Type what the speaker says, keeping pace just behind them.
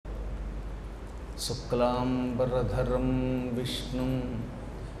శుక్లాంబరధరం విష్ణుం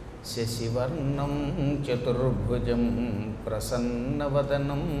శశివర్ణం చతుర్భుజం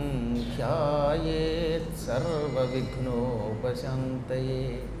ప్రసన్నవదనం ధ్యాయేత్ సర్వవిఘ్నోపశాంతయే.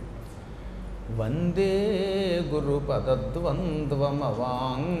 వందే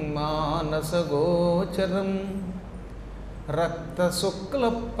గురుపదద్వంద్వమవాంగ్మానసగోచరం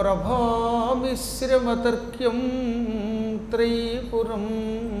రక్తశుక్లప్రభామిశ్రమతర్క్యం త్రైపురం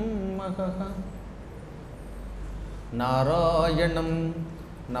మహః. నారాయణం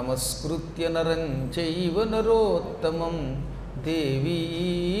నమస్కృత్య నరం చైవ నరోత్తమం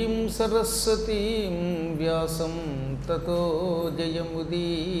దేవీం సరస్వతీం వ్యాసం తతో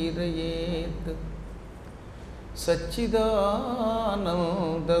జయముదీరయేత్.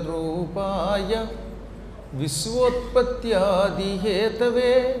 సచ్చిదానందరూపాయ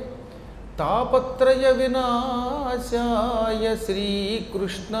విశ్వోత్పత్యాదిహేతవే తాపత్రయ వినాశాయ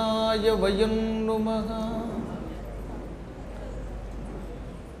శ్రీకృష్ణాయ వయం నుమః.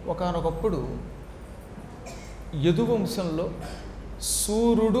 ఒకానొకప్పుడు యదువంశంలో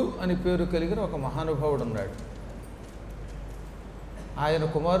సూర్యుడు అని పేరు కలిగిన ఒక మహానుభావుడు ఉన్నాడు. ఆయన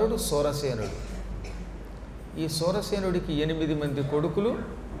కుమారుడు సూరసేనుడు. ఈ సూరసేనుడికి 8 మంది కొడుకులు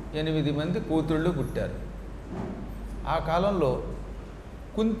 8 మంది కూతుళ్ళు పుట్టారు. ఆ కాలంలో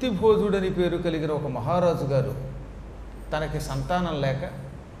కుంతిభోజుడని పేరు కలిగిన ఒక మహారాజు గారు తనకి సంతానం లేక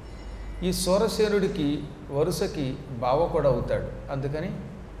ఈ సూరసేనుడికి వరుసకి బావ కూడా అవుతాడు. అందుకని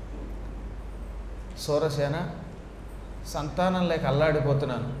సూరసేన, సంతానం లేక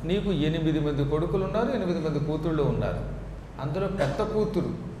అల్లాడిపోతున్నాను. నీకు 8 మంది కొడుకులు ఉన్నారు, 8 మంది కూతుళ్ళు ఉన్నారు. అందులో పెద్ద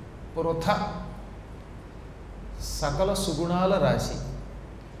కూతురు పృథ, సకల సుగుణాల రాశి.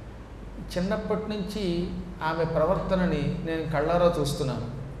 చిన్నప్పటి నుంచి ఆమె ప్రవర్తనని నేను కళ్ళారా చూస్తున్నాను.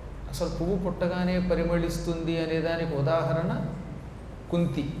 అసలు పువ్వు పుట్టగానే పరిమళిస్తుంది అనేదానికి ఉదాహరణ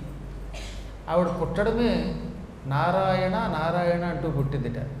కుంతి. ఆవిడ పుట్టడమే నారాయణ నారాయణ అంటూ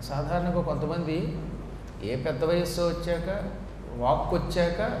పుట్టిందిట. సాధారణంగా కొంతమంది ఏ పెద్ద వయస్సు వచ్చాక, వాక్కు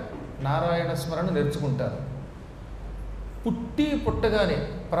వచ్చాక నారాయణ స్మరణ నేర్చుకుంటారు. పుట్టగానే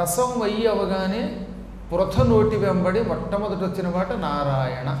ప్రసవం అయ్యి అవగానే పృథ నోటి వెంబడి మొట్టమొదటి వచ్చిన మాట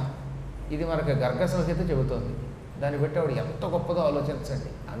నారాయణ. ఇది మనకు గర్గ సంహిత చెబుతోంది. దాన్ని బట్టి ఆవిడ ఎంత గొప్పదో ఆలోచించండి.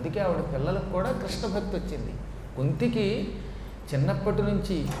 అందుకే ఆవిడ పిల్లలకు కూడా కృష్ణ భక్తి వచ్చింది. కుంతికి చిన్నప్పటి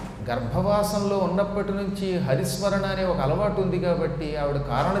నుంచి, గర్భవాసంలో ఉన్నప్పటి నుంచి హరిస్మరణ అనే ఒక అలవాటు ఉంది కాబట్టి, ఆవిడ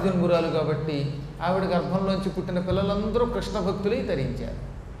కారణజన్మురాలు కాబట్టి ఆవిడ గర్భంలోంచి పుట్టిన పిల్లలందరూ కృష్ణ భక్తులై తరించారు.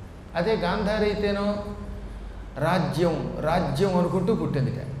 అదే గాంధారి అయితేనో రాజ్యం రాజ్యం అనుకుంటూ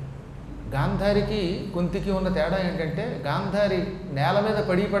పుట్టిందిట. గాంధారికి కుంతికి ఉన్న తేడా ఏంటంటే, గాంధారి నేల మీద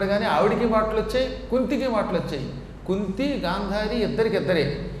పడగానే ఆవిడికి మాటలు వచ్చాయి, కుంతికి మాటలు వచ్చాయి. కుంతి గాంధారి ఇద్దరికిద్దరే.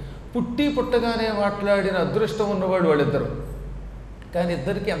 పుట్టగానే మాట్లాడిన అదృష్టం ఉన్నవాడు వాళ్ళిద్దరు. కానీ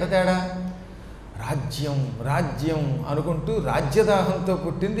ఇద్దరికి ఎంత తేడా! రాజ్యం రాజ్యం అనుకుంటూ రాజ్యదాహంతో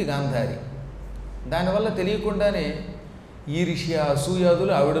పుట్టింది గాంధారి. దానివల్ల తెలియకుండానే ఈర్ష్య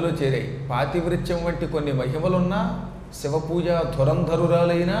అసూయాదులు ఆవిడలో చేరాయి. పాతివృత్యం వంటి కొన్ని మహిమలున్నా, శివపూజ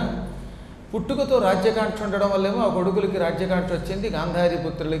ధురంధరురాలైనా, పుట్టుకతో రాజ్యకాంక్ష ఉండడం వల్లేమో ఆ కొడుకులకి రాజ్యకాంక్ష వచ్చింది, గాంధారి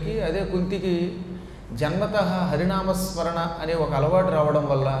పుత్రులకి. అదే కుంతికి జన్మత హరినామస్మరణ అనే ఒక అలవాటు రావడం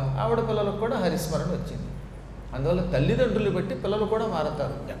వల్ల ఆవిడ పిల్లలకు కూడా హరిస్మరణ వచ్చింది. అందువల్ల తల్లిదండ్రులు బట్టి పిల్లలు కూడా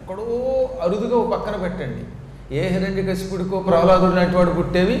మారతారు. ఎక్కడో అరుదుగా ఒక పక్కన పెట్టండి. ఏ హిరణ్యకశిపుడికో ప్రహ్లాదుడు లాంటి వాడు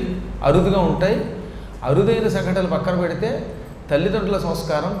పుట్టేవి అరుదుగా ఉంటాయి. అరుదైన సంఘటనలు పక్కన పెడితే తల్లిదండ్రుల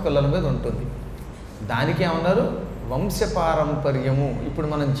సంస్కారం పిల్లల మీద ఉంటుంది. దానికి ఏమన్నారు? వంశపారంపర్యము. ఇప్పుడు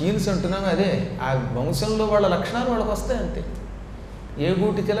మనం జీన్స్ అంటున్నాము, అదే ఆ వంశంలో వాళ్ళ లక్షణాలు వాళ్ళకి వస్తాయి అంతే. ఏ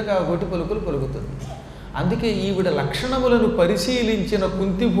గూటి చిలక ఆ గూటి పలుకులు పలుకుతుంది. అందుకే ఈవిడ లక్షణములను పరిశీలించిన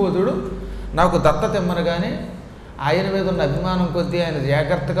కుంతిబోధుడు నాకు దత్తత ఇమ్మనగానే ఆయన మీద ఉన్న అభిమానం కొద్దీ ఆయన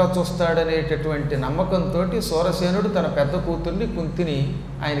జాగ్రత్తగా చూస్తాడనేటటువంటి నమ్మకంతో సూరసేనుడు తన పెద్ద కూతుర్ని కుంతిని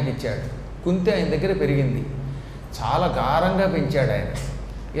ఆయనకిచ్చాడు. కుంతి ఆయన దగ్గర పెరిగింది. చాలా గారంగా పెంచాడు ఆయన.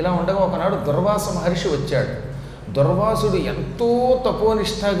 ఇలా ఉండగా ఒకనాడు దుర్వాస మహర్షి వచ్చాడు. దుర్వాసుడు ఎంతో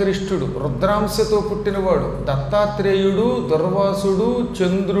తపోనిష్టాగరిష్ఠుడు, రుద్రాంశతో పుట్టినవాడు. దత్తాత్రేయుడు, దుర్వాసుడు,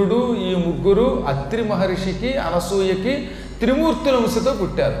 చంద్రుడు, ఈ ముగ్గురు అత్రి మహర్షికి అనసూయకి త్రిమూర్తుల అంశతో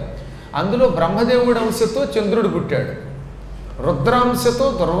పుట్టారు. అందులో బ్రహ్మదేవుడి అంశతో చంద్రుడు పుట్టాడు, రుద్రాంశతో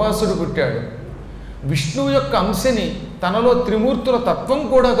దుర్వాసుడు పుట్టాడు. విష్ణువు యొక్క అంశని తనలో త్రిమూర్తుల తత్వం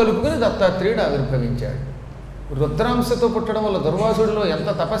కూడా కలుపుకొని దత్తాత్రేయుడు ఆవిర్భవించాడు. రుద్రాంశతో పుట్టడం వల్ల దుర్వాసుడిలో ఎంత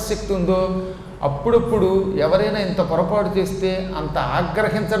తపశ్శక్తి ఉందో, అప్పుడప్పుడు ఎవరైనా ఇంత పొరపాటు చేస్తే అంత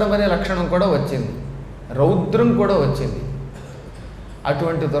ఆగ్రహించడం అనే లక్షణం కూడా వచ్చింది, రౌద్రం కూడా వచ్చింది.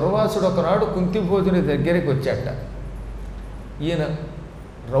 అటువంటి దుర్వాసుడు ఒకనాడు కుంతిభోజుని దగ్గరికి వచ్చాట. ఈయన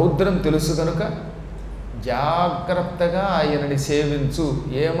రౌద్రం తెలుసు కనుక జాగ్రత్తగా ఆయనని సేవించు,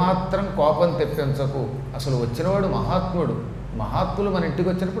 ఏమాత్రం కోపం తెప్పించకు. అసలు వచ్చినవాడు మహాత్ముడు. మహాత్ములు మన ఇంటికి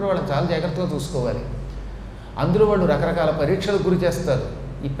వచ్చినప్పుడు వాళ్ళని చాలా జాగ్రత్తగా చూసుకోవాలి. అందులో వాళ్ళు రకరకాల పరీక్షలకు గురి చేస్తారు.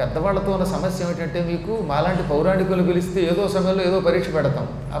 ఈ పెద్దవాళ్లతో ఉన్న సమస్య ఏమిటంటే, మీకు మాలాంటి పౌరాణికులు పిలిస్తే ఏదో సమయంలో ఏదో పరీక్ష పెడతాం,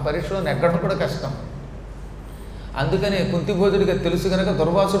 ఆ పరీక్షలో నెగ్గడం కూడా కష్టం. అందుకనే కుంతిభోజుడికి తెలుసు కనుక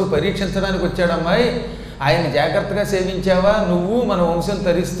దుర్వాసుడు పరీక్షించడానికి వచ్చాడమ్మాయి, ఆయన జాగ్రత్తగా సేవించావా నువ్వు మన వంశం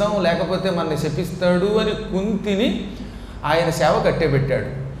తరిస్తాం, లేకపోతే మనని శపిస్తాడు అని కుంతిని ఆయన సేవ కట్టేబెట్టాడు.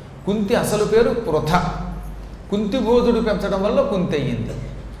 కుంతి అసలు పేరు పృథ. కుంతిభోజుడు పెంచడం వల్ల కుంతి అయ్యింది.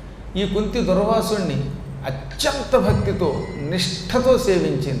 ఈ కుంతి దుర్వాసుణ్ణి అత్యంత భక్తితో నిష్ఠతో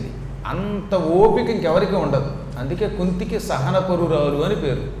సేవించింది. అంత ఓపిక ఇంకెవరికి ఉండదు. అందుకే కుంతికి సహనపరురాలు అని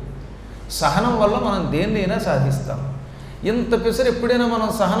పేరు. సహనం వల్ల మనం దేన్నైనా సాధిస్తాం. ఇంత పిసరు ఎప్పుడైనా మనం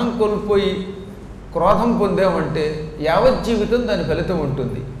సహనం కోల్పోయి క్రోధం పొందామంటే యావజ్జీవితం దాని ఫలితం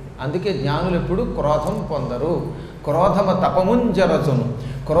ఉంటుంది. అందుకే జ్ఞానులు ఎప్పుడు క్రోధం పొందరు. క్రోధమ తపముంజరచును,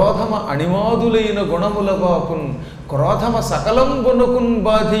 క్రోధమ అణిమాదులైన గుణముల బాపున్, క్రోధమ సకలంబునకున్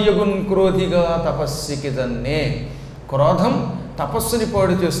బాధియగున్ క్రోధిగా తపస్సికి దన్నే. క్రోధం తపస్సుని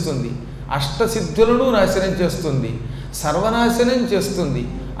పాడు చేస్తుంది, అష్టసిద్ధులను నాశనం చేస్తుంది, సర్వనాశనం చేస్తుంది.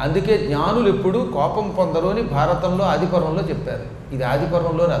 అందుకే జ్ఞానులు ఎప్పుడు కోపం పొందరు అని భారతంలో ఆదిపర్వంలో చెప్పారు. ఇది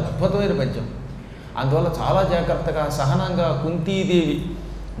ఆదిపర్వంలోని అద్భుతమైన పద్యం. అందువల్ల చాలా జాగ్రత్తగా సహనంగా కుంతీదేవి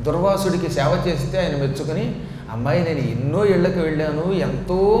దుర్వాసుడికి సేవ చేస్తే ఆయన మెచ్చుకొని, అమ్మాయి నేను ఎన్నో ఇళ్ళకి వెళ్ళాను,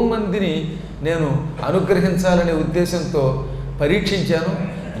 ఎంతోమందిని నేను అనుగ్రహించాలనే ఉద్దేశంతో పరీక్షించాను,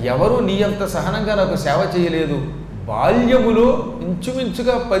 ఎవరు నీ అంత సహనంగా నాకు సేవ చేయలేదు. బాల్యములో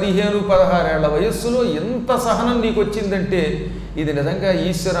ఇంచుమించుగా 15-16 ఏళ్ల వయస్సులో ఎంత సహనం నీకు వచ్చిందంటే ఇది నిజంగా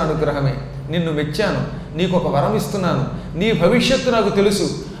ఈశ్వర అనుగ్రహమే. నిన్ను మెచ్చాను, నీకు ఒక వరం ఇస్తున్నాను, నీ భవిష్యత్తు నాకు తెలుసు,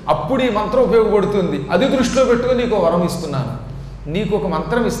 అప్పుడు ఈ మంత్రం ఉపయోగపడుతుంది, అది దృష్టిలో పెట్టుకుని నీకు వరం ఇస్తున్నాను. నీకు ఒక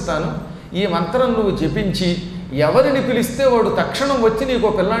మంత్రం ఇస్తాను, ఈ మంత్రం నువ్వు జపించి ఎవరిని పిలిస్తే వాడు తక్షణం వచ్చి నీకు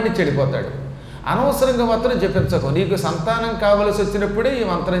ఒక పిల్లాన్ని చెడిపోతాడు. అనవసరంగా మాత్రం జపించకు, నీకు సంతానం కావలసి వచ్చినప్పుడే ఈ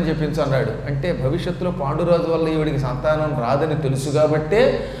మంత్రం జపించు అన్నాడు. అంటే భవిష్యత్తులో పాండురాజు వల్ల ఈవిడికి సంతానం రాదని తెలుసు కాబట్టే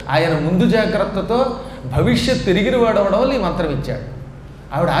ఆయన ముందు జాగ్రత్తతో భవిష్యత్ తిరిగిన వాడవడం వల్ల ఈ మంత్రం ఇచ్చాడు.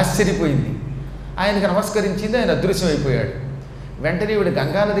 ఆవిడ ఆశ్చర్యపోయింది, ఆయనకు నమస్కరించింది, ఆయన అదృశ్యమైపోయాడు. వెంటనే ఈవిడ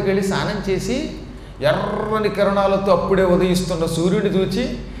గంగానదికి వెళ్ళి స్నానం చేసి ఎర్రని కిరణాలతో అప్పుడే ఉదయిస్తున్న సూర్యుడిని చూచి,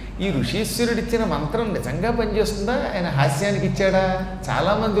 ఈ ఋషీశ్వరుడిచ్చిన మంత్రం నిజంగా పనిచేస్తుందా, ఆయన హాస్యానికి ఇచ్చాడా,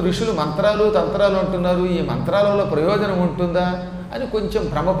 చాలామంది ఋషులు మంత్రాలు తంత్రాలు అంటున్నారు, ఈ మంత్రాల వల్ల ప్రయోజనం ఉంటుందా అని కొంచెం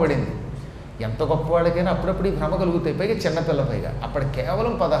భ్రమపడింది. ఎంత గొప్పవాళ్ళకైనా అప్పుడప్పుడు ఈ భ్రమ కలుగుతాయి, పైగా చిన్నపిల్ల, పైగా అప్పటి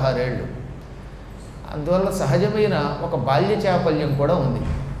కేవలం 16 ఏళ్ళు. అందువల్ల సహజమైన ఒక బాల్య చాపల్యం కూడా ఉంది.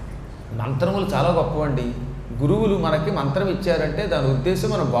 మంత్రములు చాలా గొప్పవండి. గురువులు మనకి మంత్రం ఇచ్చారంటే దాని ఉద్దేశం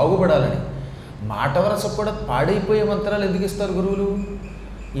మనం బాగుపడాలని. మాట వరస కూడా పాడైపోయే మంత్రాలు ఎందుకు ఇస్తారు గురువులు?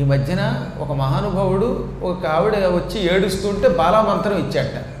 ఈ మధ్యన ఒక మహానుభావుడు ఒక ఆవిడ వచ్చి ఏడుస్తుంటే బాలామంత్రం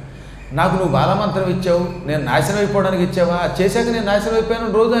ఇచ్చాట. నాకు నువ్వు బాలామంత్రం ఇచ్చావు, నేను నాశనం అయిపోవడానికి ఇచ్చావా, చేశాక నేను నాశనం అయిపోయాను,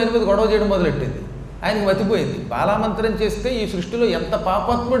 రోజు ఆయన మీద గొడవ చేయడం మొదలెట్టింది. ఆయనకి మతిపోయింది, బాలామంత్రం చేస్తే ఈ సృష్టిలో ఎంత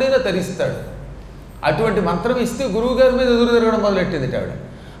పాపాత్ముడైనా తరిస్తాడు. అటువంటి మంత్రం ఇస్తే గురువుగారి మీద ఎదురు తిరగడం మొదలెట్టింది ఆవిడ.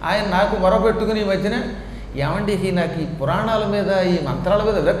 ఆయన నాకు మొరపెట్టుకుని ఈ మధ్యన, ఏమండి నాకు ఈ పురాణాల మీద ఈ మంత్రాల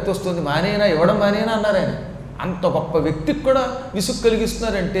మీద విరక్తి వస్తుంది, మానేనా ఇవ్వడం మానేనా అన్నారు ఆయన. అంత గొప్ప వ్యక్తికి కూడా విసుగు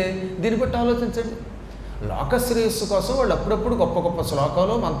కలిగిస్తున్నారంటే దీన్ని బట్టి ఆలోచించండి. లోకశ్రేయస్సు కోసం వాళ్ళు అప్పుడప్పుడు గొప్ప గొప్ప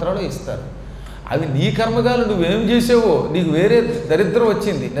శ్లోకాలు మంత్రాలు ఇస్తారు. అవి నీ కర్మగాలు నువ్వేం చేసావో నీకు వేరే దరిద్రం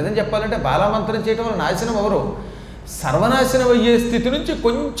వచ్చింది. నిజం చెప్పాలంటే బాలామంత్రం చేయడం వల్ల నాశనం ఎవరో, సర్వనాశనం అయ్యే స్థితి నుంచి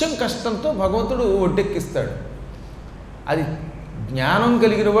కొంచెం కష్టంతో భగవంతుడు ఒడ్డెక్కిస్తాడు. అది జ్ఞానం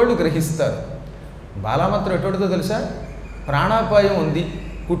కలిగిన వాళ్ళు గ్రహిస్తారు. బాలామంత్రం ఎటువంటిదో తెలుసా? ప్రాణాపాయం ఉంది,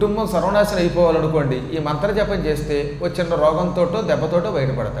 కుటుంబం సర్వనాశనం అయిపోవాలనుకోండి, ఈ మంత్ర జపం చేస్తే వచ్చిన రోగంతోటో దెబ్బతోటో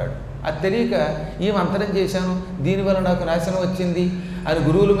బయటపడతాడు. అది తెలియక ఈ మంత్రం చేశాను దీనివల్ల నాకు నాశనం వచ్చింది అని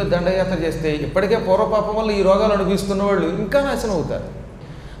గురువుల మీద దండయాత్ర చేస్తే ఇప్పటికే పూర్వపాపం వల్ల ఈ రోగాలు అనుభవిస్తున్న వాళ్ళు ఇంకా నాశనం అవుతారు.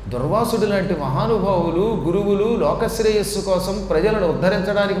 దుర్వాసుడు లాంటి మహానుభావులు గురువులు లోకశ్రేయస్సు కోసం ప్రజలను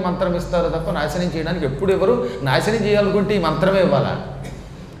ఉద్ధరించడానికి మంత్రం ఇస్తారు తప్ప నాశనం చేయడానికి ఎప్పుడు ఎవరు. నాశనం చేయాలనుకుంటే ఈ మంత్రమే ఇవ్వాలా?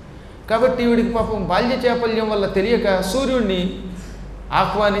 కాబట్టి వీడికి పాపం బాల్య చాపల్యం వల్ల తెలియక సూర్యుడిని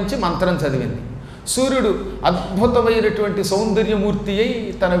ఆహ్వానించి మంత్రం చదివింది. సూర్యుడు అద్భుతమైనటువంటి సౌందర్యమూర్తి అయి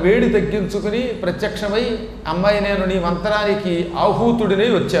తన వేడి తగ్గించుకుని ప్రత్యక్షమై, అమ్మాయి నేను నీ మంత్రానికి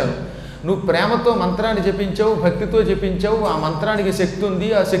ఆహూతుడినై వచ్చాను, నువ్వు ప్రేమతో మంత్రాన్ని జపించావు, భక్తితో జపించావు, ఆ మంత్రానికి శక్తి ఉంది,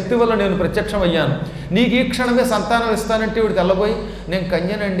 ఆ శక్తి వల్ల నేను ప్రత్యక్షమయ్యాను, నీకు ఈ క్షణమే సంతానం ఇస్తానంటే వీడు తెల్లబోయి, నేను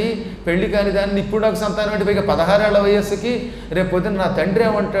కన్యనండి, పెళ్లి కాని దాన్ని ఇప్పుడు నాకు సంతానం అంటే పైగా 16 ఏళ్ల వయస్సుకి, రేపు పొద్దున్న నా తండ్రి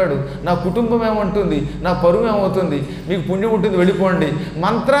ఏమంటాడు, నా కుటుంబం ఏమంటుంది, నా పరువు ఏమవుతుంది, మీకు పుణ్యం ఉంటుంది వెళ్ళిపోండి.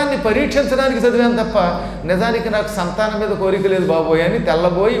 మంత్రాన్ని పరీక్షించడానికి చదివాను తప్ప నిజానికి నాకు సంతానం మీద కోరిక లేదు బాబోయ్ అని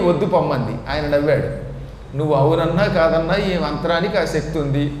తెల్లబోయి వద్దు పొమ్మంది. ఆయన నవ్వాడు. నువ్వు అవునన్నా కాదన్నా ఈ మంత్రానికి ఆ శక్తి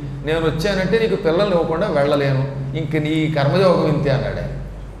ఉంది, నేను వచ్చానంటే నీకు పిల్లల్ని ఇవ్వకుండా వెళ్ళలేను, ఇంక నీ కర్మయోగం ఇంతే అన్నాడు ఆయన.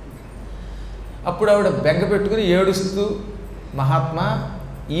 అప్పుడు ఆవిడ బెంగ పెట్టుకుని ఏడుస్తూ, మహాత్మా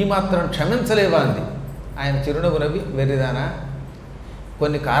ఈ మాత్రం క్షమించలేవా అంది. ఆయన చిరునవ్వు నవ్వి, వెర్రిదానా,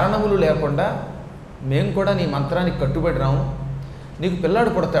 కొన్ని కారణములు లేకుండా మేము కూడా నీ మంత్రానికి కట్టుబడి రాము. నీకు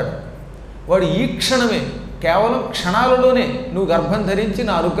పిల్లాడు పుడతాడు, వాడు ఈ క్షణమే కేవలం క్షణాలలోనే నువ్వు గర్భం ధరించి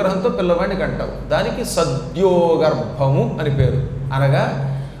నా అనుగ్రహంతో పిల్లవాడిని కంటావు. దానికి సద్యోగర్భము అని పేరు. అనగా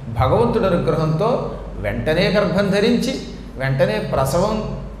భగవంతుడి అనుగ్రహంతో వెంటనే గర్భం ధరించి వెంటనే ప్రసవం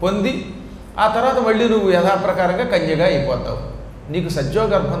పొంది ఆ తర్వాత మళ్ళీ నువ్వు యథాప్రకారంగా కన్యగా అయిపోతావు. నీకు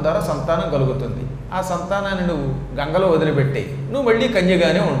సద్యోగర్భం ద్వారా సంతానం కలుగుతుంది. ఆ సంతానాన్ని నువ్వు గంగలో వదిలిపెట్టి నువ్వు మళ్ళీ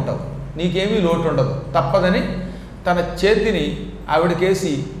కన్యగానే ఉంటావు, నీకేమీ లోటు ఉండదు, తప్పదని తన చేతిని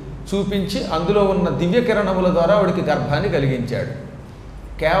ఆవిడకేసి చూపించి అందులో ఉన్న దివ్యకిరణముల ద్వారా ఆవిడికి గర్భాన్ని కలిగించాడు.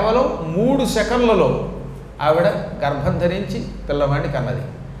 కేవలం 3 సెకన్లలో ఆవిడ గర్భం ధరించి పిల్లవాడిని కన్నది.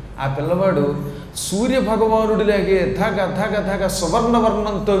 ఆ పిల్లవాడు సూర్యభగవానుడిలాగే ధగ ధగ ధగ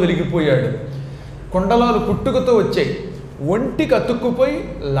సువర్ణవర్ణంతో వెలిగిపోయాడు. కుండలాలు పుట్టుకతో వచ్చాయి, ఒంటికి అతుక్కుపోయి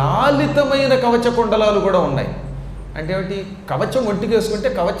లాలితమైన కవచ కుండలాలు కూడా ఉన్నాయి. అంటే ఏమిటి, కవచం ఒంటికి వేసుకుంటే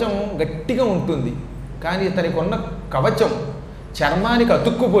కవచం గట్టిగా ఉంటుంది, కానీ ఇతనికి ఉన్న కవచం చర్మానికి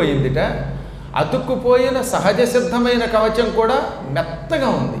అతుక్కుపోయిందిట. అతుక్కుపోయిన సహజ సిద్ధమైన కవచం కూడా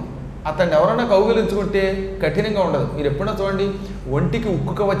మెత్తగా ఉంది. అతన్ని ఎవరైనా కౌగిలించుకుంటే కఠినంగా ఉండదు. మీరు ఎప్పుడైనా చూడండి, ఒంటికి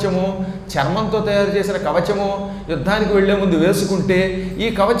ఉక్కు కవచమో చర్మంతో తయారు చేసిన కవచమో యుద్ధానికి వెళ్లే ముందు వేసుకుంటే ఈ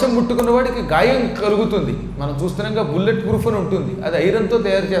కవచం ముట్టుకున్న వాడికి గాయం కలుగుతుంది. మనం చూస్తున్నాగా బుల్లెట్ ప్రూఫ్ అని ఉంటుంది, అది ఐరన్తో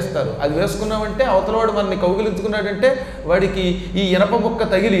తయారు చేస్తారు. అది వేసుకున్నామంటే అవతలవాడు మనల్ని కౌగిలించుకున్నాడంటే వాడికి ఈ ఇనప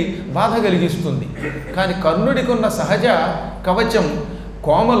ముక్క తగిలి బాధ కలిగిస్తుంది. కానీ కర్ణుడికి ఉన్న సహజ కవచం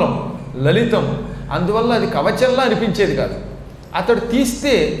కోమలం, లలితం, అందువల్ల అది కవచంలా అనిపించేది కాదు. అతడు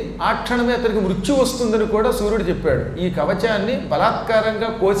తీస్తే ఆ క్షణమే అతనికి మృత్యు వస్తుందని కూడా సూర్యుడు చెప్పాడు. ఈ కవచాన్ని బలాత్కారంగా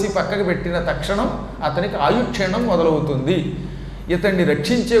కోసి పక్కకు పెట్టిన తక్షణం అతనికి ఆయుక్షీణం మొదలవుతుంది. ఇతన్ని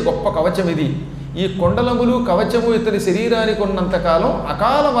రక్షించే గొప్ప కవచం ఇది. ఈ కుండలములు కవచము ఇతని శరీరానికి ఉన్నంతకాలం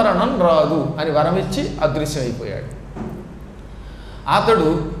అకాల మరణం రాదు అని వరమిచ్చి అదృశ్యమైపోయాడు. అతడు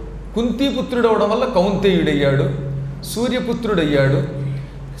కుంతీపుత్రుడవడం వల్ల కౌంతేయుడయ్యాడు, సూర్యపుత్రుడయ్యాడు.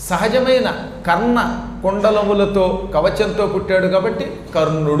 సహజమైన కర్ణ కుండలములతో కవచంతో పుట్టాడు కాబట్టి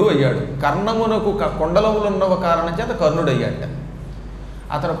కర్ణుడు అయ్యాడు. కర్ణమునకు కుండలములున్నవ కారణం చేత కర్ణుడు అయ్యాట.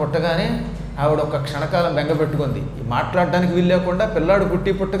 అతను పుట్టగానే ఆవిడ ఒక క్షణకాలం బెంగపెట్టుకుంది. మాట్లాడడానికి వీల్లేకుండా పిల్లాడు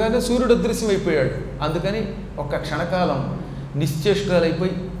పుట్టగానే సూర్యుడు అదృశ్యమైపోయాడు. అందుకని ఒక్క క్షణకాలం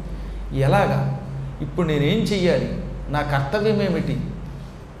నిశ్చేష్టురాలైపోయి, ఎలాగా ఇప్పుడు నేనేం చెయ్యాలి, నా కర్తవ్యం ఏమిటి,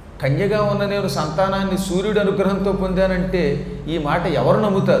 కన్యగా ఉన్న నేను సంతానాన్ని సూర్యుడి అనుగ్రహంతో పొందానంటే ఈ మాట ఎవరు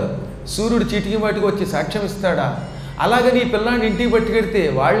నమ్ముతారు? సూర్యుడు చీటికి మాటికి వచ్చి సాక్ష్యం ఇస్తాడా? అలాగని ఈ పిల్లాన్ని ఇంటికి పట్టుకెడితే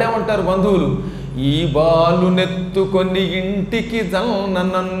వాళ్ళేమంటారు బంధువులు, ఈ బాలు నెత్తుకొని ఇంటికి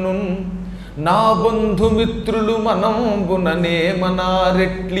నన్ను నా బంధుమిత్రులు మనంబుననే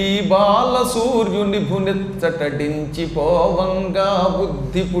మనారెట్లీ బాల సూర్యుని భునెచ్చటడించి పోవంగా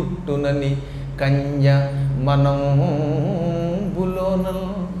బుద్ధి పుట్టునని కన్య మనంబులోనల్.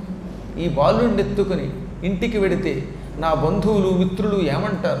 ఈ బాలుడిని ఎత్తుకొని ఇంటికి వెడితే నా బంధువులు మిత్రులు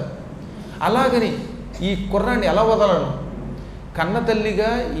ఏమంటారు? అలాగని ఈ కుర్రాన్ని ఎలా వదలను? కన్న తల్లిగా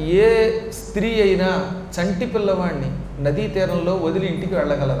ఏ స్త్రీ అయినా చంటి పిల్లవాడిని నదీ తీరంలో వదిలి ఇంటికి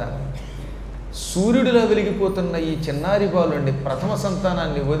వెళ్ళగలదా? సూర్యుడిలా వెలిగిపోతున్న ఈ చిన్నారి బాలుడిని, ప్రథమ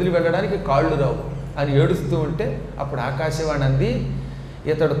సంతానాన్ని వదిలి వెళ్ళడానికి కాళ్ళు రావు అని ఏడుస్తూ ఉంటే అప్పుడు ఆకాశవాణి అంది,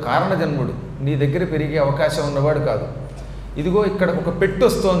 ఇతడు కారణజన్ముడు, నీ దగ్గర పెరిగే అవకాశం ఉన్నవాడు కాదు. ఇదిగో ఇక్కడ ఒక పెట్టె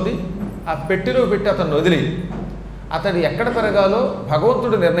వస్తోంది, ఆ పెట్టెలో పెట్టి అతను వదిలి, అతడు ఎక్కడ పెరగాలో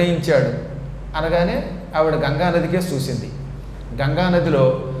భగవంతుడు నిర్ణయించాడు అనగానే ఆవిడ గంగానదికే చూసింది. గంగానదిలో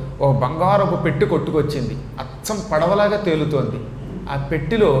ఒక బంగారపు పెట్టె కొట్టుకొచ్చింది, అచ్చం పడవలాగా తేలుతోంది. ఆ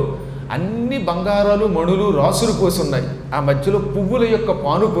పెట్టెలో అన్ని బంగారాలు మణులు రాసులు పోసి ఉన్నాయి. ఆ మధ్యలో పువ్వుల యొక్క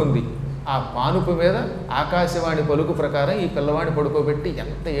పానుపు ఉంది. ఆ పానుపు మీద ఆకాశవాణి పలుకు ప్రకారం ఈ పిల్లవాడిని పడుకోబెట్టి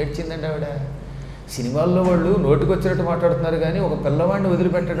ఎంత ఏడ్చిందండి ఆవిడ. సినిమాల్లో వాళ్ళు నోటికొచ్చినట్టు మాట్లాడుతున్నారు, కానీ ఒక పిల్లవాడిని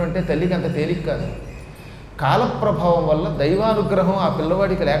వదిలిపెట్టడం అంటే తల్లికి అంత తేలిక కాదు. కాలప్రభావం వల్ల, దైవానుగ్రహం ఆ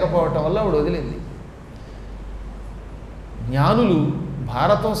పిల్లవాడికి లేకపోవటం వల్ల ఆవిడ వదిలింది. జ్ఞానులు,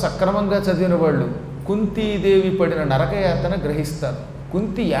 భారతం సక్రమంగా చదివిన వాళ్ళు కుంతీదేవి పడిన నరకయాతన గ్రహిస్తారు.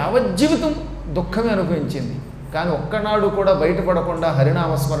 కుంతి యావజ్జీవితం దుఃఖమే అనుభవించింది, కానీ ఒక్కనాడు కూడా బయటపడకుండా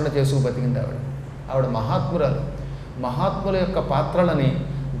హరినామస్మరణ చేసుకు బతికింది ఆవిడ. ఆవిడ మహాత్మురాలు. మహాత్ముల యొక్క పాత్రలని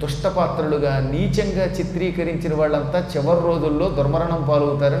దుష్టపాత్రలుగా నీచంగా చిత్రీకరించిన వాళ్ళంతా చివరి రోజుల్లో దుర్మరణం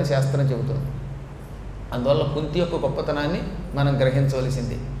పాలవుతారని శాస్త్రం చెబుతుంది. అందువల్ల కుంతి యొక్క గొప్పతనాన్ని మనం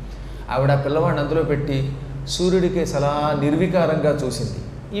గ్రహించవలసింది. ఆవిడ పిల్లవాడిని అందులో పెట్టి సూర్యుడికి సలా నిర్వికారంగా చూసింది.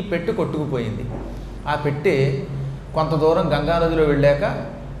 ఈ పెట్టె కొట్టుకుపోయింది. ఆ పెట్టె కొంత దూరం గంగానదిలో వెళ్ళాక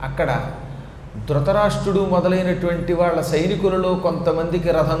అక్కడ ధృతరాష్ట్రుడు మొదలైనటువంటి వాళ్ళ సైనికులలో కొంతమందికి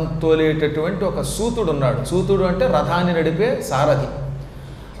రథం తోలేటటువంటి ఒక సూతుడు ఉన్నాడు. సూతుడు అంటే రథాన్ని నడిపే సారథి.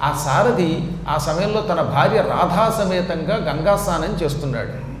 ఆ సారథి ఆ సమయంలో తన భార్య రాధా సమేతంగా గంగా స్నానం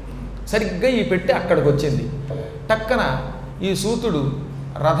చేస్తున్నాడు. సరిగ్గా ఈ పెట్టె అక్కడికి వచ్చింది. టక్కన ఈ సూతుడు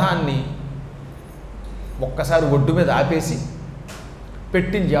రథాన్ని ఒక్కసారి ఒడ్డు మీద ఆపేసి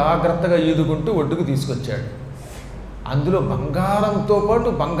పెట్టిని జాగ్రత్తగా ఈదుకుంటూ ఒడ్డుకు తీసుకొచ్చాడు. అందులో బంగారంతో పాటు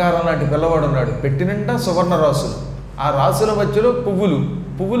బంగారం లాంటి పిల్లవాడు ఉన్నాడు. పెట్టి నిండా సువర్ణ రాసులు, ఆ రాసుల మధ్యలో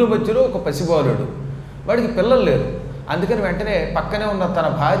పువ్వుల మధ్యలో ఒక పసిబాలుడు. వాడికి పిల్లలు లేరు. అందుకని వెంటనే పక్కనే ఉన్న తన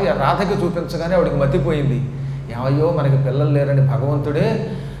భార్య రాధకి చూపించగానే ఆవిడికి మతిపోయింది. ఏమయ్యో మనకి పిల్లలు లేరని భగవంతుడే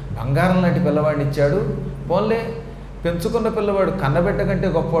బంగారం లాంటి పిల్లవాడిని ఇచ్చాడు. పోన్లే, పెంచుకున్న పిల్లవాడు కన్నబిడ్డ కంటే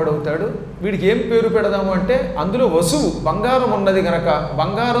గొప్పవాడు అవుతాడు. వీడికి ఏం పేరు పెడదాము అంటే అందులో వసువు బంగారం ఉన్నది గనక,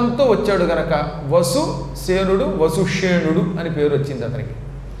 బంగారంతో వచ్చాడు గనక వసుసేనుడు వసుషేణుడు అని పేరు వచ్చింది అతనికి.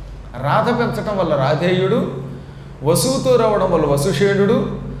 రాధ పెంచడం వల్ల రాధేయుడు, వసువుతో రావడం వల్ల వసుషేణుడు,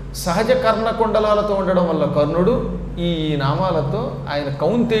 సహజ కర్ణకుండలాలతో ఉండడం వల్ల కర్ణుడు. ఈ నామాలతో ఆయన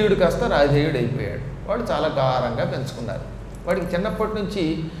కౌంతేయుడు కాస్త రాధేయుడు అయిపోయాడు. వాడు చాలా గారంగా పెంచుకున్నారు. వాడికి చిన్నప్పటి నుంచి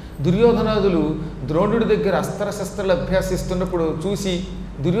దుర్యోధనాదులు ద్రోణుడి దగ్గర అస్త్రశస్త్రాలు అభ్యాసిస్తున్నప్పుడు చూసి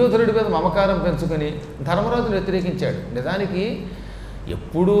దుర్యోధనుడి మీద మమకారం పెంచుకొని ధర్మరాజును వ్యతిరేకించాడు. నిజానికి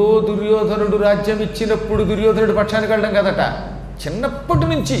ఎప్పుడో దుర్యోధనుడు రాజ్యం ఇచ్చినప్పుడు దుర్యోధనుడి పక్షానికి వెళ్ళడం కదట. చిన్నప్పటి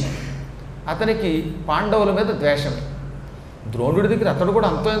నుంచి అతనికి పాండవుల మీద ద్వేషమే. ద్రోణుడి దగ్గర అతడు కూడా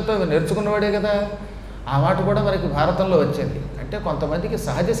అంతో ఎంతో నేర్చుకున్నవాడే కదా. ఆ మాట కూడా మనకి భారతంలో వచ్చింది. అంటే కొంతమందికి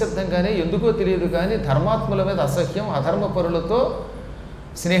సహజ సిద్ధంగానే ఎందుకో తెలియదు కానీ ధర్మాత్ముల మీద అసహ్యం, అధర్మ పరులతో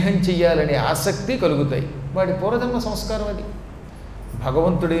స్నేహం చెయ్యాలనే ఆసక్తి కలుగుతాయి. వాడి పూర్వజన్మ సంస్కారం అది.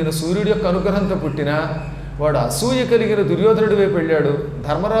 భగవంతుడైన సూర్యుడి యొక్క అనుగ్రహంతో పుట్టిన వాడు అసూయ కలిగిన దుర్యోధనుడి వైపు వెళ్ళాడు.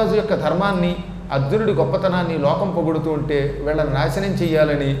 ధర్మరాజు యొక్క ధర్మాన్ని, అర్జునుడి గొప్పతనాన్ని లోకం పొగుడుతూ ఉంటే వీళ్ళని నాశనం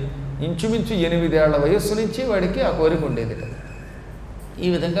చెయ్యాలని ఇంచుమించు 8 ఏళ్ల వయస్సు నుంచి వాడికి ఆ కోరిక ఉండేది కదా. ఈ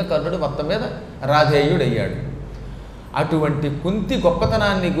విధంగా కర్ణుడు మొత్తం మీద రాధేయుడయ్యాడు. అటువంటి కుంతి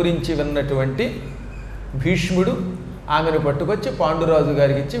గొప్పతనాన్ని గురించి విన్నటువంటి భీష్ముడు ఆమెను పట్టుకొచ్చి పాండురాజు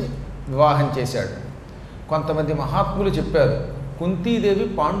గారికి ఇచ్చి వివాహం చేశాడు. కొంతమంది మహాత్ములు చెప్పారు, కుంతీదేవి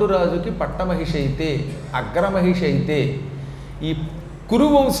పాండురాజుకి పట్టమహిషి అయితే, అగ్రమహిషి అయితే, ఈ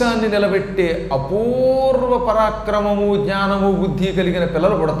కురువంశాన్ని నిలబెట్టే అపూర్వ పరాక్రమము, జ్ఞానము, బుద్ధి కలిగిన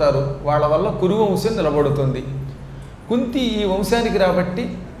పిల్లలు పుడతారు. వాళ్ళ వల్ల కురువంశం నిలబడుతుంది. కుంతి ఈ వంశానికి రాబట్టి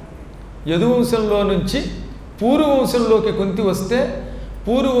యదువంశంలో నుంచి పూర్వవంశంలోకి కుంతి వస్తే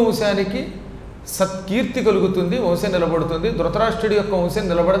పూర్వవంశానికి సత్కీర్తి కలుగుతుంది, వంశం నిలబడుతుంది. ధృతరాష్ట్రుడి యొక్క వంశం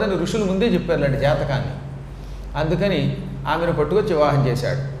నిలబడదని ఋషులు ముందే చెప్పారు లాంటి జాతకాన్ని. అందుకని ఆమెను పట్టుకొచ్చి వివాహం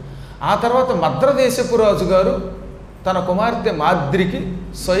చేశాడు. ఆ తర్వాత మద్రదేశపు రాజు గారు తన కుమార్తె మాద్రికి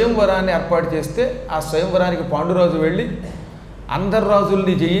స్వయంవరాన్ని ఏర్పాటు చేస్తే ఆ స్వయంవరానికి పాండురాజు వెళ్ళి అందరు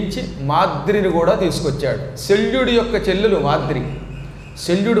రాజుల్ని జయించి మాద్రిని కూడా తీసుకొచ్చాడు. శల్యుడి యొక్క చెల్లెలు మాద్రి.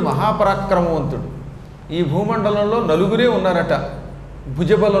 శల్యుడు మహాపరాక్రమవంతుడు. ఈ భూమండలంలో నలుగురే ఉన్నారట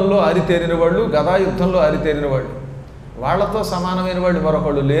భుజబలంలో ఆరితేరిన వాళ్ళు, గదాయుద్ధంలో ఆరితేరిన వాళ్ళు. వాళ్లతో సమానమైన వాళ్ళు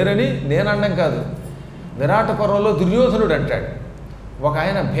మరొకళ్ళు లేరని నేనన్నం కాదు. విరాట పర్వంలో దుర్యోధనుడు అంటాడు. ఒక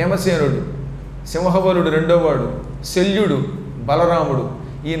ఆయన భీమసేనుడు, సింహబలుడు రెండోవాడు, శల్యుడు, బలరాముడు.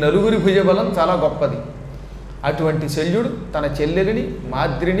 ఈ నలుగురి భుజబలం చాలా గొప్పది. అటువంటి శల్యుడు తన చెల్లెలిని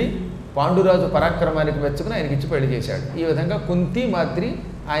మాద్రిని పాండురాజు పరాక్రమానికి మెచ్చుకుని ఆయనకి ఇచ్చి పెళ్లి చేశాడు. ఈ విధంగా కుంతి మాద్రి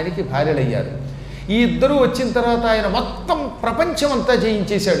ఆయనకి భార్యలయ్యారు. ఈ ఇద్దరూ వచ్చిన తర్వాత ఆయన మొత్తం ప్రపంచమంతా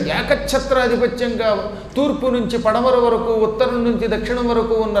జయించేశాడు. ఏకఛత్రాధిపత్యంగా తూర్పు నుంచి పడమర వరకు, ఉత్తరం నుంచి దక్షిణం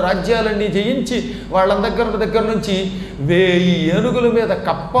వరకు ఉన్న రాజ్యాలన్నీ జయించి వాళ్ళ దగ్గర నుంచి 1000 ఏనుగుల మీద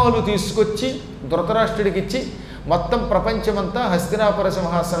కప్పాలు తీసుకొచ్చి ధృతరాష్ట్రుడికి ఇచ్చి మొత్తం ప్రపంచమంతా హస్తినాపుర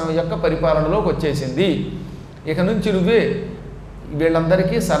సింహాసనం యొక్క పరిపాలనలోకి వచ్చేసింది. ఇక నుంచి నువ్వే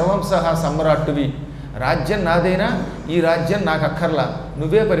వీళ్ళందరికీ సర్వం సహా సమ్రాట్టువి. రాజ్యం నాదైనా ఈ రాజ్యం నాకు అక్కర్లా,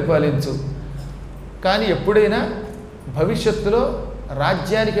 నువ్వే పరిపాలించు. కానీ ఎప్పుడైనా భవిష్యత్తులో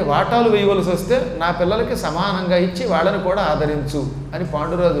రాజ్యానికి వాటాలు వేయవలసి వస్తే నా పిల్లలకి సమానంగా ఇచ్చి వాళ్ళని కూడా ఆదరించు అని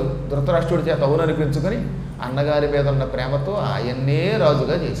పాండురాజు ధృతరాష్ట్రుడి చేత అవుననిపించుకొని అన్నగారి మీద ఉన్న ప్రేమతో ఆయన్నే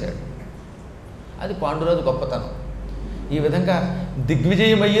రాజుగా చేశాడు. అది పాండురాజు గొప్పతనం. ఈ విధంగా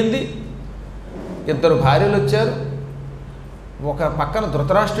దిగ్విజయం అయ్యింది. 2 భార్యలు వచ్చారు. ఒక పక్కన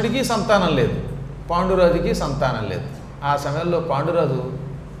ధృతరాష్ట్రుడికి సంతానం లేదు, పాండురాజుకి సంతానం లేదు. ఆ సమయంలో పాండురాజు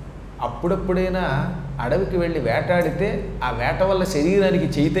అప్పుడప్పుడైనా అడవికి వెళ్ళి వేటాడితే ఆ వేట వల్ల శరీరానికి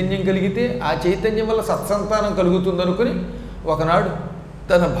చైతన్యం కలిగితే ఆ చైతన్యం వల్ల సత్సంతానం కలుగుతుందనుకుని ఒకనాడు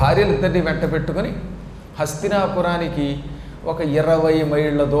తన భార్యలిద్దరినీ వెంట పెట్టుకొని హస్తినాపురానికి ఒక 20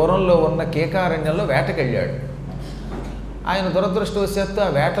 మైళ్ళ దూరంలో ఉన్న కేకారణ్యంలో వేటకెళ్ళాడు. ఆయన దురదృష్టవశాత్తు ఆ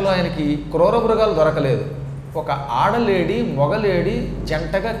వేటలో ఆయనకి క్రూర మృగాలు దొరకలేదు. ఒక ఆడలేడి మొగలేడి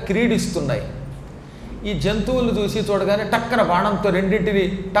జంటగా క్రీడిస్తున్నాయి. ఈ జంతువులు చూసి చూడగానే టక్కన బాణంతో రెండింటిని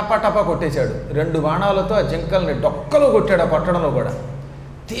టపా కొట్టేశాడు. 2 బాణాలతో ఆ జింకల్ని డొక్కలో కొట్టాడు. ఆ కొట్టడంలో కూడా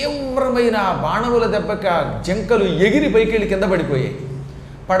తీవ్రమైన ఆ బాణముల దెబ్బకి ఆ జింకలు ఎగిరి పైకెళ్ళి కింద పడిపోయాయి.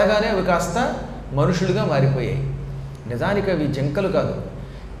 పడగానే అవి కాస్త మనుషులుగా మారిపోయాయి. నిజానికి అవి జింకలు కాదు,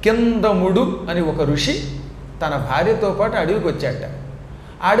 కిందముడు అని ఒక ఋషి తన భార్యతో పాటు అడవికి వచ్చాట.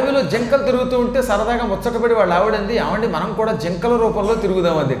 ఆ అడవిలో జింకలు తిరుగుతూ ఉంటే సరదాగా ముచ్చటపడి వాళ్ళు ఆవిడంది, ఏమండి మనం కూడా జింకల రూపంలో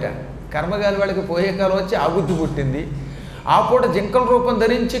తిరుగుదామందిట. కర్మగాలి వాళ్ళకి పోయే కాలం వచ్చి ఆ బుద్ధి పుట్టింది. ఆ పూట జింకల రూపం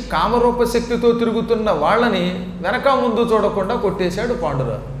ధరించి కామరూప శక్తితో తిరుగుతున్న వాళ్ళని వెనక ముందు చూడకుండా కొట్టేశాడు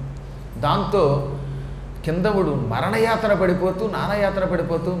పాండురాజు. దాంతో కిందముడు మరణయాతన పడిపోతూ నానాయాతన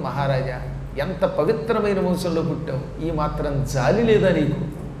పడిపోతూ, మహారాజా ఎంత పవిత్రమైన వంశంలో పుట్టావు, ఈ మాత్రం జాలి లేదా నీకు?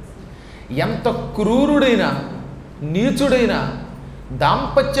 ఎంత క్రూరుడైనా నీచుడైనా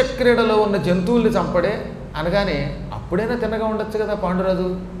దాంపత్య క్రీడలో ఉన్న జంతువుల్ని చంపడే అనగానే అప్పుడైనా తిన్నగా ఉండొచ్చు కదా పాండురాజు.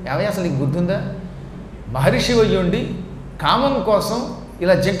 ఏమయ్య అసలు నీకు బుద్ధి ఉందా? మహర్షి అయ్యుండి కామం కోసం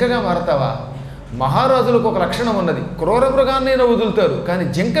ఇలా జింకగా మారతావా? మహారాజులకు ఒక లక్షణం ఉన్నది, క్రూర మృగాన్నైనా వదులుతారు కానీ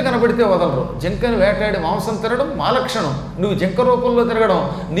జింక కనబడితే వదలరు. జింకను వేటాడి మాంసం తినడం మా లక్షణం, నువ్వు జింక రూపంలో తిరగడం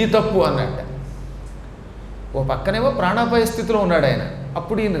నీ తప్పు అన్నట్ట. ఓ పక్కనేమో ప్రాణాపాయ స్థితిలో ఉన్నాడు ఆయన.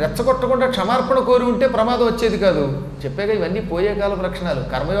 అప్పుడు ఈయన రెచ్చగొట్టకుండా క్షమార్పణ కోరి ఉంటే ప్రమాదం వచ్చేది కాదు. చెప్పాక ఇవన్నీ పోయే కాలపు లక్షణాలు.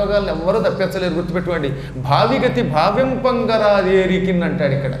 కర్మయోగాలను ఎవ్వరూ తప్పించలేరు, గుర్తుపెట్టుకోండి. భావిగతి భావ్యంపంగరాదేరికిన్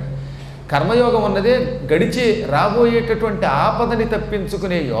అంటాడు ఇక్కడ. కర్మయోగం ఉన్నదే గడిచి రాబోయేటటువంటి ఆపదని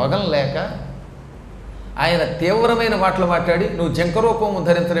తప్పించుకునే యోగం లేక ఆయన తీవ్రమైన మాటలు మాట్లాడి, నువ్వు జింక రూపం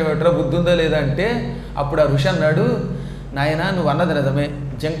ధరించడం ఏమిట్రా, బుద్ధి ఉందా లేదా అంటే, అప్పుడు ఆ ఋషి అన్నాడు, నాయన నువ్వు అన్నది నిజమే,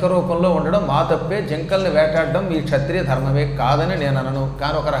 జింక రూపంలో ఉండడం మా తప్పే, జింకల్ని వేటాడడం మీ క్షత్రియ ధర్మమే కాదని నేను అనను.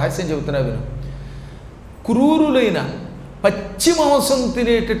 కానీ ఒక రహస్యం చెబుతున్నా విను. క్రూరులైన పచ్చి మాంసం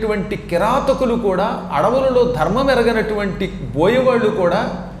తినేటటువంటి కిరాతకులు కూడా, అడవులలో ధర్మం ఎరగనటువంటి బోయేవాళ్ళు కూడా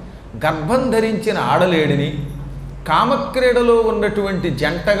గర్భం ధరించిన ఆడలేడిని, కామక్రీడలో ఉన్నటువంటి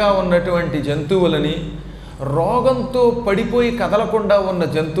జంటగా ఉన్నటువంటి జంతువులని, రోగంతో పడిపోయి కదలకుండా ఉన్న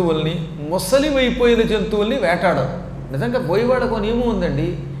జంతువుల్ని, ముసలిమైపోయిన జంతువుల్ని వేటాడరు. నిజంగా బోయేవాళ్ళకు నియమం ఉందండి.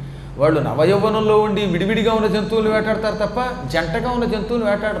 వాళ్ళు నవయౌవనంలో ఉండి విడివిడిగా ఉన్న జంతువులు వేటాడతారు తప్ప జంటగా ఉన్న జంతువులు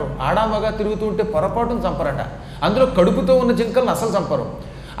వేటాడరు. ఆడామగా తిరుగుతూ ఉంటే పొరపాటును చంపరట. అందులో కడుపుతో ఉన్న జింకలను అసలు చంపరు.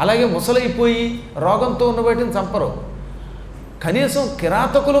 అలాగే ముసలైపోయి రోగంతో ఉన్న వాటిని చంపరు. కనీసం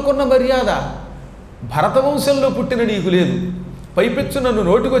కిరాతకులకున్న మర్యాద భరతవంశంలో పుట్టిన నీకు లేదు. పైపెచ్చు నన్ను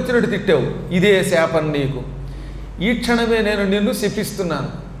నోటికొచ్చినట్టు తిట్టావు, ఇదే శాపం నీకు. ఈ క్షణమే నేను నిన్ను శపిస్తున్నాను.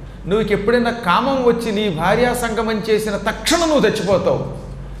 నువ్వు ఎప్పుడైనా కామం వచ్చి నీ భార్యా సంగమం చేసిన తక్షణం నువ్వు చచ్చిపోతావు.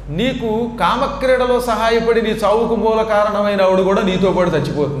 నీకు కామక్రీడలో సహాయపడి నీ చావుకు మూల కారణమైన ఆవిడ కూడా నీతో పాటు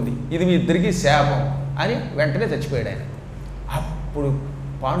చచ్చిపోతుంది. ఇది మీ ఇద్దరికీ శాపం అని వెంటనే చచ్చిపోయాడు ఆయన. అప్పుడు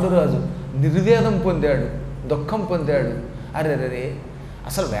పాండురాజు నిర్వేదం పొందాడు, దుఃఖం పొందాడు. అరెరే,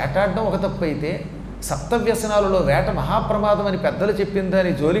 అసలు వేటాడడం ఒక తప్పు అయితే సప్తవ్యసనాలలో వేట మహాప్రమాదం అని పెద్దలు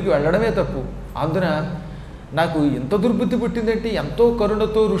చెప్పిందని జోలికి వెళ్ళడమే తప్పు. అందున నాకు ఎంత దుర్బుద్ధి పుట్టిందేంటి, ఎంతో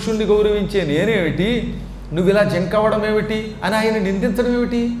కరుణతో ఋషుల్ని గౌరవించే నేనేమిటి, నువ్వు ఇలా జింకవడం ఏమిటి అని ఆయన నిందించడం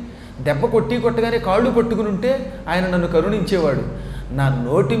ఏమిటి? దెబ్బ కొట్టగానే కాళ్ళు పట్టుకుని ఉంటే ఆయన నన్ను కరుణించేవాడు. నా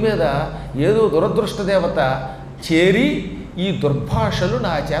నోటి మీద ఏదో దురదృష్ట దేవత చేరి ఈ దుర్భాషలు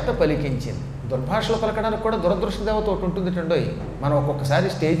నా చేత పలికించింది. దుర్భాషలు పలకడానికి కూడా దురదృష్ట దేవత ఒకటి ఉంటుంది టండోయ్. మనం ఒక్కొక్కసారి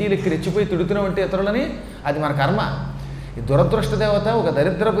స్టేజీలకి రెచ్చిపోయి తిడుతున్నామంటే ఇతరులని, అది మన కర్మ. ఈ దురదృష్ట దేవత ఒక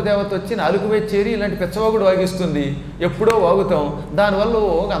దరిద్రపు దేవత వచ్చి నాలుగు వేసి చేరి ఇలాంటి పిచ్చవాగుడు వాగిస్తుంది. ఎప్పుడో వాగుతాం, దానివల్ల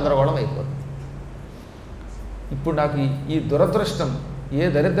గందరగోళం అయిపోతుంది. ఇప్పుడు నాకు ఈ దురదృష్టం ఏ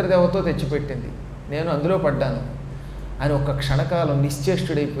దరిద్ర దేవతో తెచ్చిపెట్టింది, నేను అందులో పడ్డాను అని ఒక్క క్షణకాలం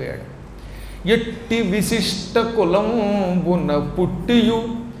నిశ్చేష్టుడైపోయాడు. ఎట్టి విశిష్ట కులంబున పుట్టియు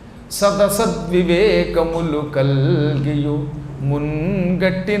సదసద్వివేకములు కల్గియు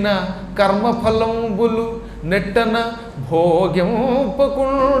మున్గట్టిన కర్మఫలంబులు నెట్టన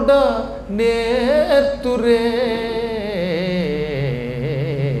భోగ్యంపకుండా నేర్తురే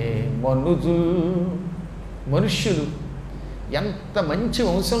మనుష్యులు ఎంత మంచి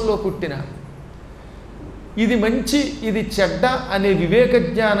వంశంలో పుట్టినా, ఇది మంచి ఇది చెడ్డ అనే వివేక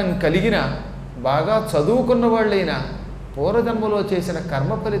జ్ఞానం కలిగిన బాగా చదువుకున్న వాళ్ళైనా పూర్వజన్మలో చేసిన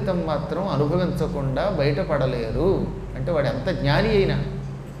కర్మ ఫలితం మాత్రం అనుభవించకుండా బయటపడలేరు. అంటే వాడు ఎంత జ్ఞాని అయినా,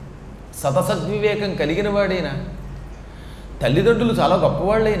 సదసద్వివేకం కలిగిన వాడైనా, తల్లిదండ్రులు చాలా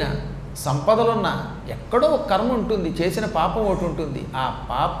గొప్పవాళ్ళైనా, సంపదలున్నా ఎక్కడో ఒక కర్మ ఉంటుంది, చేసిన పాపం ఒకటి ఉంటుంది. ఆ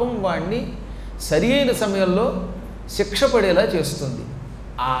పాపం వాడిని సరి అయిన సమయంలో శిక్ష పడేలా చేస్తుంది.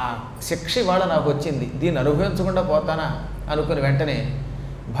 ఆ శిక్ష ఇవాళ నాకు వచ్చింది, దీన్ని అనుభవించకుండా పోతానా అనుకుని వెంటనే,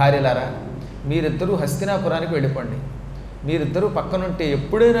 భార్యలారా మీరిద్దరూ హస్తినాపురానికి వెళ్ళిపోండి, మీరిద్దరూ పక్కనుంటే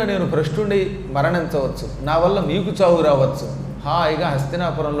ఎప్పుడైనా నేను భ్రష్టుడై మరణించవచ్చు, నా వల్ల మీకు చావు రావచ్చు. హాయిగా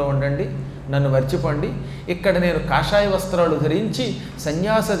హస్తినాపురంలో ఉండండి, నన్ను మర్చిపోండి. ఇక్కడ నేను కాషాయ వస్త్రాలు ధరించి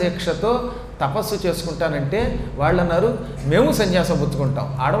సన్యాస దీక్షతో తపస్సు చేసుకుంటానంటే వాళ్ళు అన్నారు, మేము సన్యాసం పుచ్చుకుంటాం.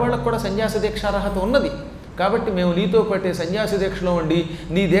 ఆడవాళ్ళకు కూడా సన్యాస దీక్ష అర్హత ఉన్నది కాబట్టి మేము నీతో పట్టే సన్యాసి దీక్షలో ఉండి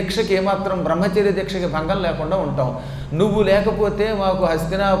నీ దీక్షకి ఏమాత్రం బ్రహ్మచర్య దీక్షకి భంగం లేకుండా ఉంటాం. నువ్వు లేకపోతే మాకు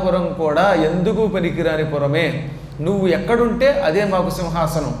హస్తినాపురం కూడా ఎందుకు పనికిరాని పురమే. నువ్వు ఎక్కడుంటే అదే మాకు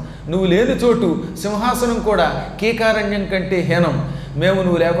సింహాసనం. నువ్వు లేని చోటు సింహాసనం కూడా కీకారణ్యం కంటే హీనం. మేము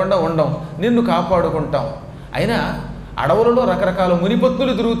నువ్వు లేకుండా ఉండం, నిన్ను కాపాడుకుంటాం. అయినా అడవులలో రకరకాల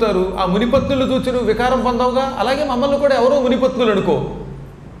మునిపత్నులు తిరుగుతారు. ఆ మునిపత్నులు చూచి నువ్వు వికారం పొందవుగా, అలాగే మమ్మల్ని కూడా ఎవరో మునిపత్నులు అనుకో.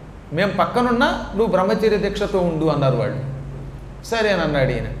 మేము పక్కనున్నా నువ్వు బ్రహ్మచర్య దీక్షతో ఉండు అన్నారు వాళ్ళు.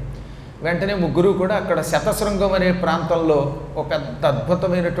 సరేనన్నాడు ఈయన. వెంటనే ముగ్గురు కూడా అక్కడ శతశృంగం అనే ప్రాంతంలో ఒక పెద్ద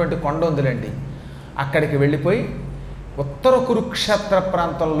అద్భుతమైనటువంటి కొండ ఉందిలేండి, అక్కడికి వెళ్ళిపోయి ఉత్తర కురుక్షేత్ర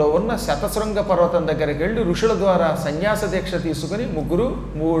ప్రాంతంలో ఉన్న శతశృంగ పర్వతం దగ్గరికి వెళ్ళి ఋషుల ద్వారా సన్యాస దీక్ష తీసుకుని ముగ్గురు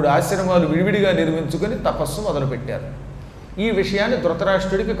 3 ఆశ్రమాలు విడివిడిగా నిర్మించుకొని తపస్సు మొదలుపెట్టారు. ఈ విషయాన్ని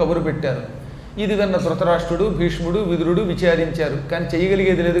ధృతరాష్ట్రుడికి కబురు పెట్టారు. ఇది విన్న ధృతరాష్ట్రుడు, భీష్ముడు, విదురుడు విచారించారు. కానీ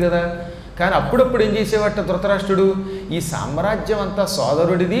చేయగలిగేది లేదు కదా. కానీ అప్పుడప్పుడు ఏం చేసేవాట ధృతరాష్ట్రుడు, ఈ సామ్రాజ్యం అంతా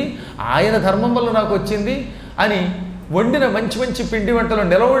సోదరుడిది, ఆయన ధర్మం వల్ల నాకు వచ్చింది అని వండిన మంచి మంచి పిండి వంటలు,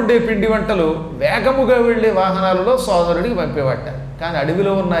 నిలవండే పిండి వంటలు వేగముగా వెళ్ళే వాహనాలలో సోదరుడికి పంపేవాట. కానీ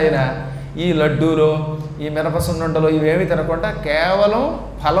అడవిలో ఉన్న ఆయన ఈ లడ్డూలో, ఈ మినపసున్నుండలో ఇవేమీ తినకుండా కేవలం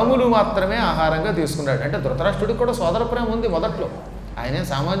ఫలములు మాత్రమే ఆహారంగా తీసుకున్నాడు. అంటే ధృతరాష్ట్రుడికి కూడా సోదర ప్రేమ ఉంది మొదట్లో. ఆయనే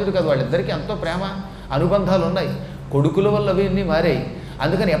సామాన్యుడు కాదు, వాళ్ళిద్దరికీ ఎంతో ప్రేమ అనుబంధాలు ఉన్నాయి. కొడుకుల వల్ల అవన్నీ మారాయి.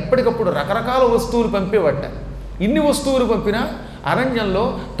 అందుకని ఎప్పటికప్పుడు రకరకాల వస్తువులు పంపేవాట. ఇన్ని వస్తువులు పంపినా అరణ్యంలో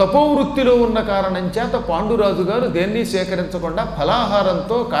తపోవృత్తిలో ఉన్న కారణం చేత పాండురాజు గారు దేన్ని సేకరించకుండా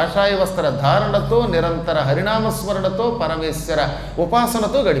ఫలాహారంతో, కాషాయ వస్త్ర ధారణతో, నిరంతర హరినామస్మరణతో, పరమేశ్వర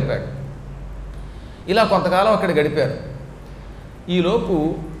ఉపాసనతో గడిపాడు. ఇలా కొంతకాలం అక్కడ గడిపారు. ఈలోపు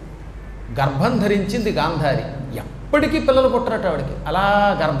గర్భం ధరించింది గాంధారి. ఎప్పటికీ పిల్లలు పుట్టరట ఆవిడికి. అలా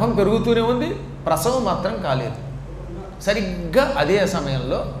గర్భం పెరుగుతూనే ఉంది, ప్రసవం మాత్రం కాలేదు. సరిగ్గా అదే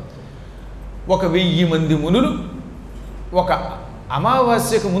సమయంలో 1000 మంది మునులు ఒక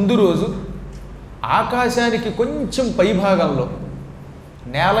అమావాస్యకు ముందు రోజు ఆకాశానికి కొంచెం పైభాగంలో,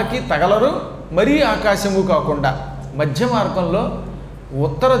 నేలకి తగలరు మరీ ఆకాశము కాకుండా మధ్య మార్గంలో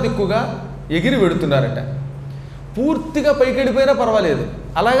ఉత్తర దిక్కుగా ఎగిరి వెడుతున్నారట. పూర్తిగా పైకి వెళ్ళిపోయినా పర్వాలేదు,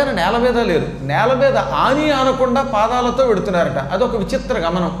 అలాగని నేల మీద లేరు. నేల మీద ఆని ఆనకుండా పాదాలతో వెడుతున్నారట. అదొక విచిత్ర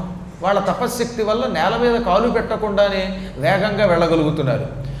గమనం. వాళ్ళ తపశ్శక్తి వల్ల నేల మీద కాలు పెట్టకుండానే వేగంగా వెళ్ళగలుగుతున్నారు.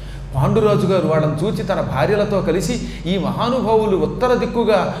 పాండురాజు గారు వాళ్ళని చూచి తన భార్యలతో కలిసి, ఈ మహానుభావులు ఉత్తర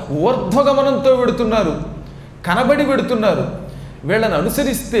దిక్కుగా ఊర్ధ్వగమనంతో వెడుతున్నారు, కనబడి వెడుతున్నారు, వీళ్ళని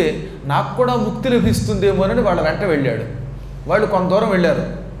అనుసరిస్తే నాకు కూడా ముక్తి లభిస్తుందేమోనని వాళ్ళ వెంట వెళ్ళాడు. వాళ్ళు కొంత దూరం వెళ్ళారు.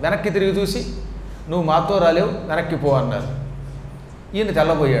 వెనక్కి తిరిగి చూసి, నువ్వు మాతో రాలేవు, వెనక్కి పో అన్నారు. ఈయన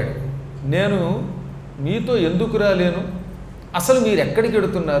తెల్లబోయాడు. నేను మీతో ఎందుకు రాలేను, అసలు మీరు ఎక్కడికి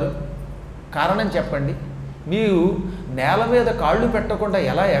వెడుతున్నారు, కారణం చెప్పండి, మీరు నేల మీద కాళ్ళు పెట్టకుండా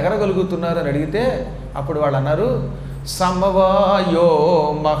ఎలా ఎగరగలుగుతున్నారు అని అడిగితే అప్పుడు వాళ్ళు అన్నారు, సమవాయో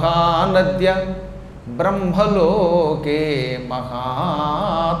మహానద్య బ్రహ్మలోకే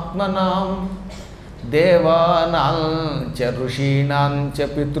మహాత్మనాం దేవానాంచ ఋషీణాంచ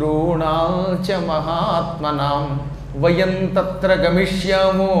పితॄణాంచ మహాత్మనాం వయం తత్ర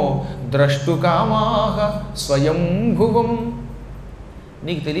గమిష్యామో ద్రష్టుకామాః స్వయంభువం.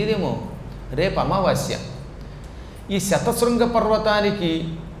 నీకు తెలియదేమో, రేపు అమావాస్య. ఈ శతశృంగ పర్వతానికి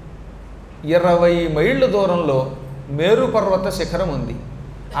 20 మైళ్ళ దూరంలో మేరు పర్వత శిఖరం ఉంది.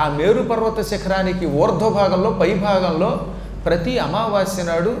 ఆ మేరు పర్వత శిఖరానికి ఊర్ధ్వభాగంలో, పైభాగంలో ప్రతి అమావాస్య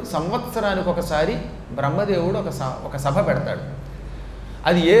నాడు సంవత్సరానికి ఒకసారి బ్రహ్మదేవుడు ఒక సభ పెడతాడు.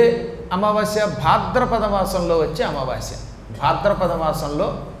 అది ఏ అమావాస్య? భాద్రపద మాసంలో వచ్చే అమావాస్య. భాద్రపద మాసంలో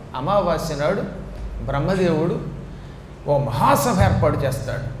అమావాస్య నాడు బ్రహ్మదేవుడు ఓ మహాసభ ఏర్పాటు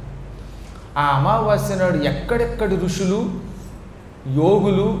చేస్తాడు. ఆ అమావాస్య నాడు ఎక్కడెక్కడి ఋషులు,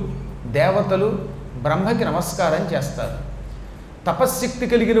 యోగులు, దేవతలు బ్రహ్మకి నమస్కారం చేస్తారు. తపశ్శక్తి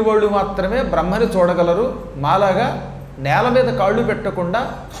కలిగిన వాళ్ళు మాత్రమే బ్రహ్మని చూడగలరు. మాలాగా నేల మీద కాళ్ళు పెట్టకుండా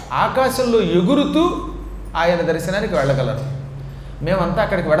ఆకాశంలో ఎగురుతూ ఆయన దర్శనానికి వెళ్ళగలరు. మేమంతా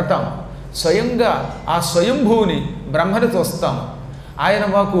అక్కడికి వెడతాం. స్వయంగా ఆ స్వయంభూని బ్రహ్మని చూస్తాం. ఆయన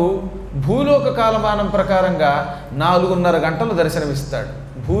మాకు భూలోక కాలమానం ప్రకారంగా 4:30 గంటలు దర్శనమిస్తాడు.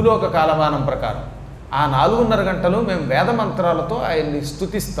 భూలోక కాలమానం ప్రకారం ఆ 4:30 గంటలు మేము వేదమంత్రాలతో ఆయన్ని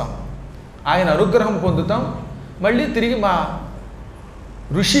స్తుతిస్తాం, ఆయన అనుగ్రహం పొందుతాం. మళ్ళీ తిరిగి మా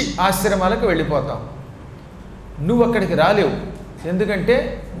ఋషి ఆశ్రమాలకు వెళ్ళిపోతాం. నువ్వు అక్కడికి రాలేవు, ఎందుకంటే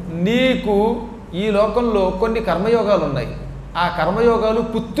నీకు ఈ లోకంలో కొన్ని కర్మయోగాలు ఉన్నాయి. ఆ కర్మయోగాలు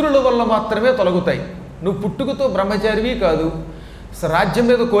పుత్రుల వల్ల మాత్రమే తొలగుతాయి. నువ్వు పుట్టుకతో బ్రహ్మచారివి కాదు, రాజ్యం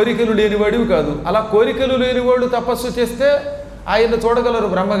మీద కోరికలు లేనివాడివి కాదు. అలా కోరికలు లేనివాడు తపస్సు చేస్తే ఆయన చూడగలరు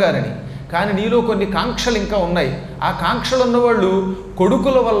బ్రహ్మగారిని. కానీ నీలో కొన్ని కాంక్షలు ఇంకా ఉన్నాయి. ఆ కాంక్షలు ఉన్నవాళ్ళు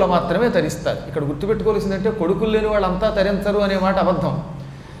కొడుకుల వల్ల మాత్రమే తరిస్తారు. ఇక్కడ గుర్తుపెట్టుకోవాల్సిందంటే కొడుకులు లేని వాళ్ళు అంతా తరించరు అనే మాట అబద్ధం.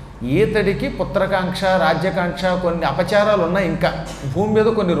 ఈతడికి పుత్రకాంక్ష, రాజ్యకాంక్ష, కొన్ని అపచారాలు ఉన్నాయి. ఇంకా భూమి మీద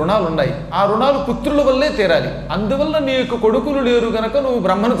కొన్ని రుణాలు ఉన్నాయి. ఆ రుణాలు పుత్రుల వల్లే తీరాలి. అందువల్ల నీకు కొడుకులు లేరు గనక నువ్వు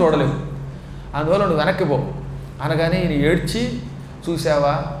బ్రహ్మను చూడలేవు. అందువల్ల నువ్వు వెనక్కి పో అనగానే ఈయన ఏడ్చి,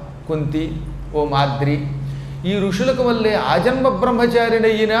 చూసావా కుంతి, ఓ మాద్రి, ఈ ఋషులకు వల్లే ఆజన్మ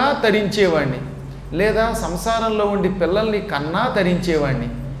బ్రహ్మచారినైనా తరించేవాణ్ణి, లేదా సంసారంలో ఉండి పిల్లల్ని కన్నా తరించేవాణ్ణి.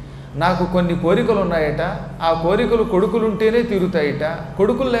 నాకు కొన్ని కోరికలు ఉన్నాయట, ఆ కోరికలు కొడుకులుంటేనే తీరుతాయట.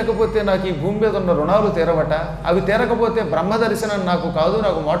 కొడుకులు లేకపోతే నాకు ఈ భూమి మీద ఉన్న రుణాలు తీరవట. అవి తీరకపోతే బ్రహ్మ దర్శనం నాకు కాదు,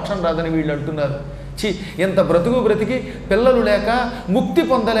 నాకు మోక్షం రాదని వీళ్ళు అంటున్నారు. ఇంత బ్రతికి పిల్లలు లేక ముక్తి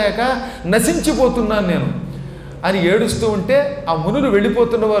పొందలేక నశించిపోతున్నాను నేను అని ఏడుస్తూ ఉంటే ఆ మునులు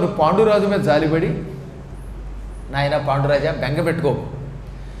వెళ్ళిపోతున్న వారు పాండురాజు మీద జాలిపడి, నాయన పాండురాజా బెంగ పెట్టుకో,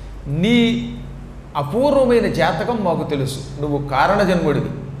 నీ అపూర్వమైన జాతకం మాకు తెలుసు. నువ్వు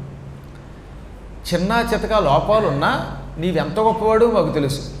కారణజన్ముడివి. చిన్న చితక లోపాలున్నా నీవెంత గొప్పవాడు మాకు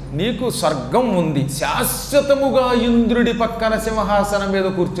తెలుసు. నీకు స్వర్గం ఉంది, శాశ్వతముగా ఇంద్రుడి పక్కన సింహాసనం మీద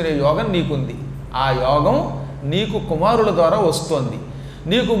కూర్చునే యోగం నీకుంది. ఆ యోగం నీకు కుమారుల ద్వారా వస్తోంది.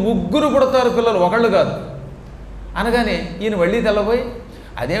 నీకు 3 పుడతారు పిల్లలు, ఒకళ్ళు కాదు అనగానే ఈయన మళ్ళీ తెల్లబోయి,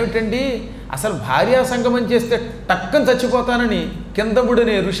 అదేమిటండి అసలు భార్యా సంగమం చేస్తే టక్కని చచ్చిపోతానని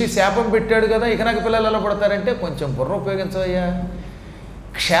కిందముడిని ఋషి శాపం పెట్టాడు కదా, ఇక నాకు పిల్లలు ఎలా పడతారంటే, కొంచెం బుర్ర ఉపయోగించవయ్యా.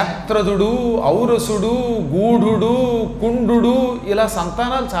 క్షేత్రదుడు, ఔరసుడు, గూఢుడు, కుండు, ఇలా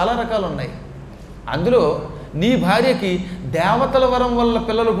సంతానాలు చాలా రకాలు ఉన్నాయి. అందులో నీ భార్యకి దేవతల వరం వల్ల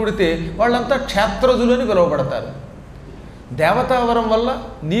పిల్లలు పుడితే వాళ్ళంతా క్షేత్రజులు అని పిలువబడతారు. దేవతావరం వల్ల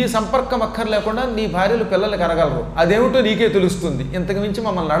నీ సంపర్కం అక్కర్లేకుండా నీ భార్యలు పిల్లలు కనగలరు. అదేమిటో నీకే తెలుస్తుంది, ఇంతకు మించి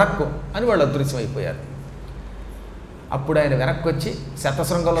మమ్మల్ని అడక్కు అని వాళ్ళు అదృశ్యమైపోయారు. అప్పుడు ఆయన వెనక్కి వచ్చి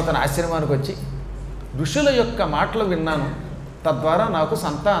శతశృంగంలో తన ఆశ్రమానికి వచ్చి, ఋషుల యొక్క మాటలు విన్నాను, తద్వారా నాకు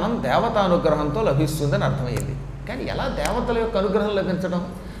సంతానం దేవతానుగ్రహంతో లభిస్తుందని అర్థమయ్యింది. కానీ ఎలా దేవతల యొక్క అనుగ్రహం లభించడం?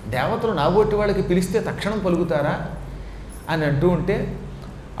 దేవతలు నాబోటి వాళ్ళకి పిలిస్తే తక్షణం పలుకుతారా అని అంటూ ఉంటే,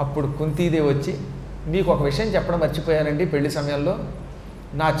 అప్పుడు కుంతీదేవి వచ్చి, మీకు ఒక విషయం చెప్పడం మర్చిపోయానండి, పెళ్లి సమయంలో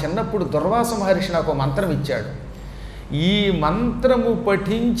నా చిన్నప్పుడు దుర్వాస మహర్షి నాకు మంత్రం ఇచ్చాడు. ఈ మంత్రము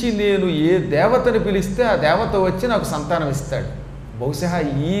పఠించి నేను ఏ దేవతని పిలిస్తే ఆ దేవత వచ్చి నాకు సంతానం ఇస్తాడు. బహుశా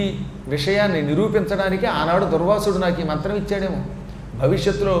ఈ విషయాన్ని నిరూపించడానికి ఆనాడు దుర్వాసుడు నాకు ఈ మంత్రం ఇచ్చాడేమో.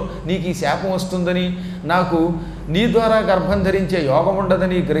 భవిష్యత్తులో నీకు ఈ శాపం వస్తుందని, నాకు నీ ద్వారా గర్భం ధరించే యోగం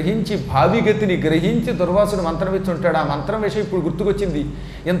ఉండదని గ్రహించి, భావిగతిని గ్రహించి దుర్వాసుడు మంత్రం ఇచ్చి ఉంటాడు. ఆ మంత్రం విషయం ఇప్పుడు గుర్తుకొచ్చింది.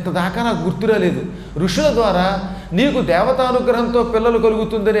 ఇంతదాకా నాకు గుర్తు రాలేదు. ఋషుల ద్వారా నీకు దేవతానుగ్రహంతో పిల్లలు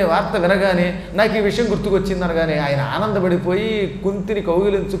కలుగుతుందనే వార్త వినగానే నాకు ఈ విషయం గుర్తుకొచ్చింది అనగానే ఆయన ఆనందపడిపోయి కుంతిని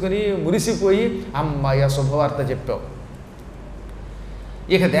కౌగిలించుకొని మురిసిపోయి, అమ్మాయ శుభవార్త చెప్పావు,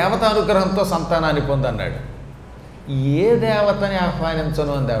 ఇక దేవతానుగ్రహంతో సంతానాన్ని పొందన్నాడు. ఏ దేవతని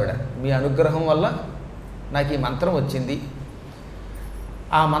ఆహ్వానించను అంది ఆవిడ. మీ అనుగ్రహం వల్ల నాకు ఈ మంత్రం వచ్చింది,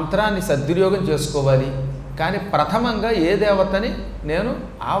 ఆ మంత్రాన్ని సద్వినియోగం చేసుకోవాలి. కానీ ప్రథమంగా ఏ దేవతని నేను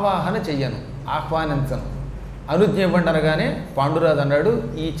ఆవాహన చెయ్యను, ఆహ్వానించను, అనుజ్ఞ ఇవ్వండి అనగానే పాండురాజు అన్నాడు,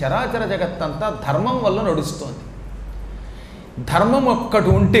 ఈ చరాచర జగత్తంతా ధర్మం వల్ల నడుస్తోంది. ధర్మం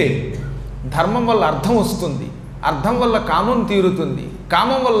ఒక్కటి ఉంటే ధర్మం వల్ల అర్థం వస్తుంది, అర్థం వల్ల కామం తీరుతుంది,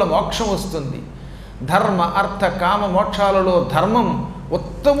 కామం వల్ల మోక్షం వస్తుంది. ధర్మ అర్థ కామ మోక్షాలలో ధర్మం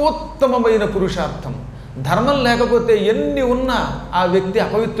ఉత్తమోత్తమమైన పురుషార్థం. ధర్మం లేకపోతే ఎన్ని ఉన్నా ఆ వ్యక్తి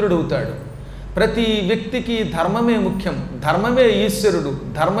అపవిత్రుడవుతాడు. ప్రతి వ్యక్తికి ధర్మమే ముఖ్యం, ధర్మమే ఈశ్వరుడు,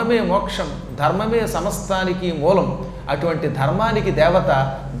 ధర్మమే మోక్షం, ధర్మమే సమస్తానికి మూలం. అటువంటి ధర్మానికి దేవత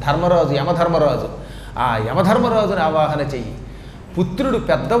ధర్మరాజు, యమధర్మరాజు. ఆ యమధర్మరాజుని ఆవాహన చెయ్యి. పుత్రుడు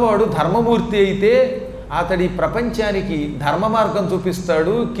పెద్దవాడు ధర్మమూర్తి అయితే అతడి ప్రపంచానికి ధర్మ మార్గం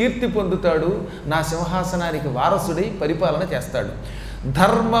చూపిస్తాడు, కీర్తి పొందుతాడు, నా సింహాసనానికి వారసుడై పరిపాలన చేస్తాడు.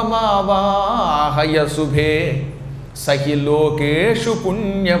 ధర్మమావాహయ శుభే సహి లోకేషు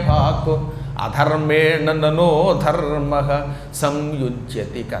పుణ్యభాక్ అధర్మేణ ననో ధర్మ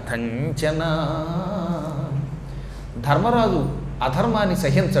సంయుజ్యతి కథంచన. ధర్మరాజు అధర్మాన్ని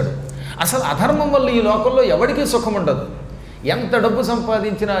సహించడు. అసలు అధర్మం వల్ల ఈ లోకంలో ఎవరికీ సుఖం ఉండదు. ఎంత డబ్బు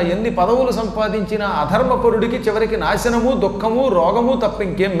సంపాదించినా, ఎన్ని పదవులు సంపాదించినా అధర్మపరుడికి చివరికి నాశనము, దుఃఖము, రోగము తప్ప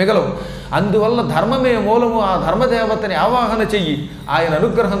ఇంకేం మిగలవు. అందువల్ల ధర్మమే మూలము. ఆ ధర్మదేవతని ఆవాహన చెయ్యి. ఆయన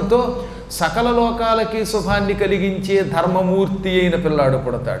అనుగ్రహంతో సకల లోకాలకి శుభాన్ని కలిగించే ధర్మమూర్తి అయిన పిల్లాడు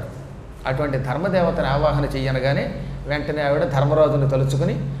పుడతాడు. అటువంటి ధర్మదేవతని ఆవాహన చెయ్యనగానే వెంటనే ఆవిడ ధర్మరాజుని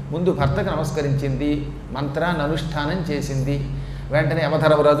తలుచుకుని ముందు భర్తకు నమస్కరించింది, మంత్రాన్ని అనుష్ఠానం చేసింది. వెంటనే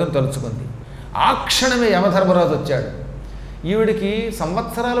యమధర్మరాజుని తలుచుకుంది. ఆ క్షణమే యమధర్మరాజు వచ్చాడు. ఈవిడికి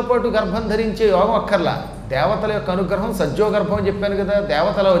సంవత్సరాల పాటు గర్భం ధరించే యోగం అక్కర్లా. దేవతల యొక్క అనుగ్రహం, సజ్జోగర్భం అని చెప్పాను కదా,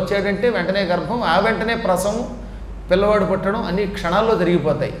 దేవతల వచ్చాడంటే వెంటనే గర్భం, ఆ వెంటనే ప్రసవం, పిల్లవాడు పుట్టడం అన్ని క్షణాల్లో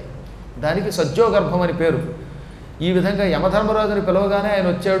జరిగిపోతాయి. దానికి సజ్జోగర్భం అని పేరు. ఈ విధంగా యమధర్మరాజుని పిలవగానే ఆయన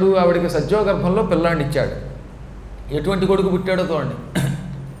వచ్చాడు. ఆవిడికి సజ్జోగర్భంలో పిల్లాడిని ఇచ్చాడు. ఎటువంటి కొడుకు పుట్టాడో చూడండి.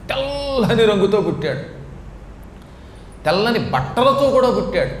 తెల్లని రంగుతో పుట్టాడు, తెల్లని బట్టలతో కూడా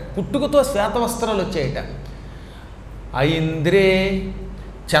పుట్టాడు. పుట్టుకతో శ్వేతవస్త్రాలు వచ్చాయట. ఐంద్రే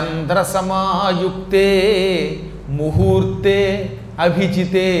చంద్రసమాయుక్తే ముహూర్తే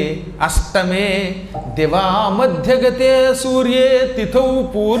అభిజితే అష్టమే దివామధ్యగతే సూర్యే తిథౌ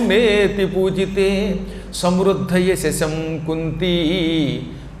పూర్ణేతి పూజితే సమృద్ధయ శశం కుంతీ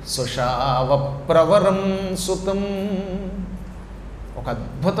సుషావప్రవరం సుతం. ఒక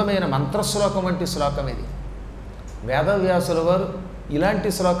అద్భుతమైన మంత్రశ్లోకం వంటి శ్లోకం ఇది. వేదవ్యాసుల వారు ఇలాంటి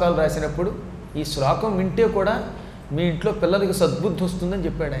శ్లోకాలు రాసినప్పుడు ఈ శ్లోకం వింటే కూడా మీ ఇంట్లో పిల్లలకి సద్బుద్ధి వస్తుందని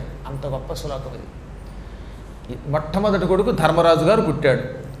చెప్పాడు ఆయన. అంత గొప్ప శ్లోకం ఇది. మొట్టమొదటి కొడుకు ధర్మరాజు గారు పుట్టాడు.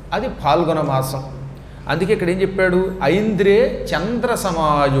 అది ఫాల్గుణ మాసం. అందుకే ఇక్కడ ఏం చెప్పాడు? ఐంద్రే చంద్ర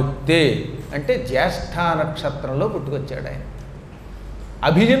సమాయుక్తే అంటే జ్యేష్ఠ నక్షత్రంలో పుట్టుకొచ్చాడు ఆయన.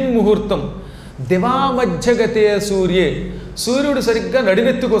 అభిజిన్ ముహూర్తం దివామధ్యగతే సూర్యే, సూర్యుడు సరిగ్గా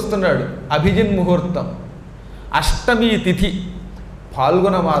నడినెత్తుకొస్తున్నాడు. అభిజిన్ ముహూర్తం. అష్టమి తిథి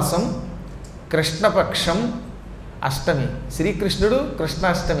ఫాల్గుణ మాసం, కృష్ణపక్షం, అష్టమి. శ్రీకృష్ణుడు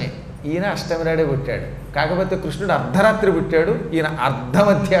కృష్ణాష్టమి, ఈయన అష్టమి నాడే పుట్టాడు. కాకపోతే కృష్ణుడు అర్ధరాత్రి పుట్టాడు, ఈయన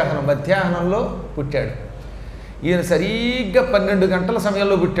మధ్యాహ్నంలో పుట్టాడు. ఈయన సరిగ్గా 12 గంటల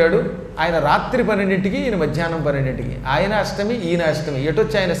సమయంలో పుట్టాడు. ఆయన రాత్రి 12ంటికి, ఈయన మధ్యాహ్నం 12ంటికి. ఆయన అష్టమి, ఈయన అష్టమి.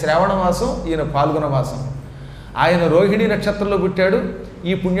 ఎటొచ్చి ఆయన శ్రావణ మాసం, ఈయన ఫాల్గుణ మాసం. ఆయన రోహిణి నక్షత్రంలో పుట్టాడు.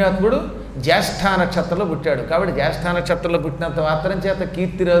 ఈ పుణ్యాత్ముడు జ్యేష్ఠ నక్షత్రంలో పుట్టాడు. కాబట్టి జ్యేష్ఠ నక్షత్రంలో పుట్టినంత మాత్రం చేత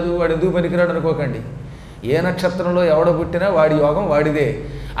కీర్తి రాదు, వాడు ఎందుకు పనికిరాడు అనుకోకండి. ఏ నక్షత్రంలో ఎవడ పుట్టినా వాడి యోగం వాడిదే.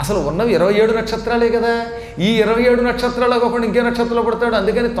 అసలు ఉన్నవి 27 నక్షత్రాలే కదా. ఈ 27 నక్షత్రాలు కాకుండా ఇంకే నక్షత్రంలో పడతాడు.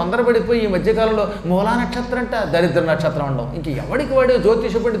 అందుకని తొందరపడిపోయి ఈ మధ్యకాలంలో మూలా నక్షత్రం అంట, దరిద్ర నక్షత్రం ఉండవు. ఇంక ఎవడికి వాడే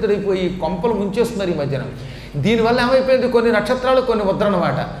జ్యోతిష పండితుడైపోయి కొంపలు ముంచేస్తున్నారు ఈ మధ్యన. దీనివల్ల ఏమైపోయింది, కొన్ని నక్షత్రాలు కొన్ని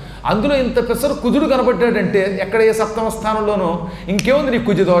ముద్రనమాట. అందులో ఇంత పెసరు కుజుడు కనపడ్డాడంటే ఎక్కడ ఏ సప్తమ స్థానంలోనో ఇంకేముంది నీ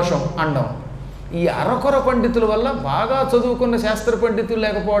కుజు దోషం అండం. ఈ అరకొర పండితుల వల్ల, బాగా చదువుకున్న శాస్త్ర పండితులు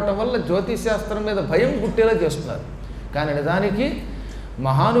లేకపోవటం వల్ల జ్యోతిష్ శాస్త్రం మీద భయం పుట్టేలా చేస్తున్నారు. కానీ నిజానికి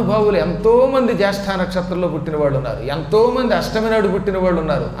మహానుభావులు ఎంతోమంది జ్యేష్ఠ నక్షత్రంలో పుట్టిన వాళ్ళు ఉన్నారు, ఎంతోమంది అష్టమి నాడు పుట్టిన వాళ్ళు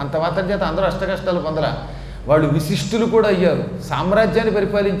ఉన్నారు. అంత మాత్రం చేత అందరూ అష్టకష్టాలు పొందరా. వాళ్ళు విశిష్టులు కూడా అయ్యారు, సామ్రాజ్యాన్ని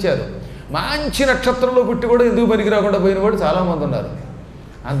పరిపాలించారు. మంచి నక్షత్రంలో పుట్టి కూడా ఎందుకు పనికి రాకుండా పోయిన వాళ్ళు చాలామంది ఉన్నారు.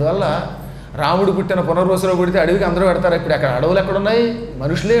 అందువల్ల రాముడు పుట్టిన పునర్వసులో పుడితే అడవికి అందరూ పెడతారు. ఇప్పుడు అక్కడ అడవులు ఎక్కడున్నాయి?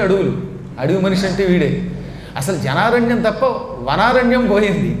 మనుషులే అడవులు. అడవి మనిషి అంటే వీడే. అసలు జనారణ్యం తప్ప వనారణ్యం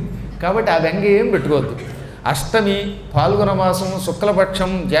పోయింది. కాబట్టి ఆ బెంగ ఏం పెట్టుకోవద్దు. అష్టమి ఫాల్గుణ మాసం,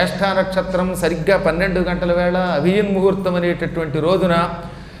 శుక్లపక్షం, జ్యేష్ఠ నక్షత్రం, సరిగ్గా 12 గంటల వేళ, అభిజిన్ ముహూర్తం అనేటటువంటి రోజున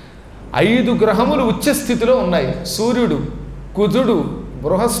 5 గ్రహములు ఉచ్చస్థితిలో ఉన్నాయి. సూర్యుడు, కుజుడు,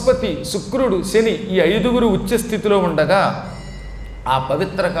 బృహస్పతి, శుక్రుడు, శని, ఈ 5గురు ఉచ్చస్థితిలో ఉండగా ఆ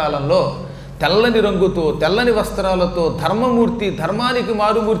పవిత్ర కాలంలో తెల్లని రంగుతో, తెల్లని వస్త్రాలతో ధర్మమూర్తి, ధర్మానికి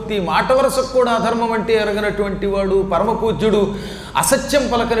మారుమూర్తి, మాట వరసకు కూడా అధర్మం అంటే ఎరగనటువంటి వాడు, పరమపూజ్యుడు, అసత్యం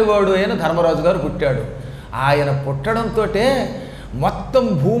పలకని వాడు అయిన ధర్మరాజు గారు పుట్టాడు. ఆయన పుట్టడంతో మొత్తం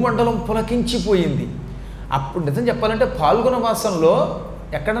భూమండలం పులకించిపోయింది. అప్పుడు నిజం చెప్పాలంటే ఫాల్గుణ మాసంలో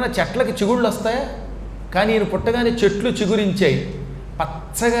ఎక్కడైనా చెట్లకి చిగుళ్ళు వస్తాయా? కానీ ఈయన పుట్టగానే చెట్లు చిగురించాయి,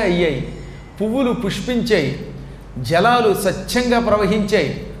 పచ్చగా అయ్యాయి, పువ్వులు పుష్పించాయి, జలాలు స్వచ్ఛంగా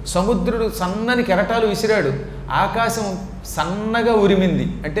ప్రవహించాయి, సముద్రుడు సన్నని కెరటాలు విసిరాడు, ఆకాశం సన్నగా ఉరిమింది,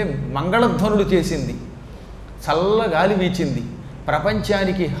 అంటే మంగళధ్వనులు చేసింది, చల్ల గాలి వీచింది,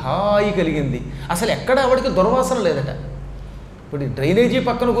 ప్రపంచానికి హాయి కలిగింది. అసలు ఎక్కడ ఆవిడికి దుర్వాసన లేదట. ఇప్పుడు డ్రైనేజీ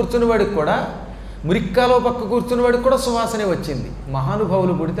పక్కన కూర్చున్న వాడికి కూడా, మురిక్కాలో పక్క కూర్చున్న వాడికి కూడా సువాసనే వచ్చింది.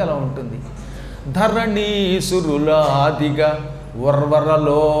 మహానుభావులు పుడితే అలా ఉంటుంది. ధరణీసురులాదిగా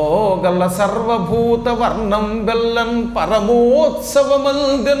వర్వరలో గల సర్వభూత వర్ణం బెల్లన్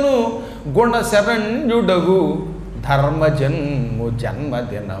పరమోత్సవమందెను గుణశరణ్యుడగు ధర్మజన్ము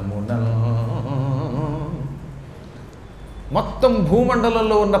జన్మదినమున. మొత్తం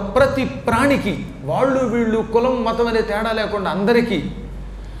భూమండలంలో ఉన్న ప్రతి ప్రాణికి, వాళ్ళు వీళ్ళు కులం మతం అనే తేడా లేకుండా అందరికీ,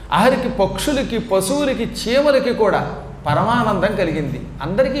 ఆఖరికి పక్షులకి, పశువులకి, చీమలకి కూడా పరమానందం కలిగింది.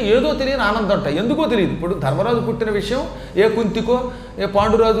 అందరికీ ఏదో తెలియని ఆనందం ఉంటాయి, ఎందుకో తెలియదు. ఇప్పుడు ధర్మరాజు పుట్టిన విషయం ఏ కుంతికో, ఏ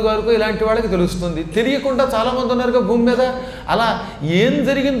పాండురాజు గారికో ఇలాంటి వాళ్ళకి తెలుస్తుంది. తెలియకుండా చాలామంది ఉన్నారుగా భూమి మీద. అలా ఏం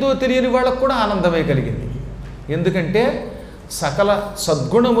జరిగిందో తెలియని వాళ్ళకు కూడా ఆనందమే కలిగింది. ఎందుకంటే సకల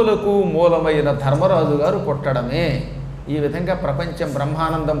సద్గుణములకు మూలమైన ధర్మరాజు గారు పుట్టడమే. ఈ విధంగా ప్రపంచం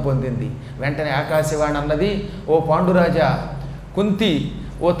బ్రహ్మానందం పొందింది. వెంటనే ఆకాశవాణి అన్నది, ఓ పాండురాజా, కుంతి,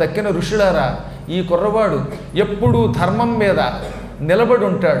 ఓ తక్కిన ఋషులారా, ఈ కుర్రవాడు ఎప్పుడూ ధర్మం మీద నిలబడి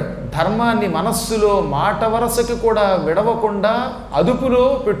ఉంటాడు. ధర్మాన్ని మనస్సులో మాట వరసకి కూడా విడవకుండా అదుపులో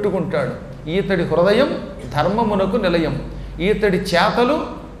పెట్టుకుంటాడు. ఈతడి హృదయం ధర్మమునకు నిలయం, ఈతడి చేతలు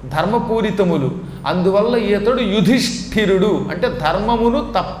ధర్మపూరితములు. అందువల్ల ఈతడు యుధిష్ఠిరుడు, అంటే ధర్మమును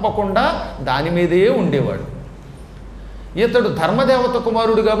తప్పకుండా దాని మీదే ఉండేవాడు. ఈతడు ధర్మదేవత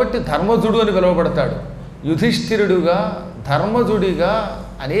కుమారుడు కాబట్టి ధర్మజుడు అని పిలువబడతాడు. యుధిష్ఠిరుడుగా, ధర్మజుడిగా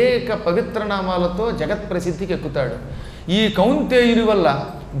అనేక పవిత్ర నామాలతో జగత్ ప్రసిద్ధికి ఎక్కుతాడు. ఈ కౌంతేయుని వల్ల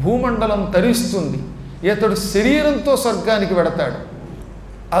భూమండలం తరిస్తుంది. ఈతడు శరీరంతో స్వర్గానికి వెడతాడు.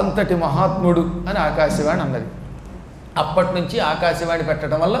 అంతటి మహాత్ముడు అని ఆకాశవాణి అన్నది. అప్పటి నుంచి ఆకాశవాణి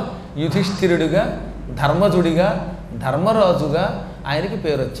పెట్టడం వల్ల యుధిష్ఠిరుడిగా, ధర్మజుడిగా, ధర్మరాజుగా ఆయనకి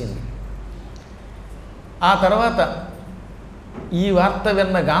పేరు వచ్చింది. ఆ తర్వాత ఈ వార్త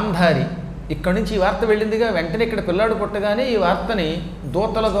విన్న గాంధారి, ఇక్కడి నుంచి ఈ వార్త వెళ్ళిందిగా, వెంటనే ఇక్కడ పిల్లాడు పుట్టగానే ఈ వార్తని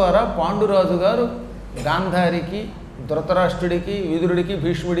దూతల ద్వారా పాండురాజు గారు గాంధారికి, ధృతరాష్ట్రుడికి, విదురుడికి,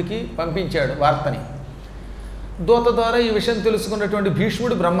 భీష్ముడికి పంపించాడు వార్తని. దూత ద్వారా ఈ విషయం తెలుసుకున్నటువంటి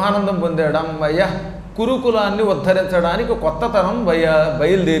భీష్ముడు బ్రహ్మానందం పొందాడు. అమ్మయ్య, కురుకులాన్ని ఉద్ధరించడానికి కొత్త తరం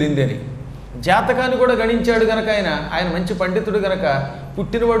బయలుదేరింది అని. జాతకాన్ని కూడా గణించాడు గనక ఆయన మంచి పండితుడు గనక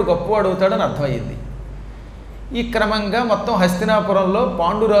పుట్టినవాడు గొప్పవాడు అవుతాడని అర్థమయ్యింది. ఈ క్రమంగా మొత్తం హస్తినాపురంలో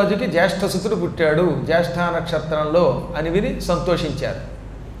పాండురాజుకి జ్యేష్ఠసుతుడు పుట్టాడు జ్యేష్ఠ నక్షత్రంలో అని విని సంతోషించారు.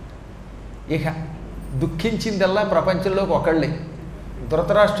 ఇక దుఃఖించిందల్లా ప్రపంచంలోకి ఒకళ్ళే,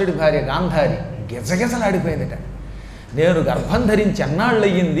 ధృతరాష్ట్రుడి భార్య గాంధారి గిజగిజలాడిపోయిందట. నేను గర్భం ధరించి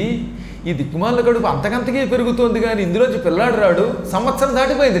అన్నాళ్ళయ్యింది, ఈ దిక్కుమాల కడుపు అంతకంతకే పెరుగుతోంది కానీ ఇందులోంచి పిల్లాడు రాడు, సంవత్సరం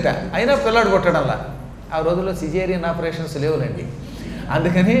దాటిపోయిందిట, అయినా పిల్లాడు కొట్టడంలా. ఆ రోజుల్లో సిజేరియన్ ఆపరేషన్స్ లేవులండి,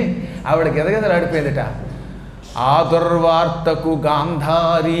 అందుకని ఆవిడ గిజగిజలాడిపోయిందిట. ఆ దుర్వార్తకు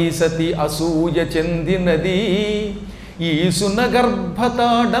గాంధారీ సతి అసూయ చెందినది, ఈసున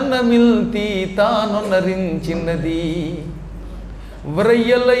గర్భతాడన మిల్తి తానొనరించినది.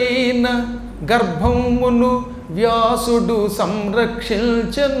 వ్రయ్యలైన గర్భమును వ్యాసుడు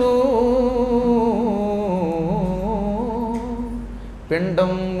సంరక్షించను,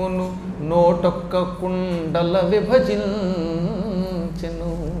 పిండమును నోటొక్క కుండల విభజించెను.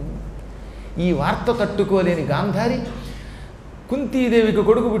 ఈ వార్త తట్టుకోలేని గాంధారి, కుంతీదేవికి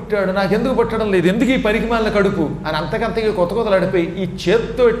కొడుకు పుట్టాడు, నాకెందుకు పుట్టడం లేదు, ఎందుకు ఈ పరికిమాలిన కడుపు అని అంతకంతకి కొత్త కొత్తలాడిపోయి ఈ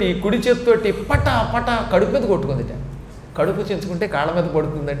చేత్తోటి, కుడి చేత్తోటి పటా పటా కడుపు మీద కొట్టుకుందిట. కడుపు చెంచుకుంటే కాళ్ళ మీద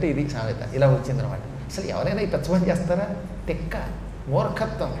పడుతుందంటే ఇది సామెత. ఇలా వచ్చిందనమాట. అసలు ఎవరైనా ఈ పెచ్చమని చేస్తారా? తెక్క,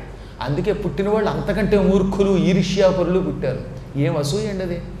 మూర్ఖత్వం. అందుకే పుట్టిన వాళ్ళు అంతకంటే మూర్ఖులు, ఈర్ష్యాపరులు పుట్టారు. ఏం అసూయండి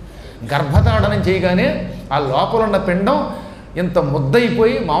అది. గర్భతాడనం చేయగానే ఆ లోపల ఉన్న పిండం ఇంత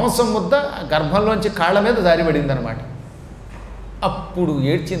ముద్దయిపోయి మాంసం ముద్ద గర్భంలోంచి కాళ్ళ మీద జారిపడిందనమాట. అప్పుడు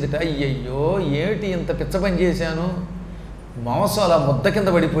ఏడ్చిందిట, అయ్యయ్యో ఏమిటి ఇంత పిచ్చ పని చేశాను, మాంసం అలా ముద్ద కింద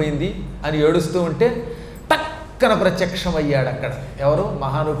పడిపోయింది అని ఏడుస్తూ ఉంటే టక్కన ప్రత్యక్షమయ్యాడు అక్కడ. ఎవరు?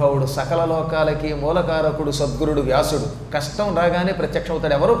 మహానుభావుడు, సకల లోకాలకి మూలకారకుడు సద్గురుడు వ్యాసుడు. కష్టం రాగానే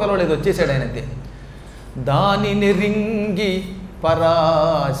ప్రత్యక్షమవుతాడు. ఎవరో పిలవలేదు, వచ్చేసాడు ఆయన అంతే. దానిని రింగి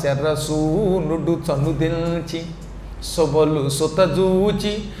పరాశరసూనుడు చనుదిల్చి సొబలు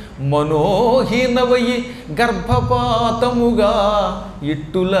సుతజూచి మనోహీనవయి గర్భపాతముగా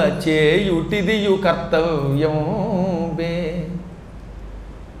ఇట్టుల చేయుటిదియు కర్తవ్యం బే.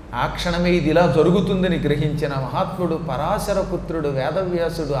 ఆ క్షణమే ఇది ఇలా జరుగుతుందని గ్రహించిన మహాత్ముడు పరాశరపుత్రుడు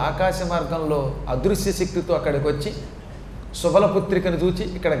వేదవ్యాసుడు ఆకాశ మార్గంలో అదృశ్య శక్తితో అక్కడికి వచ్చి సుబలపుత్రికను చూచి,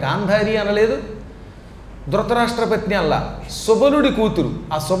 ఇక్కడ గాంధారి అనలేదు, ధృతరాష్ట్రపత్ని అల్లా, సుబలుడి కూతురు.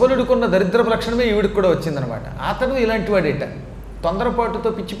 ఆ సుబలుడికున్న దరిద్రపు లక్షణమే ఈవిడికి కూడా వచ్చిందనమాట. అతను ఇలాంటి వాడేట, తొందరపాటుతో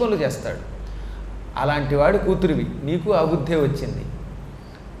పిచ్చి పనులు చేస్తాడు. అలాంటి వాడి కూతురివి, నీకు ఆ బుద్ధే వచ్చింది.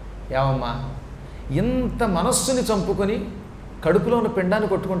 ఏమమ్మా, ఇంత మనస్సుని చంపుకొని కడుపులో ఉన్న పిండాన్ని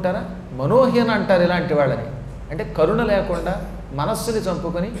కొట్టుకుంటారా? మనోహీన అంటారు ఇలాంటి వాళ్ళని. అంటే కరుణ లేకుండా మనస్సుని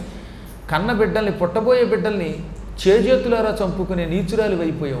చంపుకొని కన్న బిడ్డల్ని, పుట్టబోయే బిడ్డల్ని చేజేతులారా చంపుకునే నీచురాలు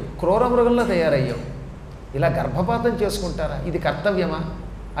అయిపోయావు, క్రూర మృగంలో తయారయ్యావు. ఇలా గర్భపాతం చేసుకుంటారా? ఇది కర్తవ్యమా?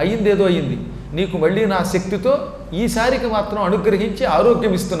 అయ్యిందేదో అయ్యింది, నీకు మళ్ళీ నా శక్తితో ఈసారికి మాత్రం అనుగ్రహించి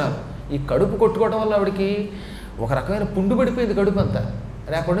ఆరోగ్యం ఇస్తున్నాను. ఈ కడుపు కొట్టుకోవడం వల్ల ఆవిడికి ఒక రకమైన పుండు పడిపోయింది కడుపు అంతా.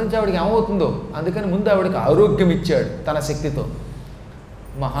 రేపటి నుంచి ఆవిడకి ఏమవుతుందో, అందుకని ముందు ఆవిడకి ఆరోగ్యం ఇచ్చాడు తన శక్తితో.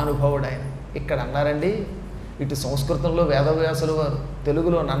 మహానుభావుడు ఆయన. ఇక్కడ అన్నారండి, ఇటు సంస్కృతంలో వేదవ్యాసులు వారు,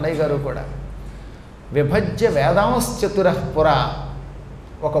 తెలుగులో నన్నయ్య గారు కూడా, విభజ్య వేదాంశ్చతురః పురా.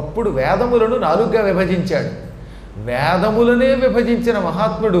 ఒకప్పుడు వేదములను 4గా విభజించాడు. వేదములనే విభజించిన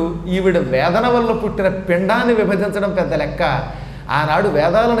మహాత్ముడు ఈవిడ వేదన వల్ల పుట్టిన పిండాన్ని విభజించడం పెద్ద లెక్క. ఆనాడు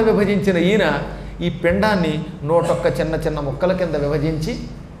వేదాలను విభజించిన ఈయన ఈ పిండాన్ని 101 చిన్న చిన్న ముక్కల కింద విభజించి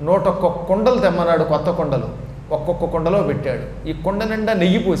 101 కుండలు తెమ్మన్నాడు. కొత్త కుండలు ఒక్కొక్క కుండలో పెట్టాడు. ఈ కుండ నిండా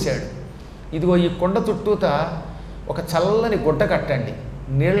నెయ్యి పోశాడు. ఇదిగో ఈ కుండ చుట్టూత ఒక చల్లని గుడ్డ కట్టండి,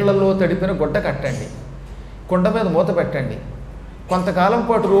 నీళ్లలో తడిపిన గుడ్డ కట్టండి, కుండ మీద మూత పెట్టండి, కొంతకాలం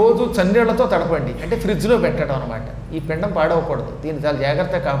పాటు రోజు చన్నీళ్లతో తడపండి, అంటే ఫ్రిడ్జ్లో పెట్టడం అనమాట. ఈ పిండం పాడవకూడదు, దీన్ని చాలా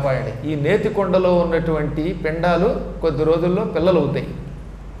జాగ్రత్తగా కాపాడండి. ఈ నేతి కుండలో ఉన్నటువంటి పిండాలు కొద్ది రోజుల్లో పిల్లలు అవుతాయి,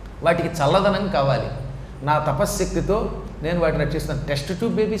 వాటికి చల్లదనం కావాలి. నా తపశ్శక్తితో నేను వాటిని రక్షిస్తాను. టెస్ట్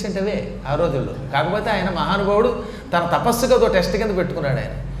ట్యూబ్ బేబీస్ అంటేవే ఆ రోజుల్లో. కాకపోతే ఆయన మహానుభావుడు తన తపస్సుగా ఒక టెస్ట్ కింద పెట్టుకున్నాడు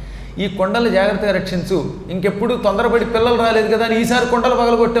ఆయన. ఈ కొండలు జాగ్రత్తగా రక్షించు, ఇంకెప్పుడు తొందరపడి పిల్లలు రాలేదు కదా అని ఈసారి కొండలు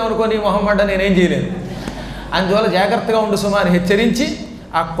పగలగొట్టామనుకో నీ మొహమ్మంట నేనేం చేయలేను, అందువల్ల జాగ్రత్తగా ఉండు సుమా అని హెచ్చరించి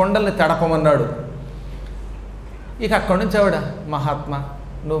ఆ కొండల్ని తడపమన్నాడు. ఇక అక్కడి నుంచి ఆవిడ, మహాత్మా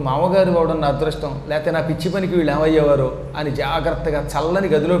నువ్వు మామగారు అవడం నా అదృష్టం, లేకపోతే నా పిచ్చి పనికి వీళ్ళు ఏమయ్యేవారో అని జాగ్రత్తగా చల్లని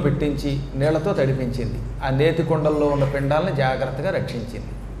గదిలో పెట్టించి నీళ్లతో తడిపించింది. ఆ నేతి కొండల్లో ఉన్న పిండాలని జాగ్రత్తగా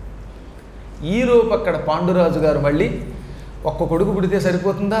రక్షించింది. ఈలోపు అక్కడ పాండురాజు గారు మళ్ళీ ఒక్క కొడుకు పుడితే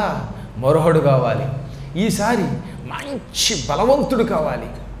సరిపోతుందా, మరొకడు కావాలి, ఈసారి మంచి బలవంతుడు కావాలి,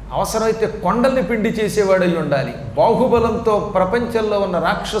 అవసరమైతే కొండల్ని పిండి చేసేవాడై ఉండాలి, బాహుబలంతో ప్రపంచంలో ఉన్న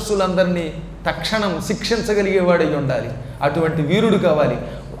రాక్షసులందరినీ తక్షణం శిక్షించగలిగేవాడై ఉండాలి, అటువంటి వీరుడు కావాలి.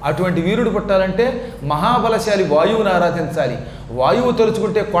 అటువంటి వీరుడు పుట్టాలంటే మహాబలశాలి వాయువుని ఆరాధించాలి. వాయువు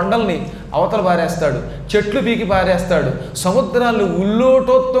తలుచుకుంటే కొండల్ని అవతల పారేస్తాడు, చెట్లు పీకి పారేస్తాడు, సముద్రాలను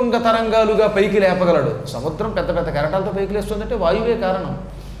ఉల్లోటోత్తుంగ తరంగాలుగా పైకి లేపగలడు. సముద్రం పెద్ద పెద్ద కెరటాలతో పైకి లేస్తుందంటే వాయువే కారణం.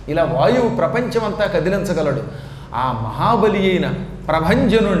 ఇలా వాయువు ప్రపంచమంతా కదిలించగలడు. ఆ మహాబలి అయిన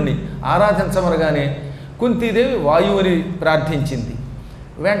ప్రభంజనుణ్ణి ఆరాధించమనగానే కుంతీదేవి వాయువుని ప్రార్థించింది.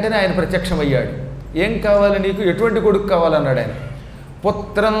 వెంటనే ఆయన ప్రత్యక్షమయ్యాడు. ఏం కావాలి నీకు, ఎటువంటి కొడుకు కావాలన్నాడు ఆయన.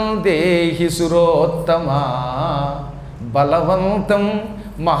 పుత్రం దేహి సురోత్తమా బలవంతం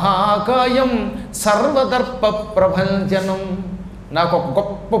మహాకాయం సర్వదర్ప ప్రభంజనం. నాకు ఒక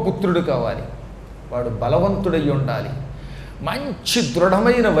గొప్ప పుత్రుడు కావాలి, వాడు బలవంతుడై ఉండాలి, మంచి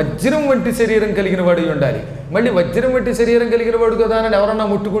దృఢమైన వజ్రం వంటి శరీరం కలిగిన వాడు ఉండాలి. మళ్ళీ వజ్రం వంటి శరీరం కలిగిన వాడు కదా అని ఎవరన్నా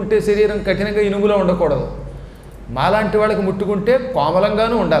ముట్టుకుంటే శరీరం కఠినంగా ఇనుములో ఉండకూడదు. మాలాంటి వాళ్ళకి ముట్టుకుంటే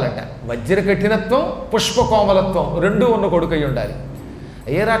కోమలంగానూ ఉండాలట. వజ్ర కఠినత్వం పుష్ప కోమలత్వం రెండూ ఉన్న కొడుకై ఉండాలి.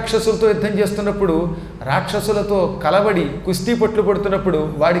 ఏ రాక్షసులతో యుద్ధం చేస్తున్నప్పుడు రాక్షసులతో కలబడి కుస్తీ పట్లు పడుతున్నప్పుడు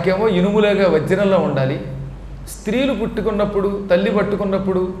వాడికేమో ఇనుములాగా వజ్రంలో ఉండాలి, స్త్రీలు పుట్టుకున్నప్పుడు తల్లి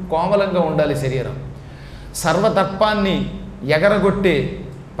పట్టుకున్నప్పుడు కోమలంగా ఉండాలి శరీరం. సర్వదర్పాన్ని ఎగరగొట్టే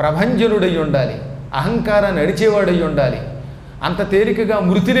ప్రభంజనుడై ఉండాలి, అహంకారాన్ని అడిచేవాడై ఉండాలి, అంత తేలికగా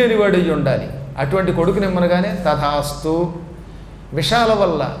మృతి లేనివాడై ఉండాలి. అటువంటి కొడుకు నిమ్మనగానే తథాస్తు, విషాల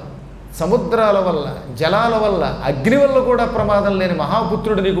వల్ల, సముద్రాల వల్ల, జలాల వల్ల, అగ్ని వల్ల కూడా ప్రమాదం లేని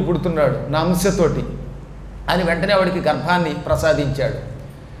మహాపుత్రుడు నీకు పుడుతున్నాడు నా అంశతోటి అని వెంటనే ఆవిడికి గర్భాన్ని ప్రసాదించాడు.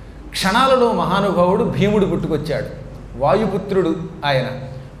 క్షణాలలో మహానుభావుడు భీముడు పుట్టుకొచ్చాడు. వాయుపుత్రుడు ఆయన,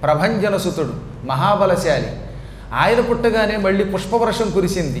 ప్రభంజనసుతుడు, మహాబలశాలి. ఆయన పుట్టగానే మళ్ళీ పుష్పవర్షం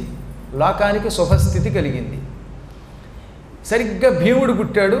కురిసింది, లోకానికి శుభస్థితి కలిగింది. సరిగ్గా భీముడు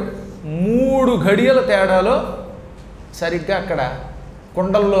పుట్టాడు. 3 ఘడియల తేడాలో సరిగ్గా అక్కడ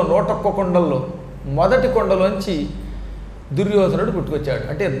కుండల్లో 101 కుండల్లో మొదటి కొండలోంచి దుర్యోధనుడు పుట్టుకొచ్చాడు.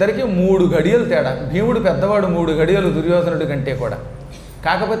 అంటే ఇద్దరికి 3 ఘడియలు తేడా. భీముడు పెద్దవాడు 3 ఘడియలు దుర్యోధనుడి కంటే కూడా.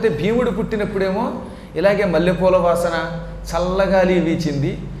 కాకపోతే భీముడు పుట్టినప్పుడేమో ఇలాగే మల్లెపూల వాసన, చల్లగాలి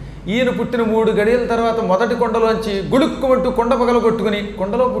వీచింది. ఈయన పుట్టిన 3 గడియల తర్వాత మొదటి కొండలోంచి గుడుక్కుమంటూ కొండ పగలగొట్టుకుని,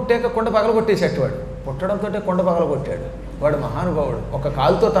 కొండలో పుట్టాక కొండ పగలగొట్టేసేటవాడు. పుట్టడంతో కొండ పగలగొట్టాడు వాడు మహానుభావుడు. ఒక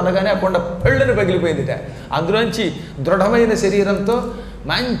కాలుతో తనగానే ఆ కొండ పెళ్ళని పగిలిపోయిందిట. అందులోంచి దృఢమైన శరీరంతో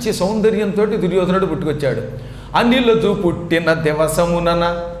మంచి సౌందర్యంతో దుర్యోధనుడు పుట్టుకొచ్చాడు. అనిలజు పుట్టిన దివసమునన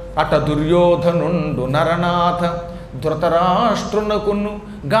అట దుర్యోధనుండు నరనాథ ధృతరాష్ట్రునకును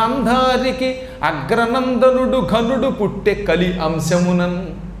గాంధారికి అగ్రనందనుడు ఘనుడు పుట్టె కలి అంశమునన్.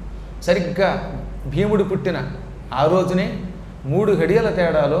 సరిగ్గా భీముడు పుట్టిన ఆ రోజునే 3 ఘడియల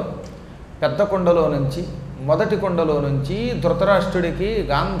తేడాలో పెద్ద కొండలో నుంచి, మొదటి కొండలో నుంచి ధృతరాష్ట్రుడికి,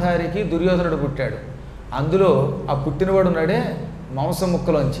 గాంధారికి దుర్యోధనుడు పుట్టాడు. అందులో ఆ పుట్టినవాడు ఉన్నాడే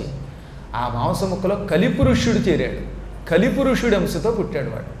మాంసముక్కలోంచి, ఆ మాంసముక్కలో కలిపురుషుడు చేరాడు. కలిపురుషుడి అంశతో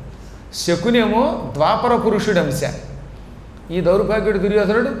పుట్టాడు వాడు. శకునేమో ద్వాపర పురుషుడి అంశ. ఈ దౌర్భాగ్యుడు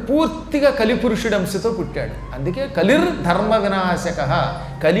దుర్యోధనుడు పూర్తిగా కలిపురుషుడి అంశతో పుట్టాడు. అందుకే కలిర్ ధర్మ వినాశక.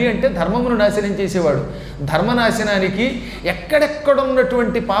 కలి అంటే ధర్మమును నాశనం చేసేవాడు. ధర్మనాశనానికి,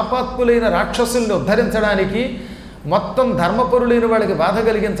 ఎక్కడెక్కడున్నటువంటి పాపాత్ములైన రాక్షసుల్ని ఉద్ధరించడానికి, మొత్తం ధర్మపరులైన వాళ్ళకి బాధ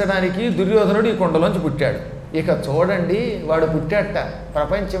కలిగించడానికి దుర్యోధనుడు ఈ కొండలోంచి పుట్టాడు. ఇక చూడండి వాడు పుట్టాట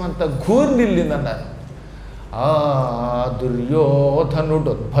ప్రపంచమంతా ఘూర్నిల్లిందన్నారు. ఆ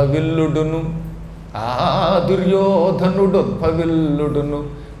దుర్యోధనుడొద్భవిల్లుడును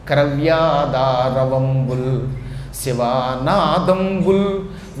క్రవ్యాదారవంబుల్ శివానాదంబుల్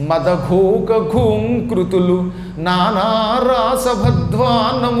మదఘోకఘూంకృతులు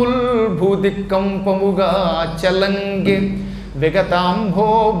నానారాసభద్వానముల్ భూదికంపముగా చలంగే విగతాంభో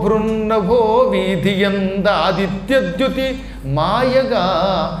భృన్నభో వీధియందాదిత్యద్యుతి మాయగా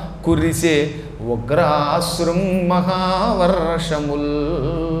కురిసే ఉగ్రాశ్రుం మహావర్షముల్.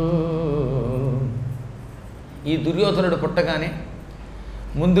 ఈ దుర్యోధనుడు పుట్టగానే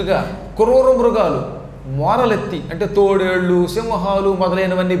ముందుగా క్రూర మృగాలు మోరలెత్తి, అంటే తోడేళ్ళు, సింహాలు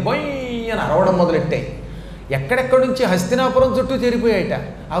మొదలైనవన్నీ బొయ్యని అరవడం మొదలెట్టాయి. ఎక్కడెక్కడి నుంచి హస్తినాపురం చుట్టూ చేరిపోయాయట.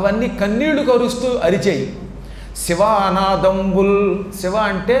 అవన్నీ కన్నీళ్లు కరుస్తూ అరిచాయి. శివానాదంబుల్, శివ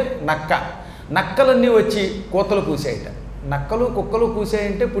అంటే నక్క, నక్కలన్నీ వచ్చి కోతలు కూసాయట. నక్కలు కుక్కలు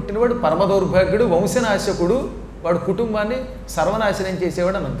కూసాయంటే పుట్టినవాడు పరమ దౌర్భాగ్యుడు, వంశనాశకుడు, వాడు కుటుంబాన్ని సర్వనాశనం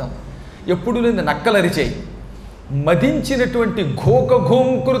చేసేవాడు అని అర్థం. ఎప్పుడు లేని నక్కలు అరిచాయి. మదించినటువంటి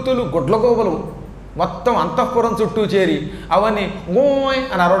ఘోకఘోంకృతులు, గుడ్లగోబలు మొత్తం అంతఃపురం చుట్టూ చేరి అవన్నీ ఓయ్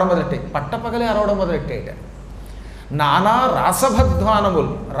అని అరవడం మొదలెట్టాయి. పట్టపగలే అరవడం మొదలెట్టాయిట. నానా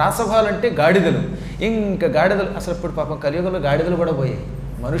రాసభద్వానములు, రాసభాలంటే గాడిదలు. ఇంకా గాడిదలు అసలు ఇప్పుడు పాపం కలియుగంలో గాడిదలు కూడా పోయాయి.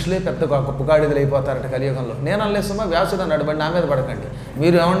 మనుషులే పెద్ద గొప్ప గాడిదలు అయిపోతారట కలియుగంలో. నేను అనలేసుమా, వ్యాసుడు అన్నాడు, బట్ నా మీద పడకండి.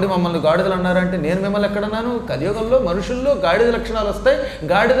 మీరు ఏమండి మమ్మల్ని గాడిదలు అన్నారంటే నేను మిమ్మల్ని ఎక్కడన్నాను? కలియుగంలో మనుషుల్లో గాడిద లక్షణాలు వస్తాయి,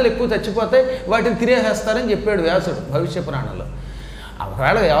 గాడిదలు ఎక్కువ చచ్చిపోతాయి, వాటిని తినేసేస్తారని చెప్పాడు వ్యాసుడు భవిష్య పురాణంలో.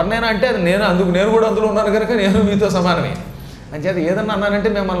 ఒకవేళ ఎవరినైనా అంటే అది నేను కూడా అందులో ఉన్నాను కనుక నేను మీతో సమానమే. అంచేత ఏదన్నా అన్నానంటే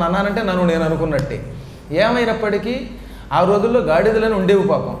మిమ్మల్ని అన్నానంటే నేను అనుకున్నట్టే. ఏమైనప్పటికీ ఆ రోజుల్లో గాడిదలని ఉండేవి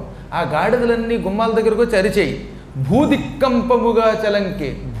పాపం. ఆ గాడిదలన్నీ గుమ్మాల దగ్గరకు వచ్చి అరిచేయి. భూదిక్కంపముగా చలంకే,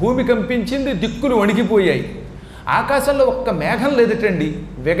 భూమి కంపించింది, దిక్కులు వణికిపోయాయి. ఆకాశంలో ఒక్క మేఘం లేదటండి.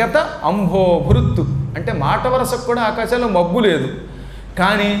 విగత అంభో భృత్తు అంటే మాట వరసకు కూడా ఆకాశంలో మబ్బు లేదు.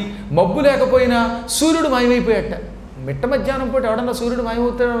 కానీ మబ్బు లేకపోయినా సూర్యుడు మాయమైపోయాట. మిట్ట మధ్యాహ్నం పూట ఎవడన్నా సూర్యుడు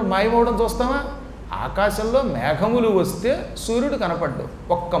మాయమవడం చూస్తామా? ఆకాశంలో మేఘములు వస్తే సూర్యుడు కనపడ్డు.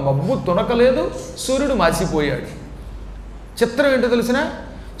 ఒక్క మబ్బు తునకలేదు, సూర్యుడు మాసిపోయాడు. చిత్రం ఏంటో తెలిసిన,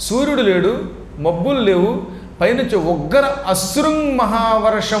 సూర్యుడు లేడు, మబ్బులు లేవు, పైనుంచి ఉగ్ర అశ్రుం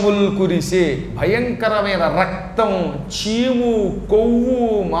మహావర్షముల్ కురిసే, భయంకరమైన రక్తం, చీము, కొవ్వు,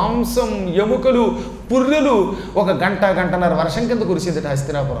 మాంసం, ఎముకలు, పుర్రెలు ఒక గంటన్నర వర్షం కింద కురిసిందట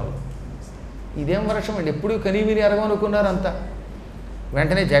హస్తినాపురంలో. ఇదేం వర్షం అండి, ఎప్పుడు కనీవిని ఎరగమనుకున్నారు అంతా.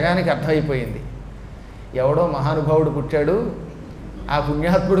 వెంటనే జగానికి అర్థమైపోయింది, ఎవడో మహానుభావుడు పుట్టాడు, ఆ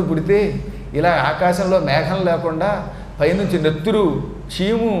పుణ్యాత్ముడు పుడితే ఇలా ఆకాశంలో మేఘం లేకుండా పైనుంచి నెత్తురు,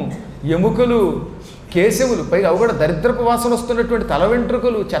 చీము, ఎముకలు, కేశములు, పైగా అవి కూడా దరిద్రపు వాసన వస్తున్నటువంటి తల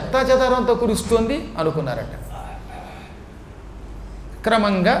వెంట్రుకలు, చెత్తా చెదారంతో కురుస్తోంది అనుకున్నారట.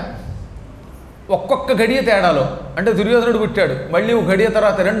 క్రమంగా ఒక్కొక్క గడియ తేడాలో, అంటే దుర్యోధనుడు పుట్టాడు, మళ్ళీ ఒక గడియ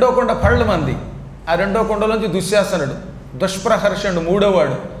తర్వాత రెండో కొండ పళ్ళ మంది, ఆ రెండో కొండలోంచి దుశ్శాసనుడు, దుష్ప్రహర్షణుడు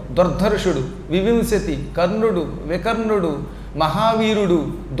మూడోవాడు, దుర్ధర్షుడు, వివింశతి, కర్ణుడు, వికర్ణుడు, మహావీరుడు,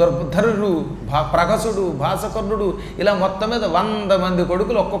 దుర్ధరుడు, ప్రగసుడు, భాసకర్ణుడు, ఇలా మొత్తం మీద 100 మంది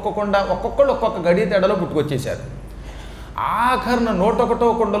కొడుకులు ఒక్కొక్కళ్ళు ఒక్కొక్క గడియ తేడాలో పుట్టుకొచ్చేశారు. ఆఖరణ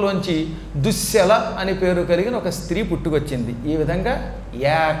 101వ కొండలోంచి దుశ్శల అని పేరు కలిగిన ఒక స్త్రీ పుట్టుకొచ్చింది. ఈ విధంగా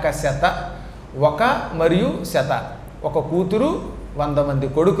ఏకశత, 1 మరియు శత, ఒక కూతురు, 100 మంది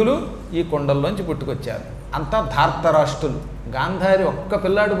కొడుకులు ఈ కొండల్లోంచి పుట్టుకొచ్చారు. అంతా ధార్తరాష్ట్రులు. గాంధారి ఒక్క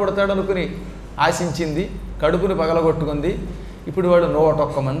పిల్లాడు పుడతాడు అనుకుని ఆశించింది, కడుపుని పగలగొట్టుకుంది. ఇప్పుడు వాడు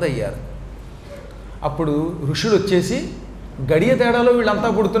 101 మంది అయ్యారు. అప్పుడు ఋషులు వచ్చేసి, గడియ తేడాలో వీళ్ళంతా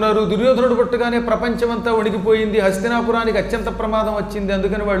పుడుతున్నారు, దుర్యోధనుడు పుట్టగానే ప్రపంచమంతా వణికిపోయింది, హస్తినాపురానికి అత్యంత ప్రమాదం వచ్చింది,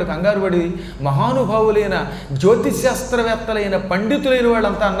 అందుకని వాళ్ళు కంగారు పడి మహానుభావులైన జ్యోతిశాస్త్రవేత్తలైన పండితులైన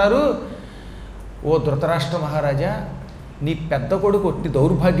వాళ్ళంతా అన్నారు, ఓ ధృతరాష్ట్ర మహారాజా, నీ పెద్ద కొడుకు ఒట్టి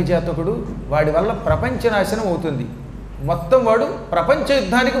దౌర్భాగ్య జాతకుడు, వాడి వల్ల ప్రపంచ నాశనం అవుతుంది, మొత్తం వాడు ప్రపంచ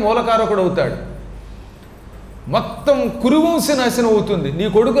యుద్ధానికి మూలకారకుడు అవుతాడు, మొత్తం కురువంశ నాశనం అవుతుంది, నీ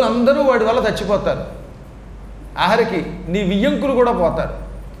కొడుకులు అందరూ వాడి వల్ల చచ్చిపోతారు, ఆఖరికి నీ వియ్యంకులు కూడా పోతారు,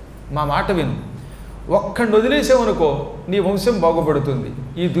 మా మాట విను, ఒక్కడిని వదిలేసావనుకో నీ వంశం బాగుపడుతుంది,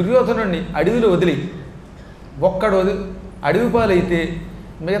 ఈ దుర్యోధనుడిని అడవిలో వదిలి, ఒక్కడు అడవి పాలైతే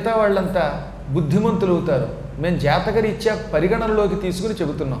మిగతా వాళ్ళంతా బుద్ధిమంతులు అవుతారు, మేము జాతకరీత్యా పరిగణనలోకి తీసుకుని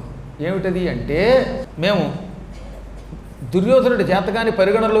చెబుతున్నాం. ఏమిటది అంటే, మేము దుర్యోధనుడి జాతకాన్ని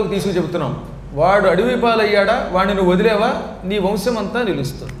పరిగణనలోకి తీసుకుని చెబుతున్నాం, వాడు అడవి పాలయ్యాడా, వాడిని నువ్వు వదిలేవా, నీ వంశం అంతా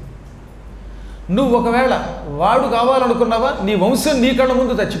నిలుస్తుంది, నువ్వు ఒకవేళ వాడు కావాలనుకున్నావా, నీ వంశం నీ కళ్ళ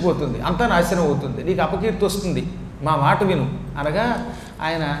ముందు చచ్చిపోతుంది, అంతా నాశనం అవుతుంది, నీకు అపకీర్తి వస్తుంది, మా మాట విను అనగా,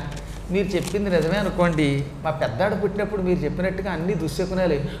 ఆయన మీరు చెప్పింది నిజమే అనుకోండి, మా పెద్దాడు పుట్టినప్పుడు మీరు చెప్పినట్టుగా అన్నీ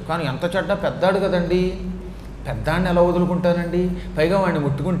దుశ్శకునాలే, కానీ ఎంత చెడ్డ పెద్దాడు కదండి, పెద్దాన్ని ఎలా వదులుకుంటానండి, పైగా వాడిని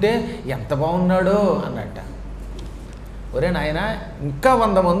ముట్టుకుంటే ఎంత బాగున్నాడో అన్నట్ట. ఒరే నాయన, ఇంకా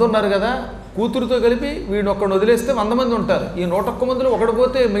 100 మంది ఉన్నారు కదా, కూతురుతో కలిపి వీడిని ఒక్కడిని వదిలేస్తే 100 మంది ఉంటారు, ఈ 101 మందిలో ఒకడు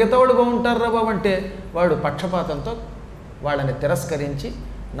పోతే మిగతా వాళ్ళు బాగుంటారు రా బాబు అంటే వాడు పక్షపాతంతో వాళ్ళని తిరస్కరించి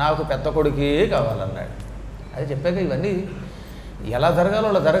నాకు పెద్ద కొడుకే కావాలన్నాడు. అది చెప్పాక ఇవన్నీ ఎలా జరగాలో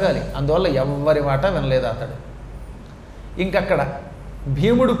అలా జరగాలి. అందువల్ల ఎవ్వరి మాట వినలేదు అతడు. ఇంకక్కడ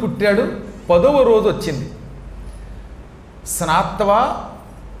భీముడు పుట్టాడు. 10వ రోజు వచ్చింది. స్నాత్వా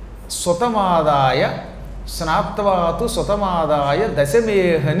సుతమాదాయ స్నాత్వాతు సుతమాదాయ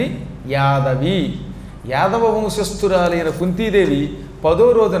దశమేహని యాదవి. యాదవ వంశస్థురాలైన కుంతీదేవి 10వ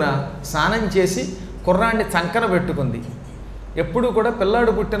రోజున స్నానం చేసి కుర్రాన్ని చంకన పెట్టుకుంది. ఎప్పుడు కూడా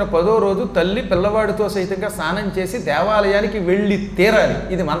పిల్లాడు పుట్టిన 10వ రోజు తల్లి పిల్లవాడితో సైతంగా స్నానం చేసి దేవాలయానికి వెళ్ళి తీరాలి.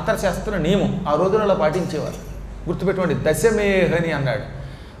 ఇది మంత్రశాస్త్ర నియమం. ఆ రోజున అలా పాటించేవారు. గుర్తుపెట్టుకోండి, దశమేహని అన్నాడు.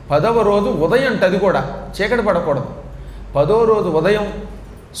 10వ రోజు ఉదయం అది కూడా చీకటి పడకూడదు. 10వ రోజు ఉదయం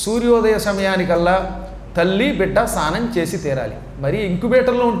సూర్యోదయ సమయానికల్లా తల్లి బిడ్డ స్నానం చేసి తీరాలి. మరి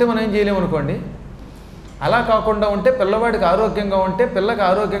ఇంక్యుబేటర్లో ఉంటే మనం ఏం చేయలేమనుకోండి. అలా కాకుండా ఉంటే పిల్లవాడికి ఆరోగ్యంగా ఉంటే పిల్లకి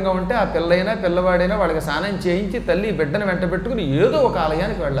ఆరోగ్యంగా ఉంటే ఆ పిల్లైనా పిల్లవాడైనా వాళ్ళకి స్నానం చేయించి తల్లి బిడ్డను వెంట పెట్టుకుని ఏదో ఒక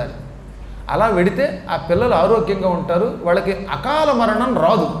ఆలయానికి వెళ్ళాలి. అలా వెడితే ఆ పిల్లలు ఆరోగ్యంగా ఉంటారు, వాళ్ళకి అకాల మరణం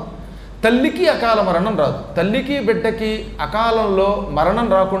రాదు. తల్లికి అకాల మరణం రాదు. తల్లికి బిడ్డకి అకాలంలో మరణం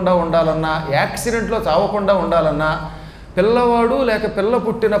రాకుండా ఉండాలన్నా, యాక్సిడెంట్లో చావకుండా ఉండాలన్నా పిల్లవాడు లేక పిల్ల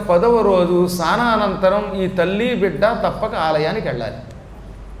పుట్టిన 10వ రోజు స్నానానంతరం ఈ తల్లి బిడ్డ తప్పక ఆలయానికి వెళ్ళాలి.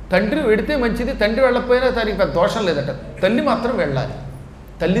 తండ్రి వెడితే మంచిది, తండ్రి వెళ్ళకపోయినా దానికి పెద్ద దోషం లేదట. తల్లి మాత్రం వెళ్ళాలి.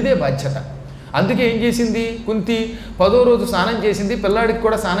 తల్లిదే బాధ్యత. అందుకే ఏం చేసింది కుంతి, 10వ రోజు స్నానం చేసింది, పిల్లాడికి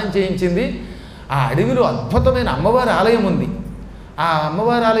కూడా స్నానం చేయించింది. ఆ అడవిలో అద్భుతమైన అమ్మవారి ఆలయం ఉంది. ఆ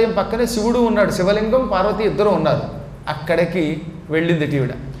అమ్మవారి ఆలయం పక్కనే శివుడు ఉన్నాడు, శివలింగం పార్వతి ఇద్దరు ఉన్నారు. అక్కడికి వెళ్ళింది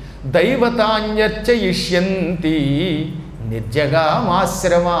ఈవిడ. దైవతాన్యర్చయిష్యంతి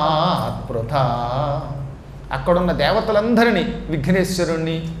నిర్జగామాశ్రమాత్ పృథా. అక్కడున్న దేవతలందరినీ,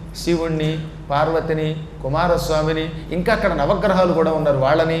 విఘ్నేశ్వరుణ్ణి, శివుణ్ణి, పార్వతిని, కుమారస్వామిని, ఇంకా అక్కడ నవగ్రహాలు కూడా ఉన్నారు,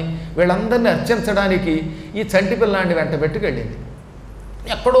 వాళ్ళని వీళ్ళందరినీ అర్చించడానికి ఈ చంటి పిల్లాన్ని వెంట పెట్టుకెళ్ళింది.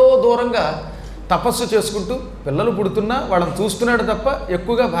 ఎక్కడో దూరంగా తపస్సు చేసుకుంటూ పిల్లలు పుడుతున్నా వాళ్ళని చూస్తున్నాడు తప్ప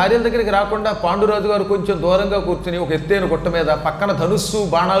ఎక్కువగా భార్యల దగ్గరికి రాకుండా పాండురాజు గారు కొంచెం దూరంగా కూర్చుని ఒక ఎత్తైన గుట్ట మీద పక్కన ధనుస్సు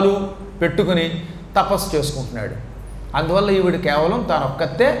బాణాలు పెట్టుకుని తపస్సు చేసుకుంటున్నాడు. అందువల్ల ఈవిడ కేవలం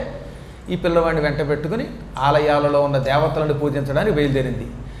తానొక్కతే ఈ పిల్లవాడిని వెంట పెట్టుకుని ఆలయాలలో ఉన్న దేవతలను పూజించడానికి బయలుదేరింది.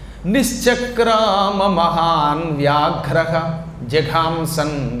 నిశ్చక్రామ మహాన్ వ్యాఘ్రః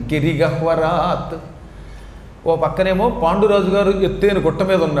జఘాంసన్ గిరిగహ్వరాత్. ఓ పక్కనేమో పాండురాజు గారు ఎత్తైన గుట్ట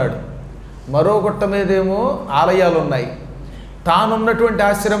మీద ఉన్నాడు, మరో గుట్ట మీదేమో ఆలయాలు ఉన్నాయి. తానున్నటువంటి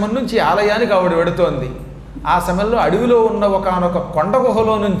ఆశ్రమం నుంచి ఆలయానికి ఆవిడ వెడుతోంది. ఆ సమయంలో అడవిలో ఉన్న ఒకానొక కొండ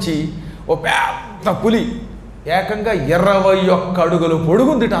గుహలో నుంచి ఓ పెద్ద పులి, ఏకంగా 21 అడుగులు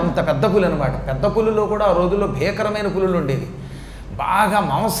పొడుగుందిట. అంత పెద్ద పులి అనమాట. పెద్ద పులిలో కూడా ఆ రోజుల్లో భీకరమైన పులులు ఉండేవి. బాగా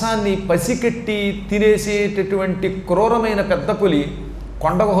మాంసాన్ని పసికెట్టి తినేసేటటువంటి క్రూరమైన పెద్ద పులి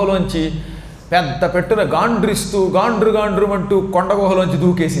కొండ గుహలోంచి పెద్ద పెట్టున గాండ్రిస్తూ గాండ్రుమంటూ కొండ గుహలోంచి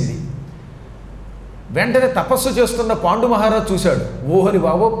దూకేసింది. వెంటనే తపస్సు చేస్తున్న పాండు మహారాజు చూశాడు. ఓహరి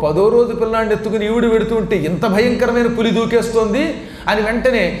బాబో, 10వ రోజు పిల్లాన్ని ఎత్తుకుని ఈవిడు పెడుతూ ఉంటే ఇంత భయంకరమైన పులి దూకేస్తోంది అని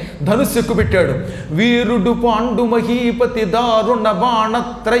వెంటనే ధనుస్సు ఎక్కుపెట్టాడు. వీరుడు పాండు మహీపతి దారుణ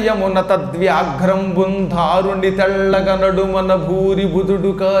బాణత్రయమున తద్వ్యాఘ్రం బుంధారుణి తెల్లగ నడుమన భూరి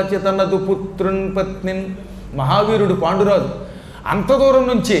బుధుడు కాచితనదు పుత్రున్ పత్నిన్. మహావీరుడు పాండురాజు అంత దూరం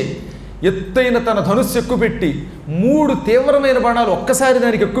నుంచే ఎత్తైన తన ధనుస్సు ఎక్కుపెట్టి 3 తీవ్రమైన బాణాలు ఒక్కసారి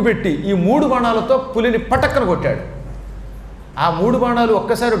దానికి ఎక్కుపెట్టి ఈ 3 బాణాలతో పులిని పటక్కన కొట్టాడు. ఆ 3 బాణాలు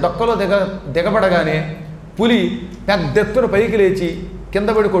ఒక్కసారి డొక్కలో దిగబడగానే పులి పెద్దెత్తున పైకి లేచి కింద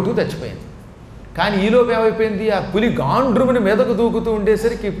పడి కొట్టుకు చచ్చిపోయింది. కానీ ఈలోపు ఏమైపోయింది, ఆ పులి గాండ్రుముని మీదకు దూకుతూ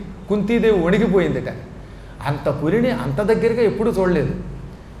ఉండేసరికి కుంతీదేవి వణిగిపోయిందిట. అంత పులిని అంత దగ్గరగా ఎప్పుడూ చూడలేదు.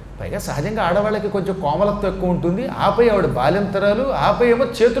 పైగా సహజంగా ఆడవాళ్ళకి కొంచెం కోమలత్వం ఎక్కువ ఉంటుంది. ఆపై ఆవిడ బాల్యంతరాలు, ఆపై ఏమో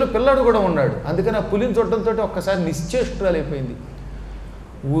చేతులు పిల్లాడు కూడా ఉన్నాడు. అందుకని ఆ పులిని చూడటంతో ఒక్కసారి నిశ్చేష్టురాలైపోయింది.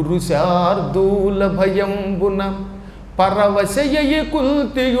 ఉరుశార్దూల భయంబున పరవశయ్యి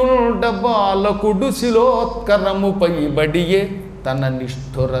కుంతియుండ బాలకుడు శిలోత్కరముపై బడియే తన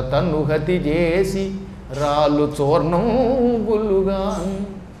నిష్ఠురతను హతి చేసి రాలు చూర్ణంబులుగా.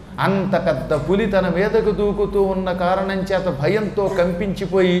 అంత పెద్ద పులి తన మీదకు దూకుతూ ఉన్న కారణం చేత భయంతో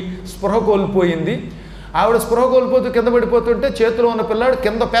కంపించిపోయి స్పృహ కోల్పోయింది. ఆవిడ స్పృహ కోల్పోతూ కింద పడిపోతుంటే చేతిలో ఉన్న పిల్లాడు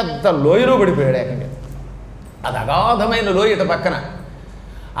కింద పెద్ద లోయలో పడిపోయాడు. ఏకంగా అది అగాధమైన లోయ ఇట పక్కన.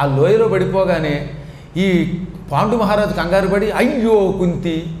 ఆ లోయలో పడిపోగానే ఈ పాండు మహారాజు కంగారు పడి, అయ్యో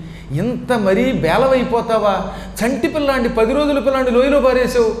కుంతి, ఇంత మరీ బేలవైపోతావా? చంటి పిల్లాండి 10 రోజుల పిల్లాండి లోయలో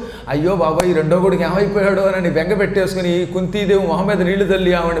పారేసావు. అయ్యో బాబా ఈ రెండో కొడుకు ఏమైపోయాడో అని బెంగ పెట్టేసుకుని కుంతీదేవి మొహం మీద నీళ్లు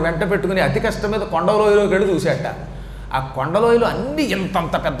తల్లి ఆవిడ వెంట పెట్టుకుని అతి కష్టం మీద కొండలోయలోకి వెళ్ళి చూశాట. ఆ కొండలోయలో అన్ని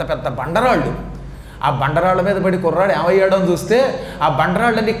ఇంతంత పెద్ద పెద్ద బండరాళ్ళు. ఆ బండరాళ్ళ మీద పడి కుర్రాడు ఏమయ్యాడో అని చూస్తే ఆ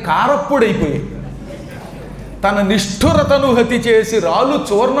బండరాళ్ళన్నీ కారప్పుడైపోయాయి. తన నిష్ఠురతను హతి చేసి రాళ్ళు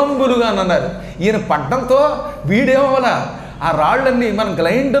చూర్ణంబులుగా అన్నారు. ఈయన పడ్డంతో వీడేమవలా ఆ రాళ్ళన్నీ మనం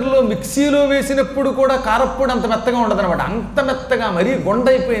గ్రైండర్లో మిక్సీలో వేసినప్పుడు కూడా కారప్పొడి అంత మెత్తగా ఉండదన్నమాట. అంత మెత్తగా మరీ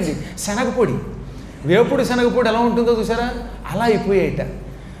గుండైపోయింది. శనగపొడి, వేపుడు శనగపొడి ఎలా ఉంటుందో చూసారా, అలా అయిపోయాయిట.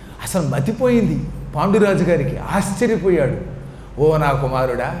 అసలు మతిపోయింది పాండురాజు గారికి. ఆశ్చర్యపోయాడు. ఓ నా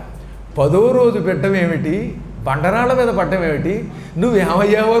కుమారుడా, 10వ రోజు పెట్టమేమిటి, బండరాళ్ళ మీద పడ్డమేమిటి,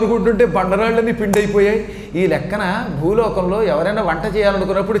 నువ్వేమయ్యావు అనుకుంటుంటే బండరాళ్ళని పిండైపోయాయి. ఈ లెక్కన భూలోకంలో ఎవరైనా వంట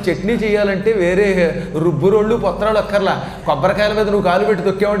చేయాలనుకున్నప్పుడు చట్నీ చేయాలంటే వేరే రుబ్బురోళ్ళు పొత్తరాళ్ళు అక్కర్లా, కొబ్బరికాయల మీద నువ్వు కాలు పెట్టి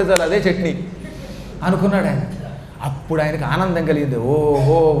తొక్కేమంటే చాలు అదే చట్నీ అనుకున్నాడు ఆయన. అప్పుడు ఆయనకు ఆనందం కలిగింది.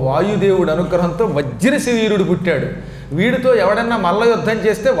 ఓహో, వాయుదేవుడు అనుగ్రహంతో వజ్రశరీరుడు పుట్టాడు. వీడితో ఎవడన్నా మల్ల యుద్ధం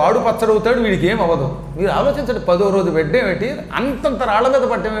చేస్తే వాడు పచ్చడవుతాడు, వీడికి ఏం అవ్వదు. మీరు ఆలోచించండి, 10వ రోజు పెట్టేమేమిటి, అంతంత రాళ్ల మీద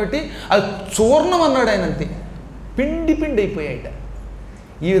పడ్డమేమిటి, అది చూర్ణం అన్నాడు ఆయన. అంతే, పిండి పిండి అయిపోయాయిట.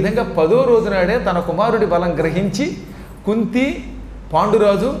 ఈ విధంగా 10వ రోజు నాడే తన కుమారుడి బలం గ్రహించి కుంతి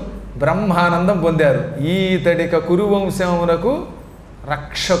పాండురాజు బ్రహ్మానందం పొందారు. ఈతడిక కురువంశమునకు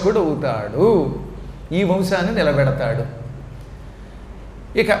రక్షకుడు అవుతాడు, ఈ వంశాన్ని నిలబెడతాడు.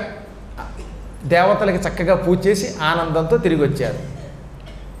 ఇక దేవతలకి చక్కగా పూజ చేసి ఆనందంతో తిరిగి వచ్చారు.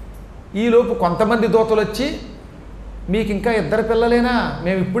 ఈలోపు కొంతమంది దూతలు వచ్చి, మీకు ఇంకా 2 పిల్లలేనా,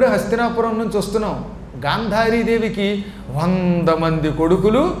 మేము ఇప్పుడే హస్తినాపురం నుంచి వస్తున్నాం, గాంధారీదేవికి 100 మంది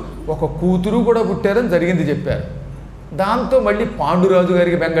కొడుకులు 1 కూతురు కూడా పుట్టారని జరిగింది చెప్పారు. దాంతో మళ్ళీ పాండురాజు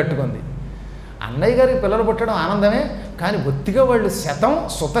గారికి బెంగట్టుకుంది. అన్నయ్య గారికి పిల్లలు పుట్టడం ఆనందమే, కానీ బొత్తిగా వాళ్ళు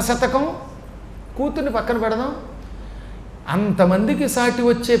శతశతకం కూతుర్ని పక్కన పెడదాం, అంతమందికి సాటి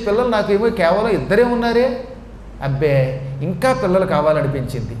వచ్చే పిల్లలు నాకేమో కేవలం 2 ఉన్నారే, అబ్బే ఇంకా పిల్లలు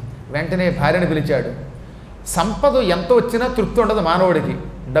కావాలనిపించింది. వెంటనే భార్యను పిలిచాడు. సంపద ఎంత వచ్చినా తృప్తి ఉండదు మానవుడికి,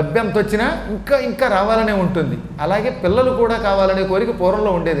 డబ్బు ఎంత వచ్చినా ఇంకా ఇంకా రావాలనే ఉంటుంది. అలాగే పిల్లలు కూడా కావాలనే కోరిక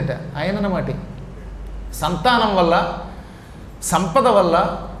పూర్వంలో ఉండేదిట. ఆయనన్నమాట సంతానం వల్ల, సంపద వల్ల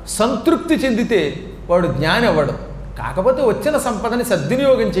సంతృప్తి చెందితే వాడు జ్ఞాని అవ్వడు. కాకపోతే వచ్చిన సంపదని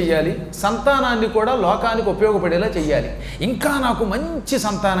సద్వినియోగం చెయ్యాలి, సంతానాన్ని కూడా లోకానికి ఉపయోగపడేలా చెయ్యాలి. ఇంకా నాకు మంచి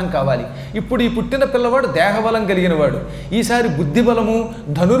సంతానం కావాలి. ఇప్పుడు ఈ పుట్టిన పిల్లవాడు దేహబలం కలిగినవాడు, ఈసారి బుద్ధిబలము,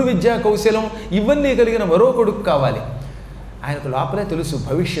 ధనుర్విద్యా కౌశలం ఇవన్నీ కలిగిన మరో కొడుకు కావాలి. ఆయనకు లోపలే తెలుసు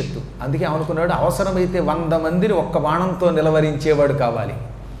భవిష్యత్తు. అందుకే అనుకున్నాడు, అవసరమైతే 100 మందిని ఒక్క బాణంతో నిలవరించేవాడు కావాలి.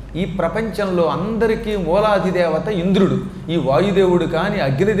 ఈ ప్రపంచంలో అందరికీ మూలాధిదేవత ఇంద్రుడు. ఈ వాయుదేవుడు కానీ,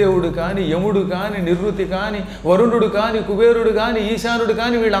 అగ్నిదేవుడు కానీ, యముడు కానీ, నిరుతి కానీ, వరుణుడు కానీ, కుబేరుడు కానీ, ఈశానుడు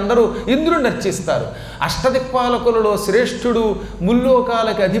కానీ వీళ్ళందరూ ఇంద్రుడిని అర్చిస్తారు. అష్టదిక్పాలకులలో శ్రేష్ఠుడు,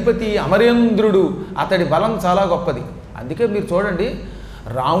 ముల్లోకాలకి అధిపతి అమరేంద్రుడు. అతడి బలం చాలా గొప్పది. అందుకే మీరు చూడండి,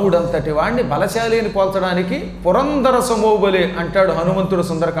 రాముడంతటి వాడిని బలశాలి అని పోల్చడానికి పురంధర సమోబలే అంటాడు హనుమంతుడు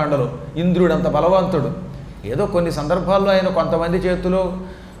సుందరకాండలో. ఇంద్రుడంత బలవంతుడు. ఏదో కొన్ని సందర్భాల్లో ఆయన కొంతమంది చేతిలో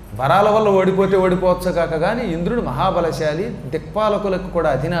వరాల వల్ల ఓడిపోవచ్చు కాక కానీ ఇంద్రుడు మహాబలశాలి, దిక్పాలకులకు కూడా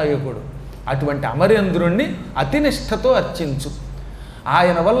అధినాయకుడు. అటువంటి అమరేంద్రుణ్ణి అతినిష్టతో అర్చించు.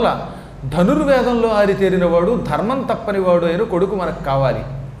 ఆయన వల్ల ధనుర్వేదంలో ఆరితేరినవాడు, ధర్మం తప్పనివాడు అయిన కొడుకు మనకు కావాలి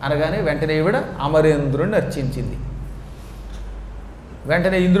అనగానే వెంటనే ఈవిడ అమరేంద్రుణ్ణి అర్చించింది.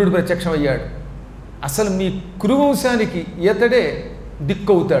 వెంటనే ఇంద్రుడు ప్రత్యక్షమయ్యాడు. అసలు మీ కురువంశానికి ఇతడే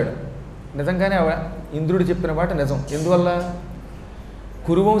దిక్కవుతాడు. నిజంగానే ఇంద్రుడు చెప్పిన మాట నిజం. ఎందువల్ల?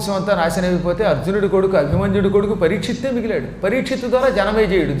 కురువంశం అంతా నాశనం అయిపోతే అర్జునుడి కొడుకు, అభిమన్యుడి కొడుకు పరీక్షిత్తే మిగిలాడు. పరీక్షిత్తు ద్వారా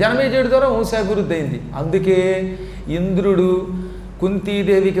జనమేజయుడు ద్వారా వంశాభివృద్ధి అయింది. అందుకే ఇంద్రుడు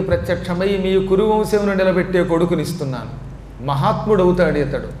కుంతీదేవికి ప్రత్యక్షమై మీ కురువంశమును నిలబెట్టే కొడుకునిస్తున్నాను, మహాత్ముడు అవుతాడు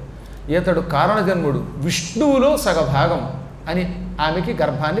ఇతడు కారణజన్ముడు, విష్ణువులో సగభాగం అని ఆమెకి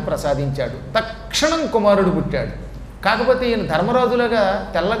గర్భాన్ని ప్రసాదించాడు. తక్షణం కుమారుడు పుట్టాడు. కాకపోతే ఈయన ధర్మరాజులాగా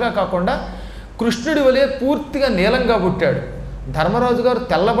తెల్లగా కాకుండా కృష్ణుడి వలె పూర్తిగా నీలంగా పుట్టాడు. ధర్మరాజు గారు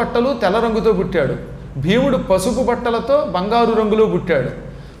తెల్ల బట్టలు, తెల్ల రంగుతో పుట్టాడు. భీముడు పసుపు బట్టలతో బంగారు రంగులో పుట్టాడు.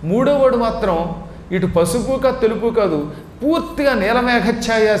 మూడోవాడు మాత్రం ఇటు పసుపు కాదు తెలుపు కాదు, పూర్తిగా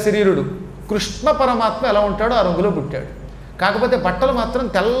నీలమేఘఛాయ శరీరుడు. కృష్ణ పరమాత్మ ఎలా ఉంటాడో ఆ రంగులో పుట్టాడు. కాకపోతే బట్టలు మాత్రం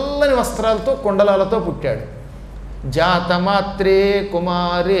తెల్లని వస్త్రాలతో, కుండలాలతో పుట్టాడు. జాతమాత్రే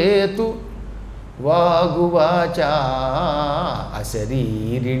కుమారేతు వాగువాచ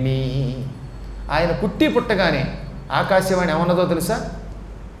అశరీరిణి. ఆయన పుట్టగానే ఆకాశవాణి ఏమన్నదో తెలుసా?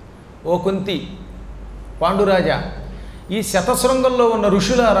 ఓ కుంతి, పాండురాజా, ఈ శతశృంగంలో ఉన్న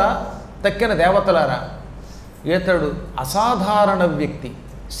ఋషులారా, తక్కిన దేవతలారా, ఇతడు అసాధారణ వ్యక్తి,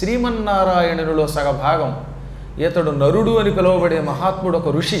 శ్రీమన్నారాయణునిలో సగభాగం. ఇతడు నరుడు అని పిలువబడే మహాత్ముడు, ఒక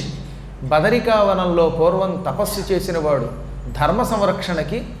ఋషి. బదరికావనంలో పూర్వం తపస్సు చేసినవాడు. ధర్మ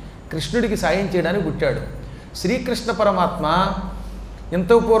సంరక్షణకి కృష్ణుడికి సాయం చేయడానికి పుట్టాడు. శ్రీకృష్ణ పరమాత్మ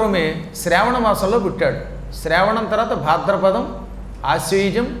ఇంత పూర్వమే శ్రావణ మాసంలో పుట్టాడు. శ్రావణం తర్వాత భాద్రపదం,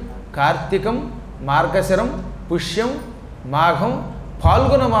 ఆశ్వయుజం, కార్తీకం, మార్గశిరం, పుష్యం, మాఘం,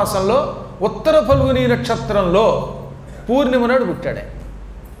 ఫాల్గుణ మాసంలో ఉత్తర ఫల్గుని నక్షత్రంలో పూర్ణిమ నాడు పుట్టాడే.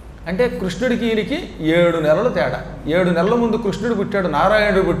 అంటే కృష్ణుడికి ఈయనకి 7 నెలలు తేడా. 7 నెలల ముందు కృష్ణుడు పుట్టాడు,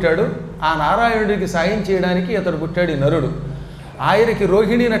 నారాయణుడు పుట్టాడు. ఆ నారాయణుడికి సాయం చేయడానికి ఇతడు పుట్టాడు ఈ నరుడు. ఆయనకి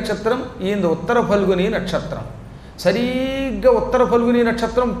రోహిణి నక్షత్రం, ఈయన ఉత్తర ఫల్గుని నక్షత్రం. సరిగ్గా ఉత్తర ఫల్గుని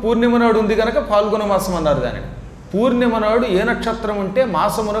నక్షత్రం పూర్ణిమ నాడు ఉంది కనుక ఫాల్గుణ మాసం అన్నారు దానిని. పూర్ణిమ నాడు ఏ నక్షత్రం ఉంటే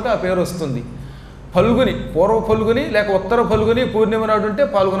మాసమునకు ఆ పేరు వస్తుంది. ఫల్గుని, పూర్వ ఫల్గుని లేక ఉత్తర ఫల్గుని పూర్ణిమ నాడు ఉంటే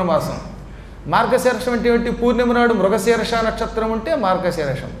ఫాల్గుణ మాసం. మార్గశీర్షం అంటే ఏంటి? పూర్ణిమ నాడు మృగశీర్ష నక్షత్రం ఉంటే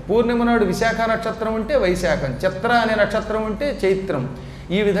మార్గశీర్షం, పూర్ణిమ నాడు విశాఖ నక్షత్రం ఉంటే వైశాఖం, చిత్ర అనే నక్షత్రం ఉంటే చైత్రం.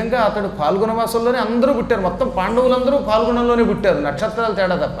 ఈ విధంగా అతడు ఫాల్గుణ మాసంలోనే అందరూ పుట్టారు. మొత్తం పాండవులందరూ ఫాల్గుణంలోనే పుట్టారు, నక్షత్రాలు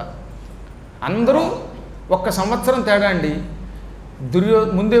తేడా తప్ప. అందరూ ఒక్క సంవత్సరం తేడా అండి.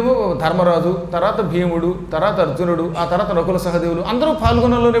 ముందేమో ధర్మరాజు, తర్వాత భీముడు, తర్వాత అర్జునుడు, ఆ తర్వాత నకుల సహదేవులు అందరూ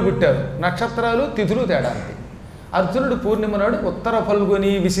ఫాల్గుణంలోనే పుట్టారు. నక్షత్రాలు తిథులు తేడా అంతే. అర్జునుడు పూర్ణిమ నాడు ఉత్తర ఫల్గుని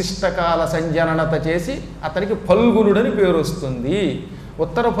విశిష్టకాల సంజననత చేసి అతనికి ఫల్గునుడని పేరు వస్తుంది.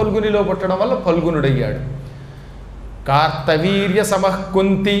 ఉత్తర ఫల్గునిలో పుట్టడం వల్ల ఫల్గునుడయ్యాడు. కార్తవీర్య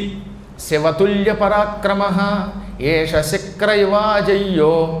సమఃకుంతి శివతుల్య పరాక్రమ ఏష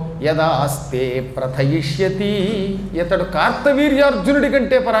శక్రయువాజయ్యో యదాస్తే ప్రథయిష్యతి. ఇతడు కార్తవీర్యార్జునుడి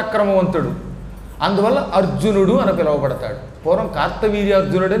కంటే పరాక్రమవంతుడు, అందువల్ల అర్జునుడు అని పిలువబడతాడు. పూర్వం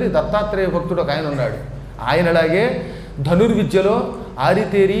కార్తవీర్యార్జునుడని దత్తాత్రేయ భక్తుడు ఒక ఆయన ఉన్నాడు. ఆయనలాగే ధనుర్విద్యలో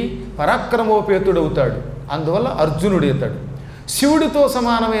ఆరితేరి పరాక్రమోపేతుడవుతాడు, అందువల్ల అర్జునుడు ఇతడు. శివుడితో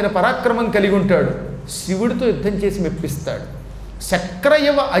సమానమైన పరాక్రమం కలిగి ఉంటాడు, శివుడితో యుద్ధం చేసి మెప్పిస్తాడు.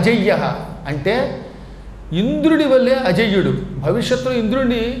 శక్రయవ అజయ్య అంటే ఇంద్రుడి వల్లే అజయ్యుడు. భవిష్యత్తులో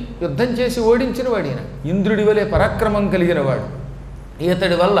ఇంద్రుడిని యుద్ధం చేసి ఓడించిన వాడిన ఇంద్రుడి వల్లే పరాక్రమం కలిగిన వాడు.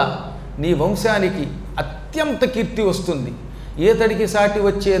 ఈతడి వల్ల నీ వంశానికి అత్యంత కీర్తి వస్తుంది. ఈతడికి సాటి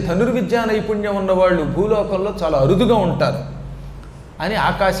వచ్చే ధనుర్విద్యా నైపుణ్యం ఉన్నవాళ్ళు భూలోకంలో చాలా అరుదుగా ఉంటారు అని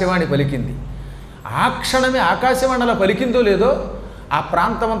ఆకాశవాణి పలికింది. ఆ క్షణమే ఆకాశవాణి అలా పలికిందో లేదో ఆ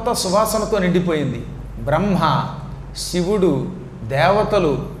ప్రాంతమంతా సువాసనతో నిండిపోయింది. బ్రహ్మ, శివుడు,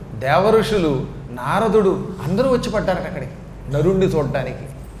 దేవతలు, దేవఋషులు, నారదుడు అందరూ వచ్చి పడ్డారట అక్కడికి నరుణ్ణి చూడటానికి.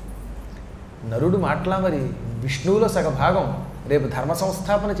 నరుడు మాట్లా మరి విష్ణువులో సగభాగం. రేపు ధర్మ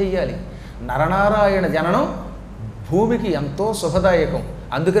సంస్థాపన చెయ్యాలి. నరనారాయణ జననం భూమికి ఎంతో శుభదాయకం.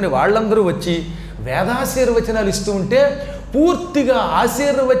 అందుకని వాళ్ళందరూ వచ్చి వేదాశీర్వచనాలు ఇస్తూ ఉంటే పూర్తిగా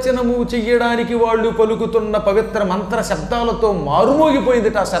ఆశీర్వచనము చెయ్యడానికి వాళ్ళు పలుకుతున్న పవిత్ర మంత్ర శబ్దాలతో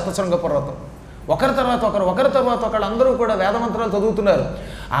మారుమోగిపోయింది ఆ శతశృంగ పర్వతం. ఒకరి తర్వాత ఒకరు అందరూ కూడా వేదమంత్రాలు చదువుతున్నారు.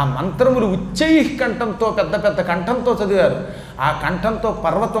 ఆ మంత్రములు ఉచ్చై కంఠంతో, పెద్ద పెద్ద కంఠంతో చదివారు. ఆ కంఠంతో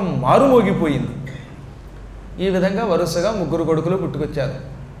పర్వతం మారుమోగిపోయింది. ఈ విధంగా వరుసగా 3 కొడుకులు పుట్టుకొచ్చారు.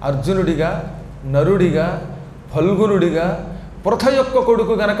 అర్జునుడిగా, నరుడిగా, ఫల్గునుడిగా, పృథ యొక్క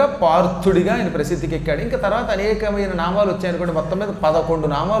కొడుకు గనక పార్థుడిగా ఆయన ప్రసిద్ధికి ఎక్కాడు. ఇంకా తర్వాత అనేకమైన నామాలు వచ్చాయనుకోండి. మొత్తం మీద 11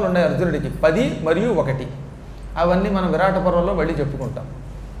 నామాలు ఉన్నాయి అర్జునుడికి, 10 మరియు 1. అవన్నీ మనం విరాట పర్వంలో మళ్ళీ చెప్పుకుంటాం.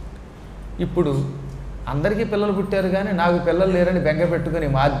 ఇప్పుడు అందరికీ పిల్లలు పుట్టారు కానీ నాకు పిల్లలు లేరని బెంగ పెట్టుకుని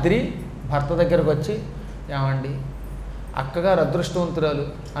మాద్రి భర్త దగ్గరకు వచ్చి, ఏమండి అక్కగారు అదృష్టవంతురాలు,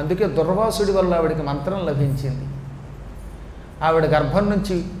 అందుకే దుర్వాసుడి వల్ల ఆవిడికి మంత్రం లభించింది. ఆవిడ గర్భం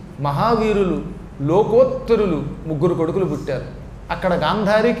నుంచి మహావీరులు, లోకోత్తరులు 3 కొడుకులు పుట్టారు. అక్కడ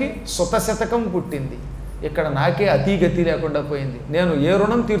గాంధారికి సుతశతకం పుట్టింది, ఇక్కడ నాకే అతీగతి లేకుండా పోయింది. నేను ఏ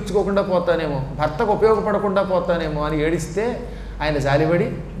రుణం తీర్చుకోకుండా పోతానేమో, భర్తకు ఉపయోగపడకుండా పోతానేమో అని ఏడిస్తే ఆయన జాలిపడి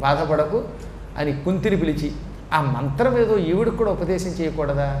బాధపడకు అని కుంతిని పిలిచి, ఆ మంత్రం ఏదో ఈవిడికి కూడా ఉపదేశం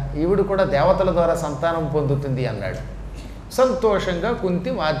చేయకూడదా, ఈవిడు కూడా దేవతల ద్వారా సంతానం పొందుతుంది అన్నాడు. సంతోషంగా కుంతి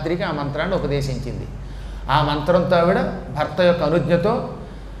మాద్రికి ఆ మంత్రాన్ని ఉపదేశించింది. ఆ మంత్రంతో ఆవిడ భర్త యొక్క అనుజ్ఞతో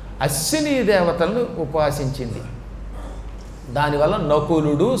అశ్విని దేవతలను ఉపాసించింది. దానివల్ల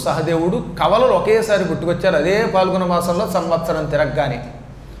నకులుడు, సహదేవుడు కవలలు ఒకేసారి పుట్టుకొచ్చారు. అదే ఫాల్గుణ మాసంలో సంవత్సరం తిరగగానే.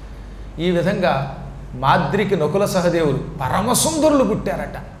 ఈ విధంగా మాద్రికి నకుల సహదేవులు పరమసుందరులు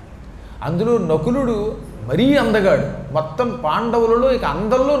పుట్టారట. అందులో నకులుడు మరీ అందగాడు. మొత్తం పాండవులలో ఇక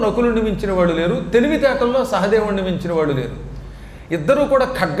అందరిలో నకులుని మించిన వాడు లేరు, తెలివితేటల్లో సహదేవుడిని మించిన వాడు లేరు. ఇద్దరూ కూడా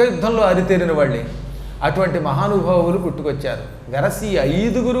ఖడ్గ యుద్ధంలో ఆరితేరిన వాళ్ళే. అటువంటి మహానుభావులు పుట్టుకొచ్చారు. వెరసి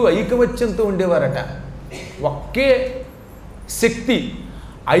 5 ఐకమత్యంతో ఉండేవారట. ఒకే శక్తి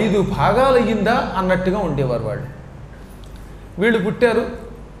 5 భాగాలయ్యిందా అన్నట్టుగా ఉండేవారు వాళ్ళు. వీళ్ళు పుట్టారు.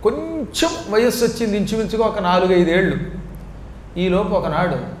 కొంచెం వయస్సు వచ్చింది, ఇంచుమించుగా ఒక 4-5 ఏళ్ళు. ఈలోపు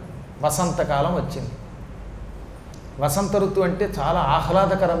ఒకనాడు వసంతకాలం వచ్చింది. వసంత ఋతువు అంటే చాలా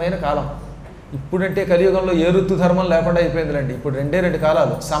ఆహ్లాదకరమైన కాలం. ఇప్పుడంటే కలియుగంలో ఏ ఋతు ధర్మం లేకుండా అయిపోయిందిలేండి. ఇప్పుడు రెండు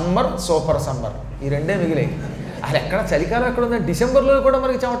కాలాలు, సమ్మర్, సూపర్ సమ్మర్, ఈ రెండే మిగిలాయి. అసలు ఎక్కడ చలికాలం ఎక్కడ ఉందంటే డిసెంబర్లో కూడా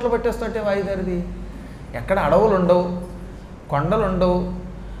మనకి చెమటలు పట్టేస్తుంటే వాయుదారిది. ఎక్కడ అడవులు ఉండవు, కొండలు ఉండవు,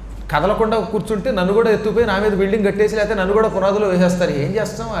 కదలకుండా కూర్చుంటే నన్ను కూడా ఎత్తుపోయి నా మీద బిల్డింగ్ కట్టేసి లేకపోతే నన్ను కూడా పునాదులో వేసేస్తారు. ఏం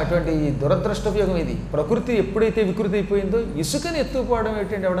చేస్తాం? అటువంటి దురదృష్టోపయోగం ఇది. ప్రకృతి ఎప్పుడైతే వికృతి అయిపోయిందో ఇసుకని ఎత్తుకుపోవడం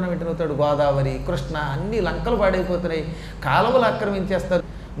ఏంటంటే ఎవడన్నా వింటున్నాడు. గోదావరి, కృష్ణ అన్ని లంకలు పాడైపోతున్నాయి, కాలువలు ఆక్రమించేస్తారు.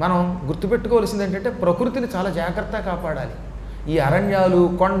 మనం గుర్తుపెట్టుకోవాల్సింది ఏంటంటే ప్రకృతిని చాలా జాగ్రత్తగా కాపాడాలి. ఈ అరణ్యాలు,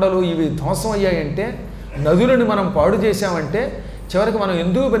 కొండలు ఇవి ధ్వంసం అయ్యాయంటే, నదులను మనం పాడు చేశామంటే చివరికి మనం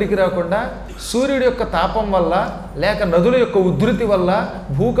ఎందుకు పనికి రాకుండా సూర్యుడి యొక్క తాపం వల్ల లేక నదుల యొక్క ఉధృతి వల్ల,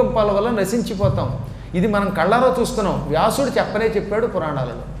 భూకంపాల వల్ల నశించిపోతాం. ఇది మనం కళ్ళారా చూస్తున్నాం. వ్యాసుడు చెప్పాడు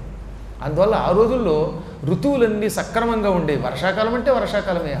పురాణాలలో. అందువల్ల ఆ రోజుల్లో ఋతువులన్నీ సక్రమంగా ఉండేవి. వర్షాకాలం అంటే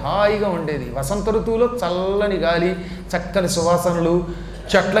వర్షాకాలమే, హాయిగా ఉండేది. వసంత ఋతువులో చల్లని గాలి, చక్కని సువాసనలు,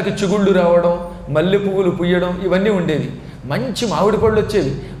 చెట్లకి చిగుళ్ళు రావడం, మల్లె పువ్వులు పుయ్యడం, ఇవన్నీ ఉండేవి. మంచి మామిడి పళ్ళు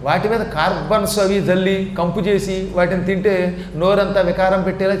వచ్చేవి. వాటి మీద కార్బన్స్ అవి జల్లి కంపు చేసి వాటిని తింటే నోరంతా వికారం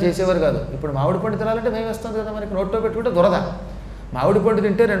పెట్టేలా చేసేవారు కాదు. ఇప్పుడు మామిడి పండు తినాలంటే మేము వేస్తాం కదా, మనకి నోట్లో పెట్టుకుంటే దురద. మామిడి పండు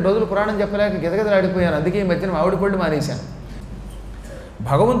తింటే 2 రోజులు పురాణం చెప్పలేక గిదగిదలాడిపోయాను. అందుకే ఈ మధ్యన మామిడి పళ్ళు మానేశాను.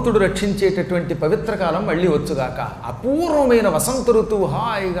 భగవంతుడు రక్షించేటటువంటి పవిత్ర కాలం మళ్ళీ వచ్చుగాక. అపూర్వమైన వసంత ఋతువు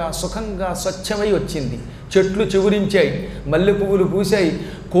హాయిగా సుఖంగా స్వచ్ఛమై వచ్చింది. చెట్లు చిగురించాయి, మల్లె పువ్వులు పూసాయి,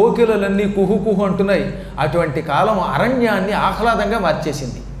 కోకిలలన్నీ కుహు కుహు అంటున్నాయి. అటువంటి కాలం అరణ్యాన్ని ఆహ్లాదంగా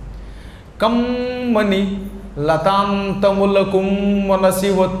మార్చేసింది. కమ్మని లతాంతములకు మనసి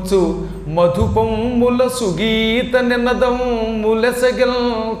వచ్చు మధుపముల సుగీత నినదములెసగిల్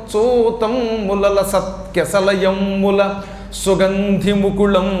చూతముల సత్యసలయముల సుగంధి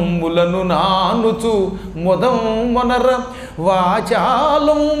ముకుళములను నానుచు మొదం మనర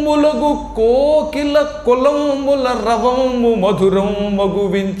వాచాలములగు కోకిల కులముల రవము మధురం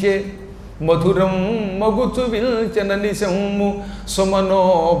మగువించే మధురం మగుచు విల్చన నిశము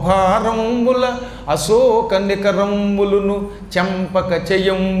సుమనోభారముల అశోక నికరములును చంపక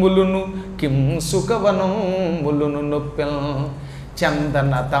చయములును కింసుకవనములును నొప్పెల్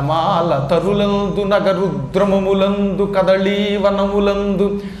చందన తమాల తరులందు నగరుద్రమములందు కదళీ వనములందు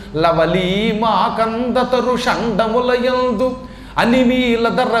లవలీ మాకంద తరు షండములయందు అనిమీల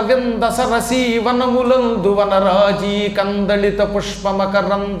దరవింద సరసీ వనములందు వనరాజీ కందళిత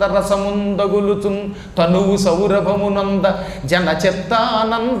పుష్పమకరంద రసముందగులుచున్ తనువు సౌరభమునంద జన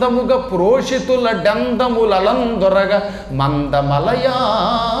చిత్తానందముగ ప్రోషితుల డందములందొరగ మందమలయా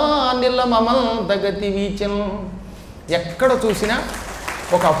నిలమమందగతి వీచన్. ఎక్కడ చూసినా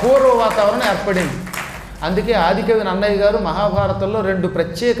ఒక అపూర్వ వాతావరణం ఏర్పడింది. అందుకే ఆదికవి నన్నయ్య గారు మహాభారతంలో 2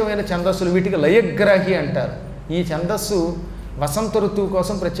 ప్రత్యేకమైన ఛందస్సులు, వీటికి లయగ్రాహి అంటారు. ఈ ఛందస్సు వసంత ఋతువు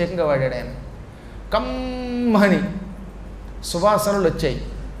కోసం ప్రత్యేకంగా వాడాడు ఆయన. కమ్మని సువాసనలు వచ్చాయి.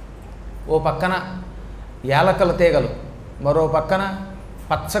 ఓ పక్కన యాలకల తీగలు, మరో పక్కన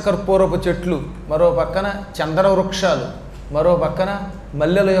పచ్చకర్పూరపు చెట్లు, మరో పక్కన చందన వృక్షాలు, మరో పక్కన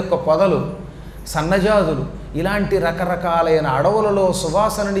మల్లెల యొక్క పొదలు, సన్నజాజులు, ఇలాంటి రకరకాలైన అడవులలో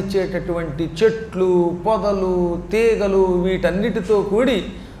సువాసననిచ్చేటటువంటి చెట్లు, పొదలు, తీగలు, వీటన్నిటితో కూడి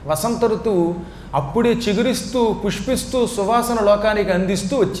వసంత ఋతువు అప్పుడే చిగురిస్తూ పుష్పిస్తూ సువాసన లోకానికి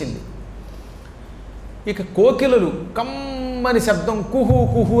అందిస్తూ వచ్చింది. ఇక కోకిలలు కమ్మని శబ్దం కుహు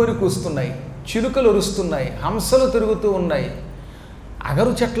కుహు అని కూస్తున్నాయి, చిలుకలు అరుస్తున్నాయి, హంసలు తిరుగుతూ ఉన్నాయి.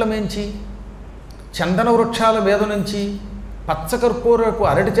 అగరు చెట్ల నుంచి, చందన వృక్షాల మీద నుంచి, పచ్చకర్పూరపు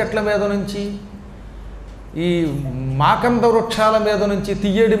అరటి చెట్ల మీద నుంచి, ఈ మాకంద వృక్షాల మీద నుంచి,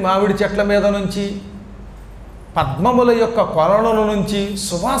 తియ్యడి మామిడి చెట్ల మీద నుంచి, పద్మముల యొక్క కొలనుల నుంచి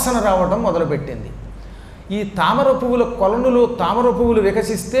సువాసన రావడం మొదలుపెట్టింది. ఈ తామర పువ్వుల కొలనులో తామర పువ్వులు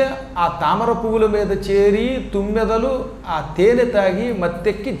వికసిస్తే ఆ తామర పువ్వుల మీద చేరి తుమ్మెదలు ఆ తేనె తాగి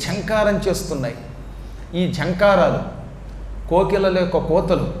మత్తెక్కి ఝంకారం చేస్తున్నాయి. ఈ ఝంకారాలు, కోకిలల యొక్క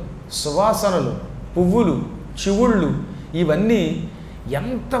కోతలు, సువాసనలు, పువ్వులు, చివుళ్ళు, ఇవన్నీ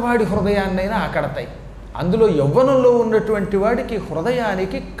ఎంతవాడి హృదయాన్నైనా ఆకడతాయి. అందులో యవ్వనంలో ఉన్నటువంటి వాడికి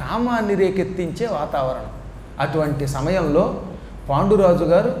హృదయానికి కామాన్ని రేకెత్తించే వాతావరణం. అటువంటి సమయంలో పాండురాజు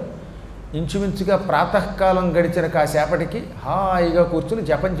గారు ఇంచుమించుగా ప్రాతకాలం గడిచిన కాసేపటికి హాయిగా కూర్చుని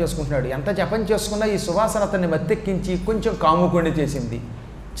జపం చేసుకుంటున్నాడు. ఎంత జపం చేసుకున్నా ఈ సువాసన అతన్ని మత్తెక్కించి కొంచెం కాముకొని చేసింది,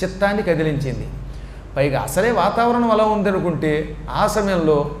 చిత్తాన్ని కదిలించింది. పైగా అసలే వాతావరణం అలా ఉందనుకుంటే ఆ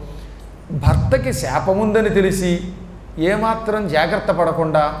సమయంలో భర్తకి శాపముందని తెలిసి ఏమాత్రం జాగ్రత్త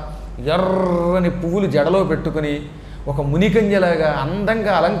పడకుండా ఎర్రని పువ్వులు జడలో పెట్టుకుని ఒక మునికన్యలాగా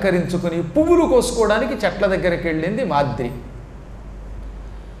అందంగా అలంకరించుకుని పువ్వులు కోసుకోవడానికి చెట్ల దగ్గరికి వెళ్ళింది మాద్రి.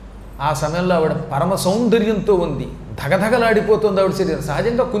 ఆ సమయంలో ఆవిడ పరమ సౌందర్యంతో ఉంది, ధగధగలాడిపోతుంది ఆవిడ శరీరం.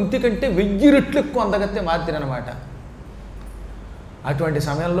 సహజంగా కుంతి కంటే 1000 రెట్లు ఎక్కువ అందగత్తే మాద్రి అనమాట. అటువంటి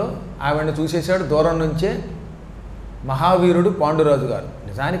సమయంలో ఆవిడని చూసేశాడు దూరం నుంచే మహావీరుడు పాండురాజు గారు.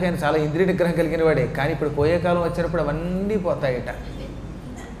 నిజానికి ఆయన చాలా ఇంద్రియ నిగ్రహం కలిగిన వాడే, కానీ ఇప్పుడు పోయే కాలం వచ్చినప్పుడు అవన్నీ పోతాయట.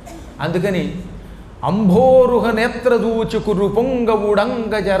 అందుకని అంభోరుహ నేత్రదూచుకురు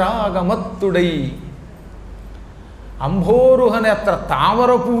పొంగవుడంగజరాగమత్తుడై, అంభోరుహ నేత్ర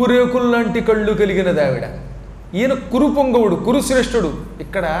తామర పువ్వు రేకుల్లాంటి కళ్ళు కలిగినది ఆవిడ. ఈయన కురు పొంగవుడు, కురుశ్రేష్ఠుడు.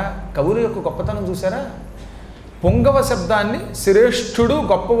 ఇక్కడ కవుల యొక్క గొప్పతనం చూసారా? పొంగవ శబ్దాన్ని శ్రేష్ఠుడు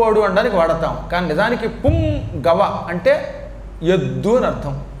గొప్పవాడు అనడానికి వాడతాం, కానీ నిజానికి పుంగవ అంటే ఎద్దు అని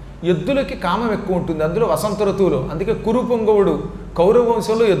అర్థం. ఎద్దులకి కామం ఎక్కువ ఉంటుంది, అందులో వసంత ఋతువులో. అందుకే కురు పొంగవుడు కౌరవ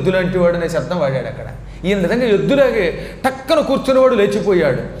వంశంలో ఎద్దులాంటి వాడు అనే శబ్దం వాడాడు అక్కడ. ఈయన నిజంగా ఎద్దులాగే టక్కన కూర్చునేవాడు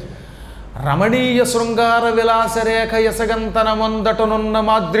లేచిపోయాడు. రమణీయ శృంగార విలాసరేఖ యసగంతన మొందటనున్న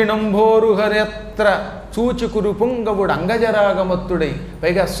మాద్రినంభోరుహరేత్ర చూచుకురు పొంగవుడు అంగజరాగమత్తుడై,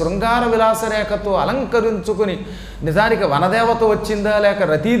 పైగా శృంగార విలాసరేఖతో అలంకరించుకుని, నిజానికి వనదేవత వచ్చిందా లేక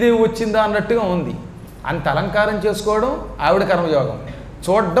రతీదేవి వచ్చిందా అన్నట్టుగా ఉంది. అంత అలంకారం చేసుకోవడం ఆవిడ కర్మయోగం,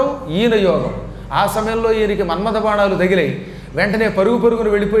 చూడడం ఈయన యోగం. ఆ సమయంలో ఈయనకి మన్మథ బాణాలు తగిలాయి. వెంటనే పరుగును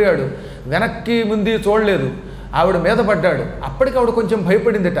వెళ్ళిపోయాడు. వెనక్కి ముందు చూడలేదు, ఆవిడ మీద పడ్డాడు. అప్పటికి ఆవిడ కొంచెం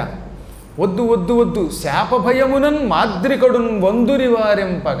భయపడిందిట. వద్దు వద్దు వద్దు శాపభయమునన్ మాద్రికడున్ వందురి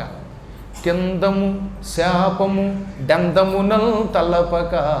వారింపగ, కిందము శాపము డందమునల్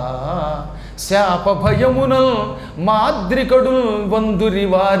తలపక, శాపభయమునల్ మాద్రికడున్ వందురి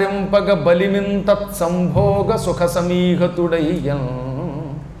వారింపగ, బలిమింతత్సంభోగ సుఖ సమీహతుడయ్యం.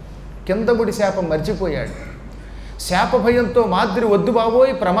 కిందముడి శాపం మర్చిపోయాడు. శాపభయంతో మాద్రి వద్దు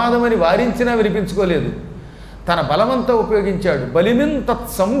బాబోయ్ ప్రమాదమని వారించినా వినిపించుకోలేదు. తన బలమంతా ఉపయోగించాడు. బలిమిన్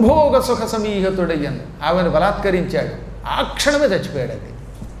తత్సంభోగ సుఖ సమీహతుడయ్యన్, ఆమెను బలాత్కరించాడు. ఆ క్షణమే చచ్చిపోయాడు. అది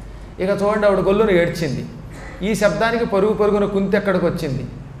ఇక చూడండి, ఆవిడ గొల్లును ఏడ్చింది. ఈ శబ్దానికి పరుగున కుంతి ఎక్కడికి వచ్చింది.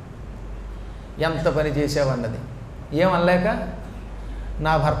 ఎంత పని చేసావన్నది. ఏమనలేక,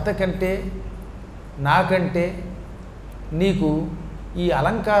 నా భర్త కంటే నాకంటే నీకు ఈ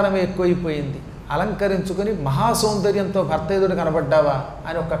అలంకారమే ఎక్కువైపోయింది, అలంకరించుకొని మహాసౌందర్యంతో భర్త ఎదుడు కనబడ్డావా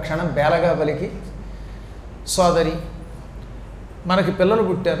అని ఒక్క క్షణం బేలగా పలికి, సోదరి మనకి పిల్లలు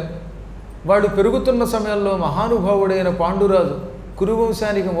పుట్టారు, వాడు పెరుగుతున్న సమయంలో మహానుభావుడైన పాండురాజు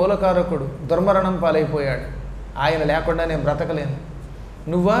కురువంశానికి మూలకారకుడు దుర్మరణం పాలైపోయాడు. ఆయన లేకుండా నేను బ్రతకలేను.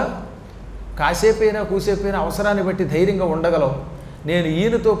 నువ్వా కాసేపైనా కూసేపైనా అవసరాన్ని బట్టి ధైర్యంగా ఉండగలవు. నేను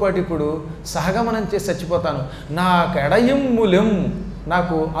ఈయనతో పాటు ఇప్పుడు సహగమనం చేసి చచ్చిపోతాను. నాకు ఎడయిమ్ములెమ్ము,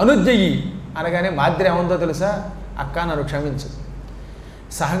 నాకు అనుజ్జయి అనగానే మాద్రి ఏముందో తెలుసా? అక్క నన్ను క్షమించు,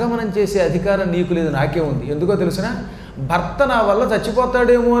 సహగమనం చేసే అధికారం నీకు లేదు, నాకే ఉంది. ఎందుకో తెలుసిన, భర్త నా వల్ల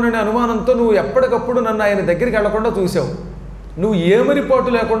చచ్చిపోతాడేమో అనే అనుమానంతో నువ్వు ఎప్పటికప్పుడు నన్ను ఆయన దగ్గరికి వెళ్లకుండా చూసావు. నువ్వు ఏమరిపాటు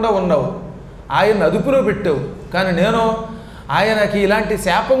లేకుండా ఉన్నావు, ఆయన అదుపులో పెట్టావు. కానీ నేను ఆయనకి ఇలాంటి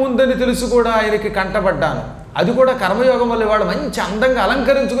శాపం ఉందని తెలుసు కూడా ఆయనకి కంటపడ్డాను. అది కూడా కర్మయోగం వల్ల ఇవాళ మంచి అందంగా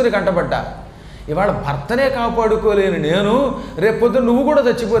అలంకరించుకుని కంటపడ్డా. ఇవాళ భర్తనే కాపాడుకోలేని నేను రేపొద్దున నువ్వు కూడా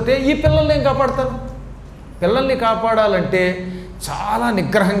చచ్చిపోతే ఈ పిల్లల్ని ఏం కాపాడతాను? పిల్లల్ని కాపాడాలంటే చాలా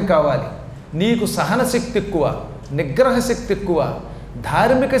నిగ్రహం కావాలి. నీకు సహన శక్తి ఎక్కువ, నిగ్రహ శక్తి ఎక్కువ,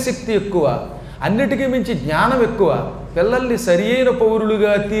 ధార్మిక శక్తి ఎక్కువ, అన్నిటికీ మించి జ్ఞానం ఎక్కువ. పిల్లల్ని సరియైన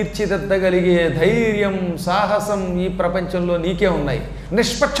పౌరులుగా తీర్చిదిద్దగలిగే ధైర్యం, సాహసం ఈ ప్రపంచంలో నీకే ఉన్నాయి.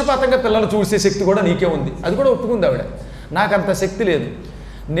 నిష్పక్షపాతంగా పిల్లలు చూసే శక్తి కూడా నీకే ఉంది. అది కూడా ఒప్పుకుంది ఆవిడ. నాకంత శక్తి లేదు,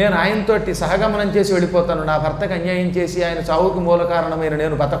 నేను ఆయనతోటి సహగమనం చేసి వెళ్ళిపోతాను. నా భర్తకు అన్యాయం చేసి ఆయన చావుకు మూల కారణమైన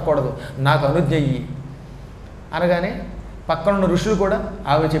నేను బతకూడదు, నాకు అనుజ్ఞయి అనగానే పక్కనున్న ఋషులు కూడా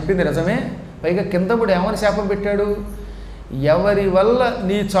ఆమె చెప్పింది నిజమే. పైగా కిందముడు ఏమని శాపం పెట్టాడు? ఎవరి వల్ల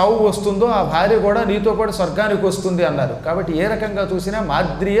నీ చావు వస్తుందో ఆ భార్య కూడా నీతో పాటు స్వర్గానికి వస్తుంది అన్నారు. కాబట్టి ఏ రకంగా చూసినా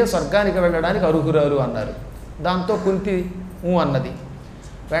మాద్రియే స్వర్గానికి వెళ్ళడానికి అర్హురాలు అన్నారు. దాంతో కుంతి అన్నది.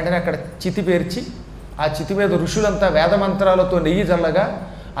 వెంటనే అక్కడ చితి పేర్చి ఆ చితి మీద ఋషులంతా వేదమంత్రాలతో నెయ్యి చల్లగా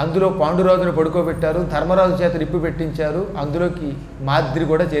అందులో పాండురాజుని పడుకోబెట్టారు. ధర్మరాజు చేత నిప్పు పెట్టించారు. అందులోకి మాద్రి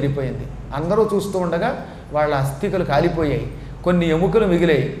కూడా చేరిపోయింది. అందరూ చూస్తూ ఉండగా వాళ్ళ అస్థికలు కాలిపోయాయి, కొన్ని ఎముకలు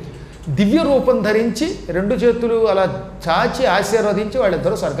మిగిలాయి. దివ్య రూపం ధరించి 2 చేతులు అలా చాచి ఆశీర్వదించి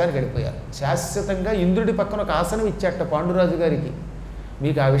వాళ్ళిద్దరూ స్వర్గానికి వెళ్ళిపోయారు. శాశ్వతంగా ఇంద్రుడి పక్కన ఒక ఆసనం ఇచ్చాట పాండురాజు గారికి.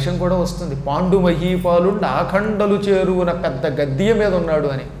 మీకు ఆ విషయం కూడా వస్తుంది. పాండు మహీపాలుండి ఆఖండలు చేరువున పెద్ద గద్దె మీద ఉన్నాడు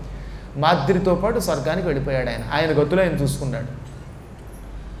అని. మాద్రితో పాటు స్వర్గానికి వెళ్ళిపోయాడు ఆయన. ఆయన గతులు ఆయన చూసుకున్నాడు.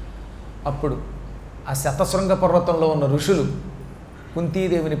 అప్పుడు ఆ శతశృంగ పర్వతంలో ఉన్న ఋషులు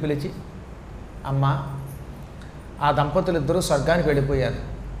కుంతీదేవిని పిలిచి, అమ్మ, ఆ దంపతులిద్దరూ స్వర్గానికి వెళ్ళిపోయారు.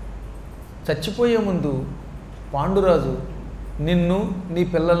 చచ్చిపోయే ముందు పాండురాజు నిన్ను నీ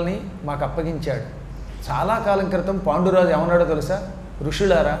పిల్లల్ని మాకు అప్పగించాడు. చాలా కాలం క్రితం పాండురాజు ఏమన్నాడో తెలుసా?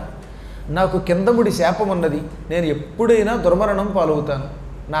 ఋషులారా, నాకు కిందముడి శాపం ఉన్నది, నేను ఎప్పుడైనా దుర్మరణం పాలవుతాను.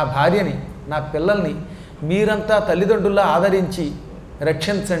 నా భార్యని నా పిల్లల్ని మీరంతా తల్లిదండ్రుల్లా ఆదరించి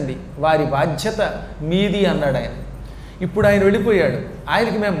రక్షించండి, వారి బాధ్యత మీది అన్నాడు ఆయన. ఇప్పుడు ఆయన వెళ్ళిపోయాడు.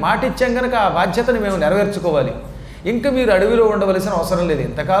 ఆయనకి మేము మాట ఇచ్చాం కనుక ఆ బాధ్యతని మేము నెరవేర్చుకోవాలి. ఇంకా మీరు అడవిలో ఉండవలసిన అవసరం లేదు.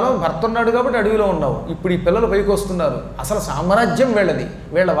 ఇంతకాలం భర్త ఉన్నాడు కాబట్టి అడవిలో ఉన్నావు. ఇప్పుడు ఈ పిల్లలు పైకి వస్తున్నారు. అసలు సామ్రాజ్యం వీళ్ళది,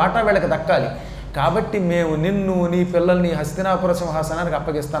 వీళ్ళ వాటా వీళ్ళకి దక్కాలి. కాబట్టి మేము నిన్ను నీ పిల్లల్ని హస్తినాపుర సింహాసనానికి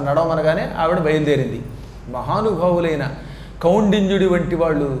అప్పగిస్తాను నడవమనగానే ఆవిడ బయలుదేరింది. మహానుభావులైన కౌండిన్యుడి వంటి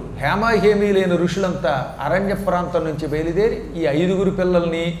వాళ్ళు, హేమాహేమీలైన ఋషులంతా అరణ్య ప్రాంతం నుంచి బయలుదేరి ఈ 5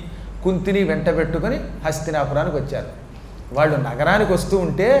 పిల్లల్ని కుంతిని వెంట పెట్టుకొని హస్తినాపురానికి వచ్చారు. వాళ్ళు నగరానికి వస్తూ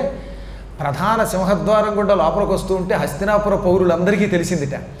ఉంటే, ప్రధాన సింహద్వారం గుండా లోపలికి వస్తూ ఉంటే హస్తినాపుర పౌరులందరికీ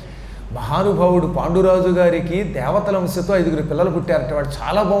తెలిసిందిట, మహానుభావుడు పాండురాజు గారికి దేవతల వంశతో 5 పిల్లలు పుట్టారట. వాళ్ళు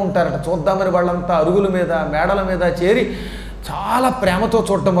చాలా బాగుంటారట, చూద్దామని వాళ్ళంతా అరుగుల మీద మేడల మీద చేరి చాలా ప్రేమతో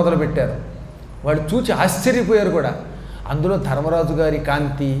చూడటం మొదలుపెట్టారు. వాళ్ళు చూచి ఆశ్చర్యపోయారు కూడా. అందులో ధర్మరాజు గారి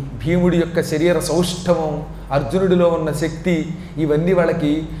కాంతి, భీముడి యొక్క శరీర సౌష్ఠవం, అర్జునుడిలో ఉన్న శక్తి, ఇవన్నీ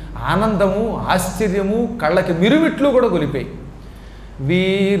వాళ్ళకి ఆనందము, ఆశ్చర్యము, కళ్ళకి మిరుమిట్లు కూడా గొలిపాయి.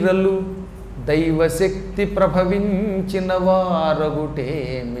 వీరలు దైవశక్తి ప్రభవించిన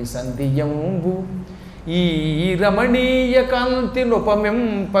వారగుటేమి సంధియంబు, ఈ రమణీయ కాంతి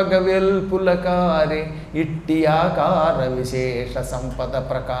నొపమెంపగ వెల్పులకారే, ఇట్టి ఆకార విశేష సంపద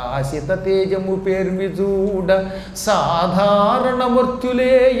ప్రకాశిత తేజము పేర్మిజూడ, సాధారణ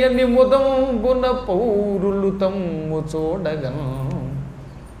మృత్యులేయని ముదంబున పౌరులు తమ్ము చూడగన్.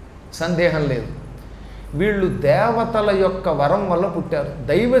 సందేహం లేదు, వీళ్ళు దేవతల యొక్క వరం వల్ల పుట్టారు,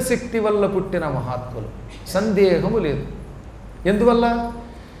 దైవశక్తి వల్ల పుట్టిన మహాత్ములు, సందేహము లేదు. ఎందువల్ల?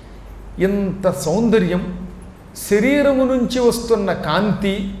 ఇంత సౌందర్యం, శరీరము నుంచి వస్తున్న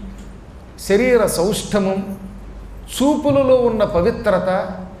కాంతి, శరీర సౌష్ఠమం, చూపులలో ఉన్న పవిత్రత,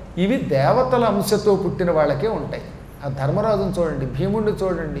 ఇవి దేవతల అంశతో పుట్టిన వాళ్ళకే ఉంటాయి. ఆ ధర్మరాజుని చూడండి, భీముడిని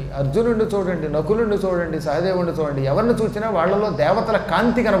చూడండి, అర్జునుడిని చూడండి, నకులుడిని చూడండి, సహదేవుడిని చూడండి, ఎవరిని చూసినా వాళ్ళలో దేవతల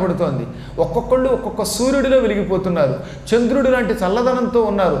కాంతి కనబడుతోంది. ఒక్కొక్కళ్ళు ఒక్కొక్క సూర్యుడిలో వెలిగిపోతున్నారు, చంద్రుడి లాంటి చల్లదనంతో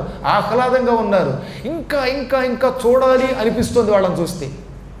ఉన్నారు, ఆహ్లాదంగా ఉన్నారు. ఇంకా ఇంకా ఇంకా చూడాలి అనిపిస్తుంది వాళ్ళని చూస్తే.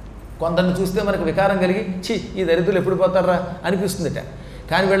 కొందరిని చూస్తే మనకు వికారం కలిగి ఛీ ఈ దరిద్రులు ఎప్పుడు పోతారా అనిపిస్తుందిట.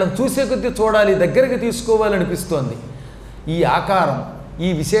 కానీ వీళ్ళని చూసే కొద్దీ చూడాలి, దగ్గరికి తీసుకోవాలనిపిస్తోంది. ఈ ఆకారం, ఈ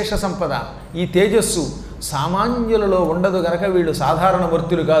విశేష సంపద, ఈ తేజస్సు సామాన్యులలో ఉండదు గనక వీళ్ళు సాధారణ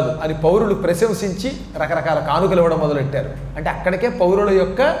వర్తులు కాదు అని పౌరులు ప్రశంసించి రకరకాల కానుకలు ఇవ్వడం మొదలెట్టారు. అంటే అక్కడికే పౌరుల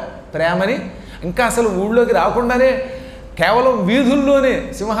యొక్క ప్రేమని, ఇంకా అసలు ఊళ్ళోకి రాకుండానే కేవలం వీధుల్లోనే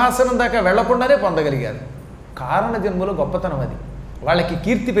సింహాసనం దాకా వెళ్లకుండానే పొందగలిగారు. కారణ జన్మలో గొప్పతనం అది. వాళ్ళకి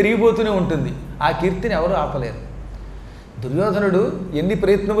కీర్తి పెరిగిపోతూనే ఉంటుంది, ఆ కీర్తిని ఎవరు ఆపలేరు. దుర్యోధనుడు ఎన్ని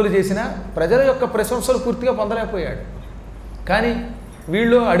ప్రయత్నములు చేసినా ప్రజల యొక్క ప్రశంసలు పూర్తిగా పొందలేకపోయాడు. కానీ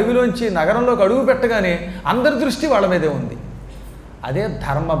వీళ్ళు అడవిలోంచి నగరంలోకి అడుగు పెట్టగానే అందరి దృష్టి వాళ్ళ మీదే ఉంది. అదే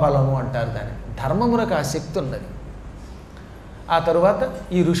ధర్మబలము అంటారు దాన్ని. ధర్మమునకు ఆ శక్తి ఉన్నది. ఆ తరువాత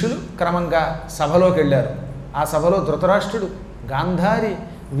ఈ ఋషులు క్రమంగా సభలోకి వెళ్ళారు. ఆ సభలో ధృతరాష్ట్రుడు, గాంధారి,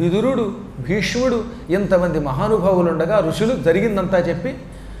 విదురుడు, భీష్ముడు, ఇంతమంది మహానుభావులు ఉండగా ఋషులు జరిగిందంతా చెప్పి,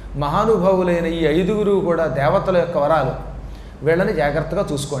 మహానుభావులైన ఈ 5 కూడా దేవతల యొక్క వరాలు, వీళ్ళని జాగ్రత్తగా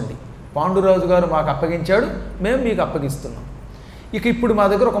చూసుకోండి. పాండురాజు గారు మాకు అప్పగించాడు, మేము మీకు అప్పగిస్తున్నాం. ఇక ఇప్పుడు మా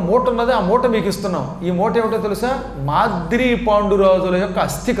దగ్గర ఒక మూట ఉన్నది, ఆ మూట మీకు ఇస్తున్నాం. ఈ మూట ఏమిటో తెలుసా? మాద్రి పాండురాజుల యొక్క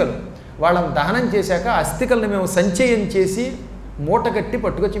అస్థికలు. వాళ్ళని దహనం చేశాక అస్థికల్ని మేము సంచయం చేసి మూట కట్టి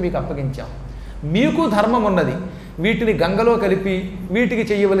పట్టుకొచ్చి మీకు అప్పగించాం. మీకు ధర్మం ఉన్నది, వీటిని గంగలో కలిపి వీటికి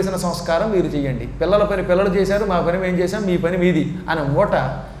చేయవలసిన సంస్కారం మీరు చేయండి. పిల్లల పని పిల్లలు చేశారు, మా పని మేము చేశాం, మీ పని మీది అనే మూట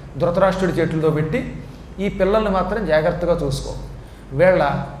ధృతరాష్ట్రుడి చేతులతో పెట్టి, ఈ పిల్లల్ని మాత్రం జాగ్రత్తగా చూసుకో, వీళ్ళ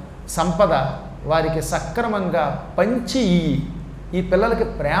సంపద వారికి సక్రమంగా పంచి ఈ పిల్లలకి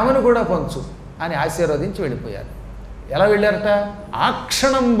ప్రేమను కూడా పంచు అని ఆశీర్వదించి వెళ్ళిపోయారు. ఎలా వెళ్ళారట?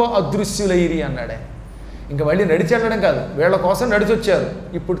 ఆక్షణంబ అదృశ్యులైరి అన్నాడే. ఇంకా మళ్ళీ నడిచి వెళ్ళడం కాదు, వీళ్ళ కోసం నడిచొచ్చారు,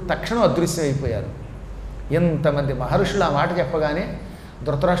 ఇప్పుడు తక్షణం అదృశ్యం అయిపోయారు. ఎంతమంది మహర్షులు ఆ మాట చెప్పగానే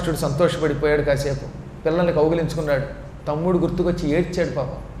ధృతరాష్ట్రుడు సంతోషపడిపోయాడు. కాసేపు పిల్లల్ని కౌగిలించుకున్నాడు. తమ్ముడు గుర్తుకొచ్చి ఏడ్చాడు.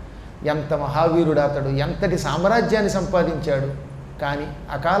 పాపం ఎంత మహావీరుడు అతడు, ఎంతటి సామ్రాజ్యాన్ని సంపాదించాడు, కానీ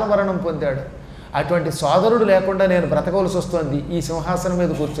అకాల మరణం పొందాడు. అటువంటి సోదరుడు లేకుండా నేను బ్రతకవలసి వస్తోంది ఈ సింహాసనం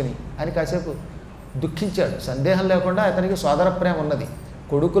మీద కూర్చుని అని కాసేపు దుఃఖించాడు. సందేహం లేకుండా అతనికి సోదర ప్రేమ ఉన్నది.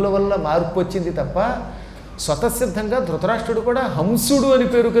 కొడుకుల వల్ల మార్పు వచ్చింది తప్ప స్వతసిద్ధంగా ధృతరాష్ట్రుడు కూడా హంసుడు అని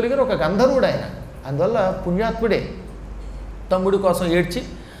పేరు కలిగిన ఒక గంధర్వుడు ఆయన. అందువల్ల పుణ్యాత్ముడే. తమ్ముడి కోసం ఏడ్చి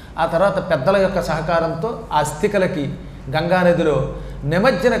ఆ తర్వాత పెద్దల యొక్క సహకారంతో ఆ అస్థికలకి గంగానదిలో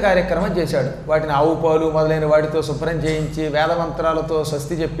నిమజ్జన కార్యక్రమం చేశాడు. వాటిని ఆవు పాలు మొదలైన వాటితో శుభ్రం చేయించి వేదమంత్రాలతో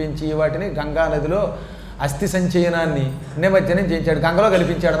స్వస్తి చెప్పించి వాటిని గంగానదిలో అస్థి సంచయనాన్ని నిమజ్జనం చేయించాడు, గంగలో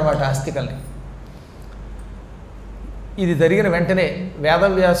కల్పించాడు అనమాట అస్థికల్ని. ఇది జరిగిన వెంటనే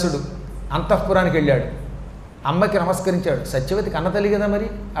వేదవ్యాసుడు అంతఃపురానికి వెళ్ళాడు, అమ్మకి నమస్కరించాడు. సత్యవతి కన్నతల్లి కదా మరి,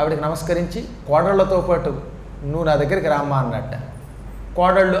 ఆవిడకి నమస్కరించి కోడళ్లతో పాటు నువ్వు నా దగ్గరికి రామ్మా అన్నట్ట.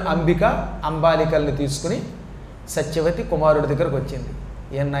 కోడళ్ళు అంబిక అంబాలికల్ని తీసుకుని సత్యవతి కుమారుడి దగ్గరకు వచ్చింది.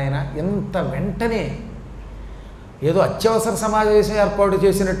 ఏనాయన ఇంత వెంటనే ఏదో అత్యవసర సమావేశం ఏర్పాటు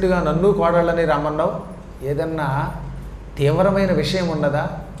చేసినట్టుగా నన్ను కోడళ్ళని రమ్మన్నావు, ఏదన్నా తీవ్రమైన విషయం ఉన్నదా,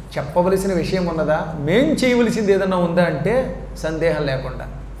 చెప్పవలసిన విషయం ఉన్నదా, మేం చేయవలసింది ఏదన్నా ఉందా అంటే సందేహం లేకుండా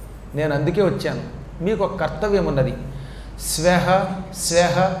నేను అందుకే వచ్చాను. మీకు ఒక కర్తవ్యం ఉన్నది. స్వహ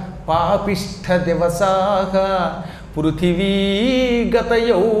స్వహ పాపిష్ఠ దివసాహ పృథివీగత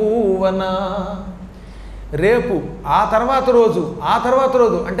యౌవన. రేపు ఆ తర్వాత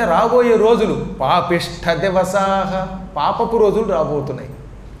రోజు అంటే రాబోయే రోజులు పాపిష్ఠ దివసాహ, పాపపు రోజులు రాబోతున్నాయి.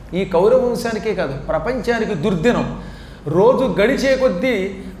 ఈ కౌరవ వంశానికే కాదు ప్రపంచానికి దుర్దినం. రోజు గడిచే కొద్దీ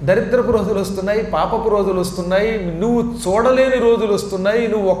దరిద్రపు రోజులు వస్తున్నాయి, పాపపు రోజులు వస్తున్నాయి, నువ్వు చూడలేని రోజులు వస్తున్నాయి,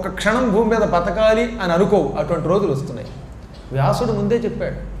 నువ్వు ఒక్క క్షణం భూమి మీద బతకాలి అని అనుకోవు, అటువంటి రోజులు వస్తున్నాయి. వ్యాసుడు ముందే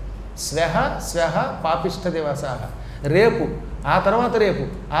చెప్పాడు, స్వహ స్వహ పాపిష్ఠ దివసాహ, రేపు ఆ తర్వాత రేపు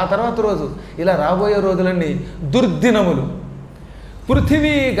ఆ తర్వాత రోజు, ఇలా రాబోయే రోజులన్నీ దుర్దినములు.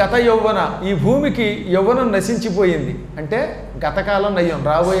 పృథివీ గత యౌవన, ఈ భూమికి యౌవనం నశించిపోయింది అంటే గతకాలం నయ్యం,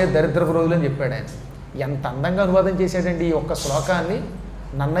 రాబోయే దరిద్రపు రోజులు అని చెప్పాడు ఆయన. ఎంత అందంగా అనువాదం చేశాడండి ఈ ఒక్క శ్లోకాన్ని.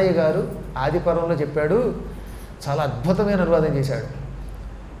 నన్నయ్య గారు ఆదిపర్వంలో చెప్పాడు, చాలా అద్భుతమైన అనువాదం చేశాడు.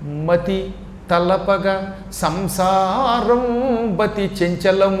 మతి తలపగా సంసారం బతి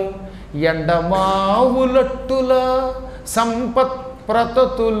చెంచలము ఎండమావులట్టుల సంపత్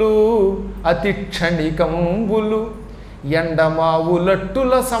ప్రతతులు అతి క్షణికంబులు.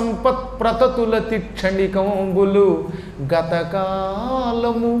 ఎండమావులట్టుల సంపత్ ప్రతతులతి క్షణికంబులు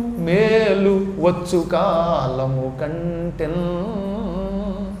గతకాలము మేలు వచ్చు కాలము కంటెన్.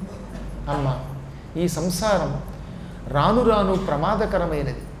 అమ్మ, ఈ సంసారం రాను రాను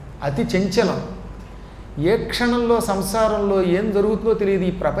ప్రమాదకరమైనది, అతి చంచలం. ఏ క్షణంలో సంసారంలో ఏం జరుగుతుందో తెలియదు.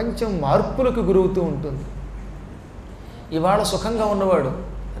 ఈ ప్రపంచం మార్పులకు గురవుతూ ఉంటుంది. ఇవాళ సుఖంగా ఉన్నవాడు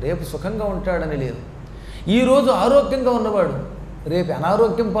రేపు సుఖంగా ఉంటాడని లేదు. ఈరోజు ఆరోగ్యంగా ఉన్నవాడు రేపు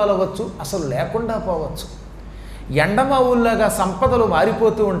అనారోగ్యం పాలవచ్చు, అసలు లేకుండా పోవచ్చు. ఎండమావుల్లాగా సంపదలు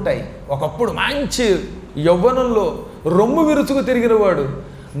మారిపోతూ ఉంటాయి. ఒకప్పుడు మంచి యవ్వనంలో రొమ్ము విరుచుకు తిరిగినవాడు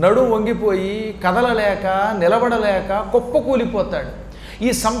నడుము వంగిపోయి కదలలేక నిలబడలేక కుప్పకూలిపోతాడు. ఈ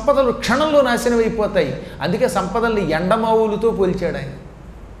సంపదలు క్షణంలో నాశనం అయిపోతాయి. అందుకే సంపదల్ని ఎండమావులతో పోల్చాడు ఆయన.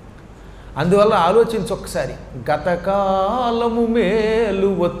 అందువల్ల ఆలోచించి ఒక్కసారి, గతకాలము మేలు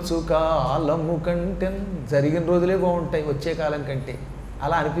వచ్చు కాలము కంటే, జరిగిన రోజులే బాగుంటాయి వచ్చే కాలం కంటే,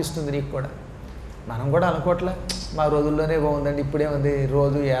 అలా అనిపిస్తుంది నీకు కూడా. మనం కూడా అనుకోవట్లే, మా రోజుల్లోనే బాగుందండి, ఇప్పుడేముంది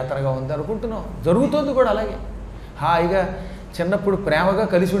రోజు యాత్రగా ఉంది అనుకుంటున్నాం. జరుగుతుంది కూడా అలాగే. హాయిగా చిన్నప్పుడు ప్రేమగా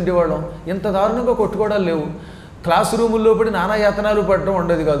కలిసి ఉండేవాళ్ళం, ఇంత దారుణంగా కొట్టుకోవడాలు లేవు. క్లాస్ రూముల్లో పడి నానా యాతనాలు పడడం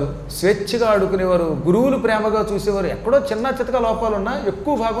ఉండేది కాదు. స్వేచ్ఛగా ఆడుకునేవారు, గురువులు ప్రేమగా చూసేవారు. ఎక్కడో చిన్న చితక లోపాలున్నా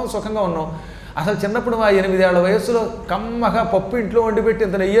ఎక్కువ భాగం సుఖంగా ఉన్నాం. అసలు చిన్నప్పుడు మా 8 ఏళ్ల వయస్సులో కమ్మగా పప్పు ఇంట్లో వండి పెట్టి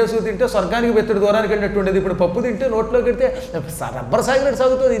ఇంత నెయ్యేసు తింటే స్వర్గానికి బెత్తడి దూరానికి వెళ్ళినట్టు ఉండేది. ఇప్పుడు పప్పు తింటే నోట్లోకి వెళ్తే రబ్బర్ సాగినట్టు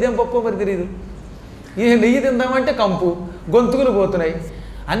సాగుతుంది. ఇదేం పప్పు మరి తెలియదు. ఈ నెయ్యి తిందామంటే కంపు, గొంతుకులు పోతున్నాయి.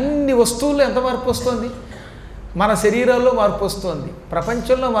 అన్ని వస్తువుల్లో ఎంత మార్పు వస్తుంది. మన శరీరాల్లో మార్పు వస్తుంది,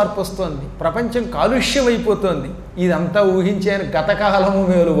 ప్రపంచంలో మార్పు వస్తుంది, ప్రపంచం కాలుష్యం అయిపోతుంది. ఇదంతా ఊహించాను. గతకాలము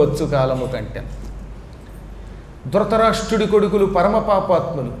మేలు వచ్చు కాలము కంటే. ధృతరాష్ట్రుడి కొడుకులు పరమ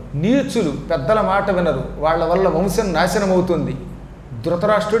పాపాత్ములు, నీచులు, పెద్దల మాట వినరు, వాళ్ళ వల్ల వంశం నాశనం అవుతుంది.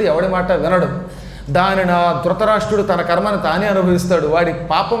 ధృతరాష్ట్రుడు ఎవడి మాట వినడు. దానిని ఆ ధృతరాష్ట్రుడు తన కర్మను తానే అనుభవిస్తాడు, వాడి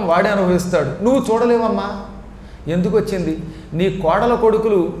పాపం వాడే అనుభవిస్తాడు. నువ్వు చూడలేవమ్మా. ఎందుకు వచ్చింది? నీ కోడల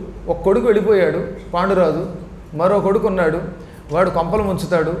కొడుకులు, ఒక కొడుకు వెళ్ళిపోయాడు పాండురాజు, మరో కొడుకు ఉన్నాడు, వాడు కొంపలు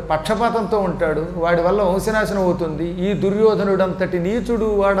ముంచుతాడు, పక్షపాతంతో ఉంటాడు, వాడి వల్ల వంశనాశనం అవుతుంది. ఈ దుర్యోధనుడు అంతటి నీచుడు,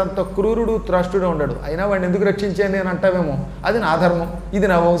 వాడంత క్రూరుడు, త్రాష్టుడు ఉండడు. అయినా వాడిని ఎందుకు రక్షించాను నేను అంటావేమో, అది నా ధర్మం, ఇది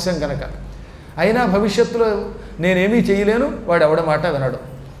నా వంశం కనుక. అయినా భవిష్యత్తులో నేనేమీ చేయలేను, వాడు ఎవడ మాట వినడు.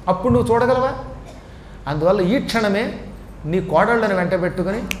 అప్పుడు నువ్వు చూడగలవా? అందువల్ల ఈ క్షణమే నీ కోడళ్ళని వెంట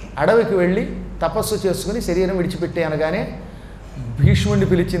పెట్టుకుని అడవికి వెళ్ళి తపస్సు చేసుకుని శరీరం విడిచిపెట్టే అనగానే భీష్ముడిని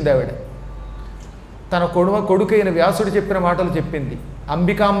పిలిచింది ఆవిడ. తన కొడుకైన వ్యాసుడు చెప్పిన మాటలు చెప్పింది.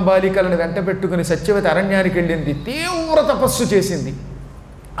 అంబికాంబాలికలను వెంట పెట్టుకుని సత్యవతి అరణ్యానికి వెళ్ళింది. తీవ్ర తపస్సు చేసింది.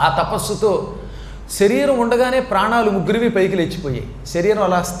 ఆ తపస్సుతో శరీరం ఉండగానే ప్రాణాలు ముగ్గురివి పైకి లేచిపోయాయి. శరీరం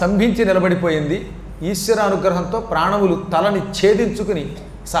అలా స్తంభించి నిలబడిపోయింది. ఈశ్వరానుగ్రహంతో ప్రాణములు తలని ఛేదించుకుని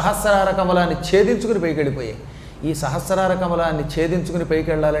సహస్రార కమలాన్ని ఛేదించుకుని పైకి వెళ్ళిపోయాయి. ఈ సహస్రార కమలాన్ని ఛేదించుకుని పైకి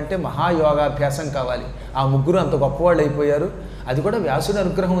వెళ్ళాలంటే మహాయోగాభ్యాసం కావాలి. ఆ ముగ్గురు అంత గొప్పవాళ్ళు అయిపోయారు. అది కూడా వ్యాసుడి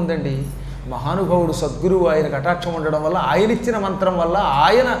అనుగ్రహం ఉందండి. మహానుభావుడు సద్గురువు ఆయన కటాక్షం ఉండడం వల్ల ఆయన ఇచ్చిన మంత్రం వల్ల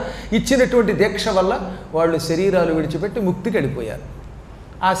ఆయన ఇచ్చినటువంటి దీక్ష వల్ల వాళ్ళు శరీరాలు విడిచిపెట్టి ముక్తికి వెళ్ళిపోయారు.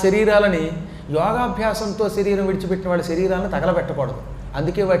 ఆ శరీరాలని యోగాభ్యాసంతో శరీరం విడిచిపెట్టిన వాళ్ళ శరీరాలను తగలబెట్టకూడదు.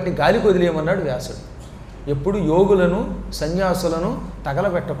 అందుకే వాటిని గాలికి వదిలేయమన్నాడు వ్యాసుడు. ఎప్పుడు యోగులను సన్యాసులను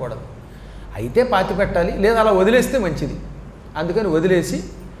తగలబెట్టకూడదు. అయితే పాతి పెట్టాలి, లేదా అలా వదిలేస్తే మంచిది. అందుకని వదిలేసి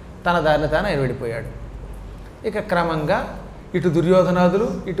తన దారిని తాను ఆయన వెళ్ళిపోయాడు. ఇక క్రమంగా ఇటు దుర్యోధనాదులు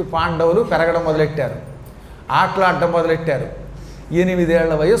ఇటు పాండవులు పెరగడం మొదలెట్టారు, ఆటలాడడం మొదలెట్టారు. 8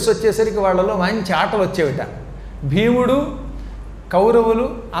 ఏళ్ల వయస్సు వచ్చేసరికి వాళ్ళలో మంచి ఆటలు వచ్చేవిట. భీముడు కౌరవులు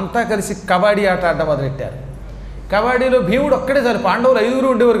అంతా కలిసి కబడ్డీ ఆట ఆడడం మొదలెట్టారు. కబడ్డీలో భీముడు ఒక్కడే చాలు, పాండవులు 5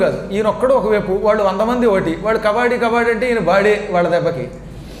 ఉండేవారు కాదు. ఈయన ఒక్కడు ఒకవైపు, వాళ్ళు 100 మంది ఒకటి. వాళ్ళు కబడ్డీ అంటే ఈయన బాడే వాళ్ళ దెబ్బకి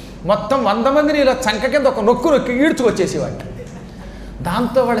మొత్తం 100 మందిని ఇలా చంక కింద ఒక నొక్కి ఈడ్చుకొచ్చేసేవాడు.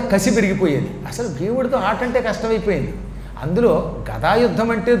 దాంతో వాళ్ళ కసి పెరిగిపోయేది. అసలు భీముడితో ఆట అంటే కష్టమైపోయింది. అందులో గదాయుద్ధం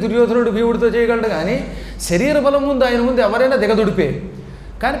అంటే దుర్యోధనుడు భీముడితో చేయగలడు, కానీ శరీర బలం ముందు ఆయన ముందు ఎవరైనా దిగదుడిపే.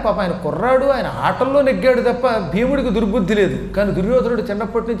 కానీ పాప ఆయన కుర్రాడు, ఆయన ఆటల్లో నెగ్గాడు తప్ప భీముడికి దుర్బుద్ధి లేదు. కానీ దుర్యోధనుడు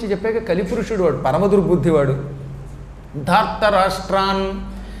చిన్నప్పటి నుంచి చెప్పాక కలిపురుషుడు వాడు, పరమ దుర్బుద్ధివాడు. ధార్తరాష్ట్రాన్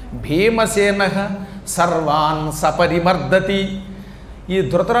భీమసేన సర్వాన్ సపరిమర్దతి. ఈ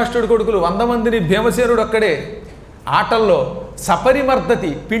ధృతరాష్ట్రుడి కొడుకులు 100 మందిని భీమసేనుడు ఒక్కడే ఆటల్లో సపరిమర్దతి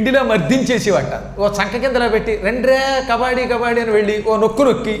పిండిలా మర్దించేసేవాట. ఓ చంక కిందలా పెట్టి రెండ్రే కబడ్డీ అని వెళ్ళి ఓ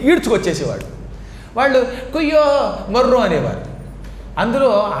నొక్కి ఈడ్చుకొచ్చేసేవాడు. వాళ్ళు కుయ్యో మర్రో అనేవారు. అందులో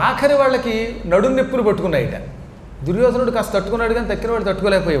ఆఖరి వాళ్ళకి నడుం నొప్పులు పట్టుకున్నాయిట. దుర్యోధనుడు కాస్త తట్టుకున్నాడు, కానీ తక్కిన వాళ్ళు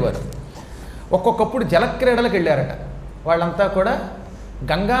తట్టుకోలేకపోయేవారు. ఒక్కొక్కప్పుడు జలక్రీడలకు వెళ్ళారట. వాళ్ళంతా కూడా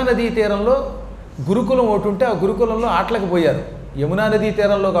గంగా నదీ తీరంలో గురుకులం ఒకటి ఉంటే ఆ గురుకులంలో ఆటలకు పోయారు. యమునా నదీ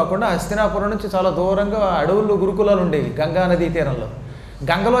తీరంలో కాకుండా హస్తినాపురం నుంచి చాలా దూరంగా అడవుల్లో గురుకులాలు ఉండేవి గంగా నదీ తీరంలో.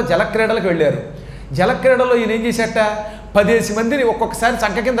 గంగలో జలక్రీడలకు వెళ్ళారు. జలక్రీడలో ఈయన ఏం చేసేట, 10 మందిని ఒక్కొక్కసారి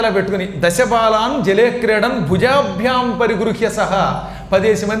చంక కిందలా పెట్టుకుని దశబాలాన్ జలే క్రీడన్ భుజాభ్యాం పరిగృహ్య సహా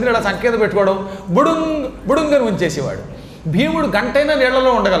 10 మందిని అలా చంక కింద పెట్టుకోవడం, బుడుంగని ఉంచేసేవాడు. భీముడు గంటైనా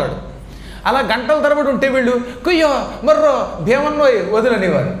నీళ్లలో ఉండగలడు. అలా గంటల తరబడి ఉంటే వీళ్ళు కుయ్యో మర్రో భీమన్నోయ్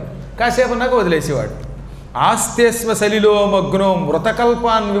వదిలనేవారు. కాసేపు అన్నాక వదిలేసేవాడు. ఆస్తేస్వ సలిలో మగ్నో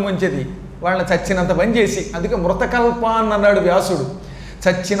మృతకల్పాన్ విముంచది. వాళ్ళని చచ్చినంత పని చేసి, అందుకే మృతకల్పాన్ అన్నాడు వ్యాసుడు.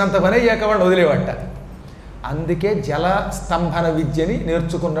 చచ్చినంత పని అయ్యాక వాళ్ళని వదిలేవాట. అందుకే జల స్తంభన విద్యని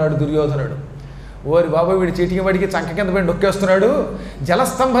నేర్చుకున్నాడు దుర్యోధనుడు. ఓరి బాబు వీడి చీటికి వాడికి చంక కింద పడి నొక్కేస్తున్నాడు,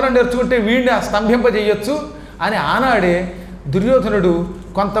 జలస్తంభనం నేర్చుకుంటే వీడిని ఆ స్తంభింపజేయొచ్చు అని ఆనాడే దుర్యోధనుడు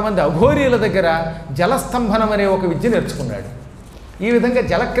కొంతమంది అఘోరీల దగ్గర జలస్తంభనం అనే ఒక విద్య నేర్చుకున్నాడు. ఈ విధంగా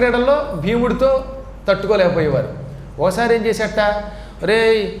జలక్రీడల్లో భీముడితో తట్టుకోలేకపోయేవారు. ఒకసారి ఏం చేసేట, రే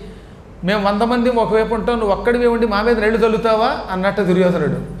మేము 100 మంది ఒకవైపు ఉంటాం, నువ్వు ఒక్కడివే ఉండి మా మీద నీళ్లు చల్లుతావా అన్నట్టు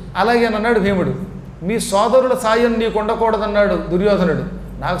దుర్యోధనుడు. అలాగే అన్నాడు భీముడు. మీ సోదరుల సాయం నీకు ఉండకూడదన్నాడు దుర్యోధనుడు.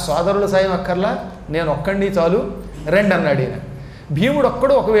 నాకు సోదరుల సాయం అక్కర్లా, నేను ఒక్కడిని చాలు, రండి అన్నాడు ఈయన. భీముడు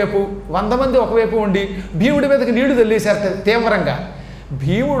ఒక్కడు ఒకవైపు, 100 మంది ఒకవైపు ఉండి భీముడి మీదకి నీళ్లు చల్లేశారు తీవ్రంగా.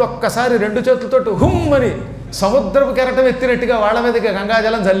 భీముడు ఒక్కసారి 2 చేతులతో హుమ్మని సముద్రపు కెరటం ఎత్తినట్టుగా వాళ్ళ మీదకి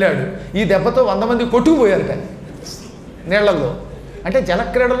గంగాజలం చల్లాడు. ఈ దెబ్బతో 100 మంది కొట్టుకుపోయారట నీళ్లలో. అంటే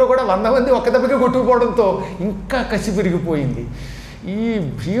జలక్రీడలో కూడా 100 మంది ఒక్క దెబ్బకి కొట్టుకుపోవడంతో ఇంకా కసి పెరిగిపోయింది. ఈ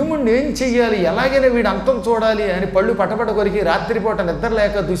భీముడిని ఏం చెయ్యాలి, ఎలాగైనా వీడు అంతం చూడాలి అని పళ్ళు పటపట కొరికి రాత్రిపూట నిద్ర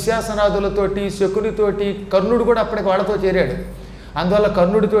లేక దుశ్శాసనాదులతోటి శకునితోటి, కర్ణుడు కూడా అప్పటికి వాళ్ళతో చేరాడు. అందువల్ల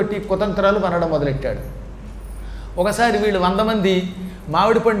కర్ణుడితోటి కుతంత్రాలు పనడం మొదలెట్టాడు. ఒకసారి వీళ్ళు 100 మంది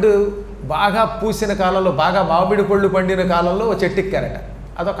మామిడి పండు బాగా పూసిన కాలంలో, బాగా మామిడి పళ్ళు పండిన కాలంలో ఓ చెట్టు ఎక్కారట.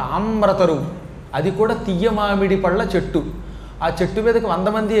 అదొక ఆమ్రతరువు, అది కూడా తియ్య మామిడి పళ్ళ చెట్టు. ఆ చెట్టు మీదకి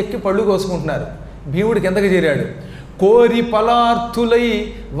 100 మంది ఎక్కి పళ్ళు కోసుకుంటున్నారు. భీముడు కిందకి చేరాడు. కోరి పలార్థులై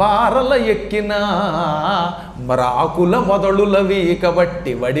వారల ఎక్కిన మరాకుల మొదలులవి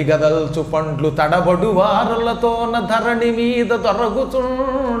కబట్టి వడిగదల్చు పండ్లు తడబడు వారలతోన ధరణి మీద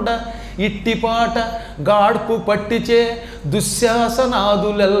దొరగుచుండ ఇట్టిపాట గాడ్పు పట్టిచే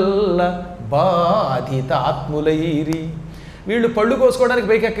దుశ్శాసనాదులెల్ల బాధితాత్ములైరి. వీళ్ళు పళ్ళు కోసుకోవడానికి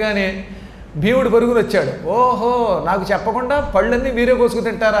పైకెక్కగానే భీముడు పరుగుని వచ్చాడు. ఓహో, నాకు చెప్పకుండా పళ్ళన్నీ మీరే కోసుకు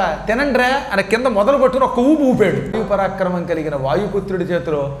తింటారా, తినండ్రా అని కింద మొదలు పట్టుకుని ఒక్క ఊపు ఊపాడు. పరాక్రమం కలిగిన వాయుపుత్రుడి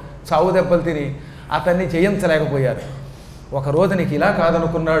చేతిలో చావు దెబ్బలు తిని అతన్ని జయించలేకపోయారు. ఒకరోజు నీకు ఇలా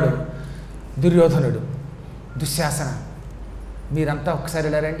కాదనుకున్నాడు దుర్యోధనుడు. దుశ్శాసన, మీరంతా ఒక్కసారి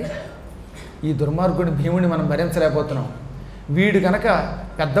వెళ్ళారండి, ఈ దుర్మార్గుడిని భీముడిని మనం భరించలేకపోతున్నాం. వీడు కనుక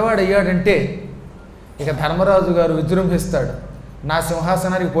పెద్దవాడు అయ్యాడంటే ఇక ధర్మరాజు గారు విజృంభిస్తాడు, నా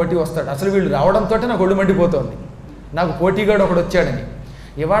సింహాసనానికి పోటీ వస్తాడు. అసలు వీళ్ళు రావడంతో నాకు ఒళ్ళు మండిపోతుంది, నాకు పోటీగాడు ఒకడు వచ్చాడని.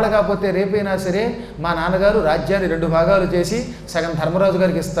 ఇవాళ కాకపోతే రేపైనా సరే మా నాన్నగారు రాజ్యాన్ని 2 భాగాలు చేసి సగం ధర్మరాజు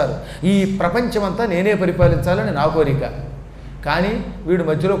గారికి ఇస్తారు. ఈ ప్రపంచమంతా నేనే పరిపాలించాలని నా కోరిక. కానీ వీడు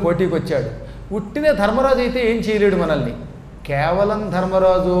మధ్యలో పోటీకి వచ్చాడు. ఉట్టినే ధర్మరాజు అయితే ఏం చేయలేడు మనల్ని. కేవలం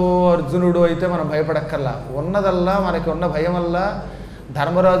ధర్మరాజు అర్జునుడు అయితే మనం భయపడక్కర్లా. ఉన్నదల్లా మనకి ఉన్న భయం వల్ల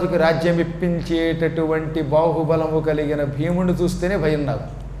ధర్మరాజుకి రాజ్యం ఇప్పించేటటువంటి బాహుబలము కలిగిన భీముడిని చూస్తేనే భయం నాకు.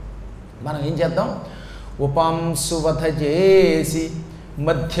 మనం ఏం చేద్దాం, ఉపాంశువధ చేసి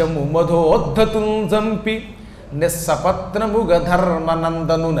మధ్యము మధోద్ధతుం చంపి నిస్సపత్నముగ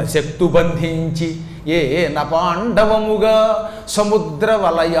ధర్మనందను నశక్తు బంధించి ఏ నపాండవముగా సముద్ర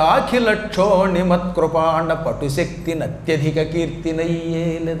వలయాఖిలక్షోణి మత్కృపాండ పటుశక్తి నత్యధిక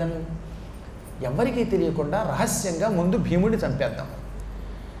కీర్తినయ్యేలేదన్. ఎవరికీ తెలియకుండా రహస్యంగా ముందు భీముడిని చంపేద్దాం.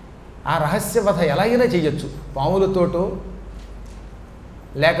 ఆ రహస్యవధ ఎలాగైనా చేయొచ్చు. పాములతోటో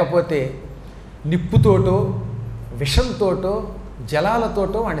లేకపోతే నిప్పుతోటో విషంతోటో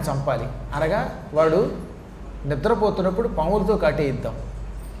జలాలతోటో వాడిని చంపాలి. అనగా వాడు నిద్రపోతున్నప్పుడు పాములతో కాటేయిద్దాం,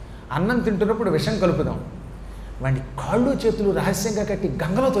 అన్నం తింటున్నప్పుడు విషం కలుపుదాం, వాడిని కాళ్ళు చేతులు రహస్యంగా కట్టి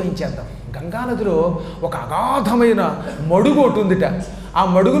గంగలో తోయించేద్దాం. గంగానదిలో ఒక అగాధమైన మడుగు ఒకటి ఉందిట. ఆ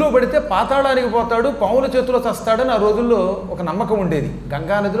మడుగులో పడితే పాతాళానికి పోతాడు, పాముల చేతిలో చస్తాడని ఆ రోజుల్లో ఒక నమ్మకం ఉండేది.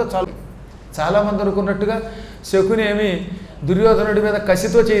 గంగానదిలో చాలామంది అనుకున్నట్టుగా శకుని ఏమి దుర్యోధనుడి మీద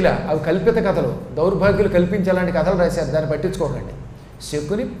కసితో చేయలే. అవి కల్పిత కథలు, దౌర్భాగ్యులు కల్పించాలంటి కథలు రాశారు, దాన్ని పట్టించుకోకండి.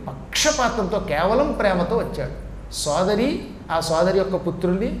 శకుని పక్షపాతంతో కేవలం ప్రేమతో వచ్చాడు. ఆ సోదరి యొక్క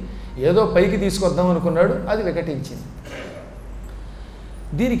పుత్రుల్ని ఏదో పైకి తీసుకొద్దాం అనుకున్నాడు, అది వికటించింది.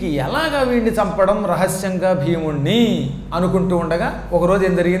 దీనికి ఎలాగా వీడిని చంపడం రహస్యంగా భీముణ్ణి అనుకుంటూ ఉండగా ఒకరోజు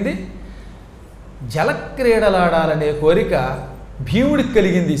ఏం జరిగింది, జలక్రీడలాడాలనే కోరిక భీముడికి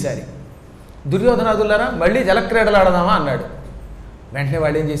కలిగింది. ఈసారి దుర్యోధనాదులారా మళ్ళీ జలక్రీడలాడదామా అన్నాడు. వెంటనే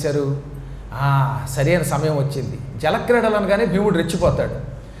వాళ్ళు ఏం చేశారు, సరైన సమయం వచ్చింది. జలక్రీడలు అనగానే భీముడు రెచ్చిపోతాడు.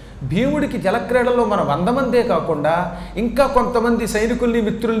 భీముడికి జలక్రీడల్లో మన 100 మందే కాకుండా ఇంకా కొంతమంది సైనికుల్ని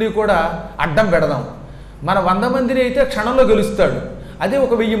మిత్రుల్ని కూడా అడ్డం పెడదాం. మన 100 మందిని అయితే క్షణంలో గెలుస్తాడు. అదే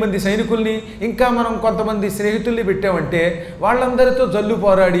ఒక 1000 మంది సైనికుల్ని ఇంకా మనం కొంతమంది స్నేహితుల్ని పెట్టామంటే వాళ్ళందరితో జల్లు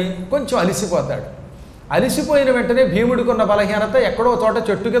పోరాడి కొంచెం అలిసిపోతాడు. అలిసిపోయిన వెంటనే భీముడికి ఉన్న బలహీనత ఎక్కడో చోట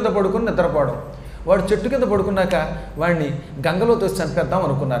చెట్టు కింద పడుకుని నిద్రపోవడం. వాడు చెట్టు కింద పడుకున్నాక వాడిని గంగలో తోసి చంపేద్దాం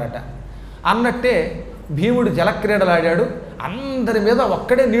అనుకున్నారట. అన్నట్టే భీముడు జలక్రీడలాడాడు. అందరి మీద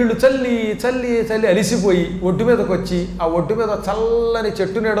ఒక్కడే నీళ్లు చల్లి చల్లి చల్లి అలిసిపోయి ఒడ్డు మీదకి వచ్చి ఆ ఒడ్డు మీద చల్లని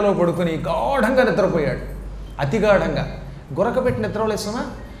చెట్టు నీడలో పడుకుని గాఢంగా నిద్రపోయాడు. అతి గాఢంగా. గురక పెట్టి నిద్రలేస్తున్నా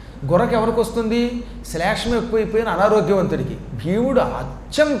గురక ఎవరికి వస్తుంది, శ్లేషం ఎక్కువైపోయిన అనారోగ్యవంతుడికి. భీముడు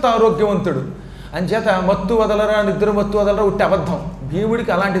అత్యంత ఆరోగ్యవంతుడు. అంచేత మత్తు వదలరా నిద్ర మత్తు వదలరా ఉట్టి అబద్ధం.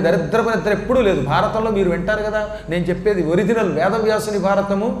 భీముడికి అలాంటి దరిద్రపు నిద్ర ఎప్పుడూ లేదు. భారతంలో మీరు వింటారు కదా, నేను చెప్పేది ఒరిజినల్ వేదవ్యాసుని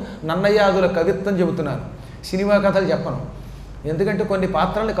భారతము, నన్నయ్యాదుల కవిత్వం చెబుతున్నాను, సినిమా కథలు చెప్పను. ఎందుకంటే కొన్ని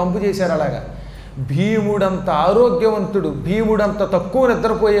పాత్రల్ని కంపు చేశారు అలాగా. భీముడంత ఆరోగ్యవంతుడు, భీముడంత తక్కువ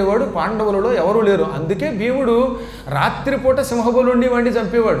నిద్రపోయేవాడు పాండవులలో ఎవరూ లేరు. అందుకే భీముడు రాత్రిపూట సింహబలుండి వాడిని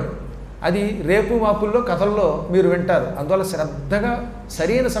చంపేవాడు. అది రేపు మాపుల్లో కథల్లో మీరు వింటారు. అందువల్ల శ్రద్ధగా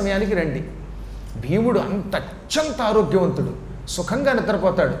సరైన సమయానికి రండి. భీముడు అంత అత్యంత ఆరోగ్యవంతుడు, సుఖంగా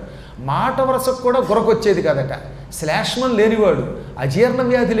నిద్రపోతాడు. మాట వరసకు కూడా గురకొచ్చేది కాదట. శ్లేష్మం లేనివాడు, అజీర్ణ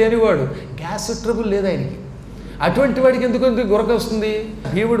వ్యాధి లేనివాడు, గ్యాస్ ట్రబుల్ లేదు ఆయనకి. అటువంటి వాడికి ఎందుకు గురక వస్తుంది?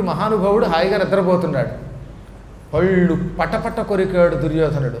 భీముడు మహానుభావుడు హాయిగా నిద్రపోతున్నాడు. పళ్ళు పటపట కొరికాడు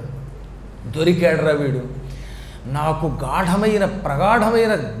దుర్యోధనుడు. దొరికాడురా వీడు, నాకు గాఢమైన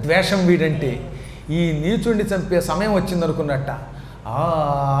ప్రగాఢమైన ద్వేషం వీడంటే, ఈ నీచుడిని చంపే సమయం వచ్చిందనుకున్నట్ట.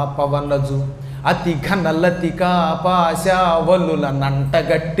 పవనజు అతి ఘనలతికా పాశావలుల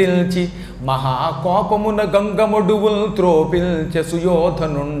నంటగట్టిల్చి మహాకోపమున గంగమొడువుల్ త్రోపిల్చె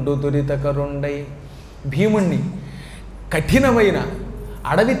సుయోధనుండు దురితకరుండై. భీముణ్ణి కఠినమైన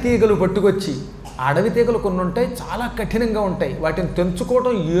అడవి తీగలు పట్టుకొచ్చి, అడవి తీగలు కొన్ని ఉంటాయి చాలా కఠినంగా ఉంటాయి, వాటిని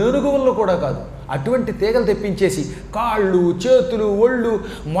తెంచుకోవటం ఏనుగు వల్ల కూడా కాదు, అటువంటి తీగలు తెప్పించేసి కాళ్ళు చేతులు ఒళ్ళు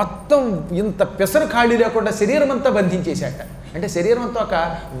మొత్తం ఇంత పెసరు ఖాళీ లేకుండా శరీరం అంతా బంధించేశాట. అంటే శరీరం అంతా ఒక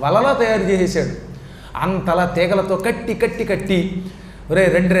వలలా తయారు చేసేసాడు. అంతలా తీగలతో కట్టి కట్టి కట్టి రే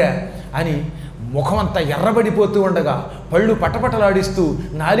రెండ్రా అని ముఖమంతా ఎర్రబడిపోతూ ఉండగా, పళ్ళు పటపటలాడిస్తూ,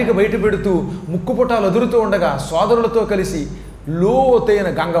 నాలిక బయట పెడుతూ, ముక్కు పుటాలు అదురుతూ ఉండగా సోదరులతో కలిసి లోతైన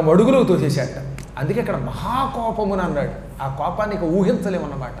గంగ మడుగులో తోసేశాట. అందుకే ఇక్కడ మహాకోపమున అన్నాడు. ఆ కోపాన్ని ఇక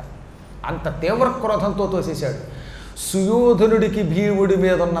ఊహించలేమన్నమాట. అంత తీవ్ర క్రోధంతో తోసేశాడు. సుయోధనుడికి భీముడి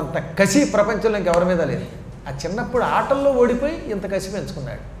మీద ఉన్నంత కసి ప్రపంచంలో ఇంకెవరి మీద లేదు. ఆ చిన్నప్పుడు ఆటల్లో ఓడిపోయి ఇంత కసి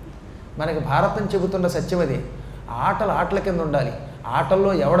పెంచుకున్నాడు. మనకి భారతం చెబుతున్న సత్యం అది. ఆటలు ఆటల కింద ఉండాలి.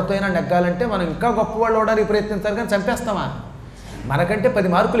 ఆటల్లో ఎవరితో అయినా నెగ్గాలంటే మనం ఇంకా గొప్పవాళ్ళు అవడానికి ప్రయత్నించాలి, కానీ చంపేస్తామా? మనకంటే 10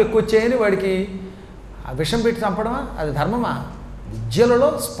 మార్కులు ఎక్కువ వచ్చాయని వాడికి విషం పెట్టి చంపడమా? అది ధర్మమా? విద్యలలో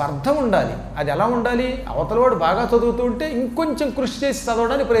స్పర్ధ ఉండాలి. అది ఎలా ఉండాలి? అవతలవాడు బాగా చదువుతూ ఉంటే ఇంకొంచెం కృషి చేసి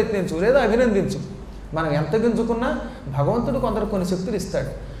చదవడానికి ప్రయత్నించు, లేదా అభినందించు. మనం ఎంత గింజుకున్నా భగవంతుడు కొందరు కొన్ని శక్తులు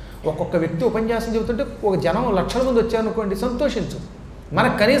ఇస్తాడు. ఒక్కొక్క వ్యక్తి ఉపన్యాసం చెబుతుంటే ఒక జనం లక్షల మంది వచ్చారనుకోండి, సంతోషించు.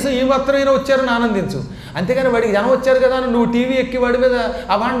 మనకు కనీసం ఈ మాత్రమైనా వచ్చారని ఆనందించు. అంతేగాని వాడికి జనం వచ్చారు కదా అని నువ్వు టీవీ ఎక్కి వాడి మీద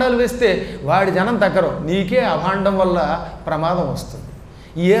అభాండాలు వేస్తే వాడి జనం తగ్గరు, నీకే అభాండం వల్ల ప్రమాదం వస్తుంది.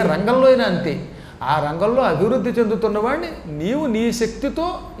 ఏ రంగంలో అయినా అంతే. ఆ రంగంలో అభివృద్ధి చెందుతున్నవాడిని నీవు నీ శక్తితో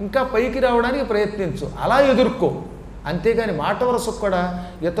ఇంకా పైకి రావడానికి ప్రయత్నించు, అలా ఎదుర్కో. అంతేగాని మాట వరసకు కూడా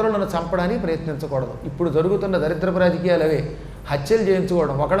ఇతరులను చంపడానికి ప్రయత్నించకూడదు. ఇప్పుడు జరుగుతున్న దరిద్రపు రాజకీయాలు అవే. హత్యలు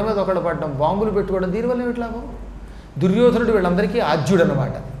చేయించుకోవడం, ఒకళ్ళ మీద ఒకళ్ళు పడడం, బాంబులు పెట్టుకోవడం, దీనివల్ల ఏమిటి లాభం? దుర్యోధనుడు వీళ్ళందరికీ ఆజ్యుడు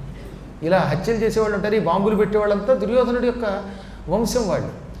అనమాట. ఇలా హత్యలు చేసేవాళ్ళు ఉంటారు, ఈ బాంబులు పెట్టేవాళ్ళంతా దుర్యోధనుడి యొక్క వంశం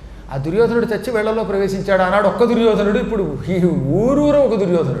వాళ్ళు. ఆ దుర్యోధనుడు చచ్చి వీళ్ళలో ప్రవేశించాడు. ఆనాడు ఒక్క దుర్యోధనుడు, ఇప్పుడు ఈ ఊరూరో ఒక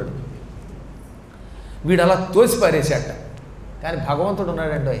దుర్యోధనుడు. వీడు అలా తోసి పారేశాట. కానీ భగవంతుడు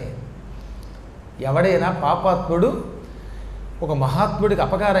ఉన్నాడండి. ఎవడైనా పాపాత్ముడు ఒక మహాత్ముడికి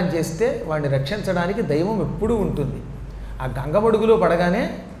అపకారం చేస్తే వాడిని రక్షించడానికి దైవం ఎప్పుడూ ఉంటుంది. ఆ గంగమడుగులో పడగానే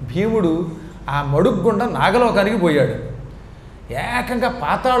భీముడు ఆ మడుగుండా నాగలోకానికి పోయాడు. ఏకంగా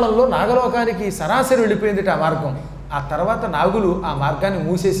పాతాళంలో నాగలోకానికి సరాసరి వెళ్ళిపోయింది ఆ మార్గం. ఆ తర్వాత నాగులు ఆ మార్గాన్ని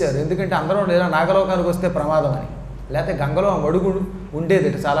మూసేశారు. ఎందుకంటే అందరూ లేదా నాగలోకానికి వస్తే ప్రమాదం అని. లేకపోతే గంగలో ఆ మడుగు ఉండేది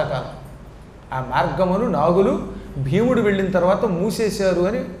చాలా కాలం. ఆ మార్గమును నాగులు భీముడు వెళ్ళిన తర్వాత మూసేశారు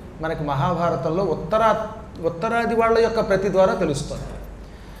అని మనకి మహాభారతంలో ఉత్తరాది వాళ్ళ యొక్క ప్రతి ద్వారా తెలుస్తుంది.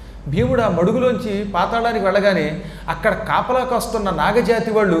 భీముడు ఆ మడుగులోంచి పాతాళానికి వెళ్ళగానే అక్కడ కాపలాకి వస్తున్న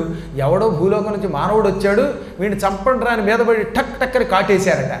నాగజాతి వాళ్ళు ఎవడో భూలోకం నుంచి మానవుడు వచ్చాడు, వీడిని చంపండి రాని మీద పడి టక్ టక్కని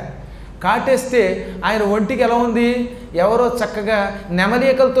కాటేశారట. కాటేస్తే ఆయన ఒంటికి ఎలా ఉంది, ఎవరో చక్కగా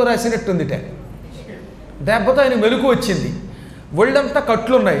నెమలీకలతో రాసినట్టుందిట. దెబ్బతో ఆయన మెలుకు వచ్చింది. ఒళ్ళంతా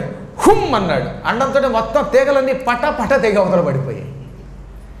కట్లున్నాయి. హుమ్ అన్నాడు. అండంతో మొత్తం తీగలన్నీ పట పట తెగ అవతల పడిపోయాయి.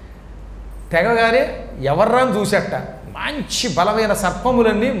 తెగగానే ఎవర్రాను చూసేట మంచి బలమైన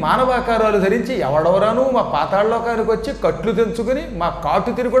సర్పములన్నీ మానవాకారాలు ధరించి, ఎవడెవరాను మా పాతాళలోకానికి వచ్చి కట్లు తెంచుకుని మా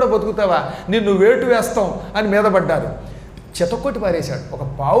కాటు తిరిగి కూడా బతుకుతావా, నిన్ను వేటు వేస్తాం అని మీద పడ్డారు. చితకొట్టి పారేశాడు. ఒక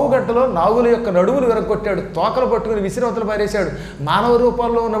పావు గంటలో నాగుల యొక్క నడుములు విరగొట్టాడు. తోకలు పట్టుకుని విసిరవతలు పారేశాడు. మానవ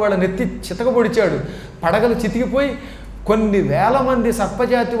రూపాల్లో ఉన్న వాళ్ళ నెత్తి చితకబొడిచాడు. పడగలు చితికిపోయి కొన్ని వేల మంది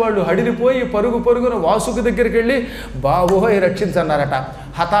సర్పజాతి వాళ్ళు హడిలిపోయి పరుగు పరుగున వాసుకి దగ్గరికి వెళ్ళి బాబోయ్ రక్షించన్నారట.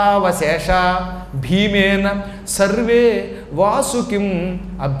 హతావశేష భీమేన సర్వే వాసుకిం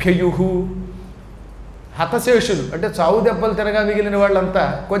అభ్యయుహు. హతశేషులు అంటే చావు దెబ్బలు తిరగా మిగిలిన వాళ్ళంతా,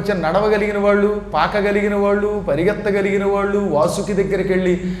 కొంచెం నడవగలిగిన వాళ్ళు, పాకగలిగిన వాళ్ళు, పరిగెత్తగలిగిన వాళ్ళు వాసుకి దగ్గరికి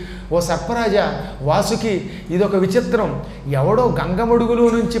వెళ్ళి, ఓ సర్పరాజా వాసుకి ఇదొక విచిత్రం, ఎవడో గంగమడుగులో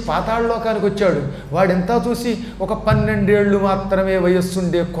నుంచి పాతాళలోకానికి వచ్చాడు, వాడెంతా చూసి ఒక 12 ఏళ్ళు మాత్రమే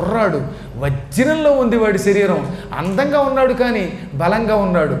వయస్సుండే కుర్రాడు, వజ్రంలో ఉంది వాడి శరీరం, అందంగా ఉన్నాడు కానీ బలంగా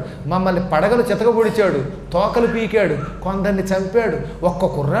ఉన్నాడు, మమ్మల్ని పడగలు చితకబొడిచాడు, తోకలు పీకాడు, కొందరిని చంపాడు,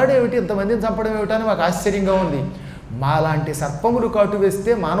 ఒక్క కుర్రాడు ఏమిటి ఇంతమందిని చంపడం ఏమిటని మాకు ఆశ్చర్యంగా ఉంది. మాలాంటి సర్పములు కాటు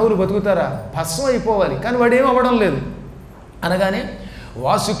వేస్తే మానవులు బతుకుతారా, భస్మం అయిపోవాలి, కానీ వాడేం అవ్వడం లేదు అనగానే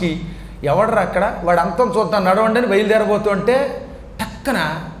వాసుకి ఎవడరా అక్కడ, వాడు అంతం చూద్దాం నడవండి అని బయలుదేరబోతుంటే టక్కన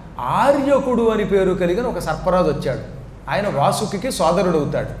ఆర్యకుడు అని పేరు కలిగిన ఒక సర్పరాజు వచ్చాడు. ఆయన వాసుకి సోదరుడు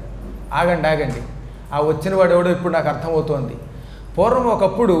అవుతాడు. ఆగండి ఆగండి, ఆ వచ్చిన వాడు ఎవడో ఇప్పుడు నాకు అర్థమవుతోంది. పూర్వం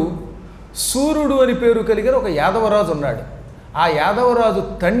ఒకప్పుడు సూర్యుడు అని పేరు కలిగిన ఒక యాదవరాజు ఉన్నాడు. ఆ యాదవరాజు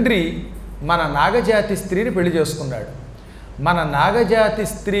తండ్రి మన నాగజాతి స్త్రీని పెళ్లి చేసుకున్నాడు. మన నాగజాతి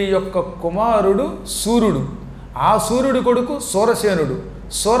స్త్రీ యొక్క కుమారుడు సూర్యుడు, ఆ సూర్యుడి కొడుకు సూరసేనుడు,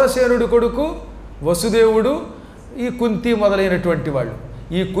 సూరసేనుడి కొడుకు వసుదేవుడు, ఈ కుంతి మొదలైనటువంటి వాళ్ళు.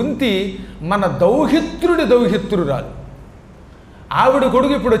 ఈ కుంతి మన దౌహిత్రురాలు. ఆవిడ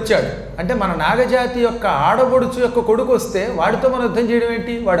కొడుకు ఇప్పుడు వచ్చాడు. అంటే మన నాగజాతి యొక్క ఆడబొడుచు యొక్క కొడుకు వస్తే వాడితో మనం యుద్ధం చేయడం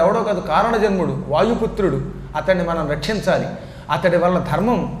ఏంటి, వాడు ఎవడో కాదు, కారణ జన్ముడు, వాయుపుత్రుడు, అతన్ని మనం రక్షించాలి, అతడి వల్ల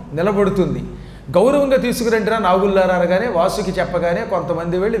ధర్మం నిలబడుతుంది, గౌరవంగా తీసుకురండిరా నాగుల్లారా అనగానే వాసుకి చెప్పగానే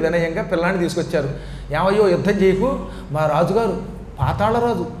కొంతమంది వెళ్ళి వినయంగా పిల్లాన్ని తీసుకొచ్చారు. ఏమయ్యో యుద్ధం చేయకు, మా రాజుగారు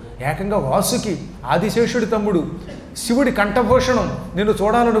పాతాళరాజు, ఏకంగా వాసుకి ఆదిశేషుడి తమ్ముడు, శివుడి కంఠభూషణం నిన్ను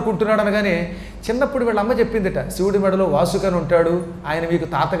చూడాలనుకుంటున్నాడు అనగానే చిన్నప్పుడు వీళ్ళ అమ్మ చెప్పిందిట, శివుడి మెడలో వాసుకని ఉంటాడు, ఆయన మీకు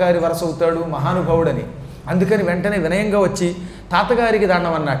తాతగారి వరస అవుతాడు మహానుభావుడని. అందుకని వెంటనే వినయంగా వచ్చి తాతగారికి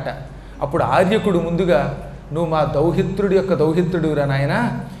దండం అన్నట్ట. అప్పుడు ఆర్యకుడు ముందుగా, నువ్వు మా దౌహిత్రుడి యొక్క దౌహిత్రుడురా నాయన,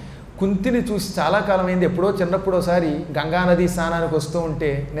 కుంతిని చూసి చాలా కాలమైంది, ఎప్పుడో చిన్నప్పుడోసారి గంగానది స్నానానికి వస్తూ ఉంటే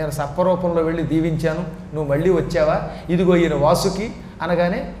నేను సర్పరూపంలో వెళ్ళి దీవించాను, నువ్వు మళ్ళీ వచ్చావా, ఇదిగో ఈయన వాసుకి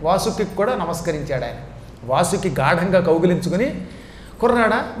అనగానే వాసుకి కూడా నమస్కరించాడు. ఆయన వాసుకి గాఢంగా కౌగిలించుకుని,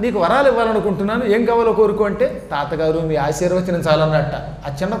 కుర్రాడా నీకు వరాలు ఇవ్వాలనుకుంటున్నాను, ఏం కావాలో కోరుకో అంటే, తాతగారు మీ ఆశీర్వచనం చాలన్నట్ట.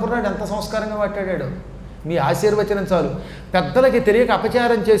 ఆ చిన్న కుర్రాడు ఎంత సంస్కారంగా మాట్లాడాడు, మీ ఆశీర్వచనం చాలు, పెద్దలకి తెలియక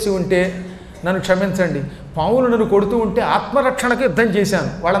అపచారం చేసి ఉంటే నన్ను క్షమించండి, పావులు నన్ను కొడుతూ ఉంటే ఆత్మరక్షణకు యుద్ధం చేశాను,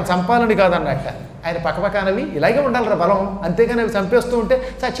 వాళ్ళని చంపాలని కాదన్నట్ట. ఆయన పక్కపక్కనవి ఇలాగే ఉండాలిరా బలం, అంతేగాని అవి చంపేస్తూ ఉంటే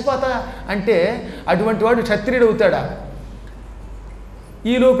చచ్చిపోతా అంటే అటువంటి వాడు క్షత్రియుడు అవుతాడా?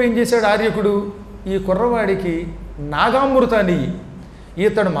 ఈలోపు ఏం చేశాడు ఆర్యకుడు, ఈ కుర్రవాడికి నాగామృతాన్ని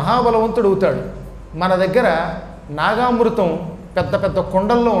ఇతడు మహాబలవంతుడు అవుతాడు. మన దగ్గర నాగామృతం పెద్ద పెద్ద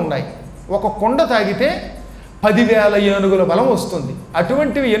కొండల్లో ఉన్నాయి, ఒక కొండ తాగితే 10,000 ఏనుగుల బలం వస్తుంది.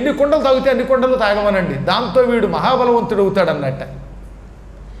 అటువంటివి ఎన్ని కొండలు తాగితే అన్ని కొండలు తాగమనండి, దాంతో వీడు మహాబలవంతుడు అవుతాడు అన్నట్ట.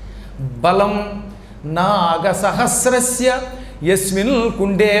 బలం నాగ సహస్రస్య యస్మిన్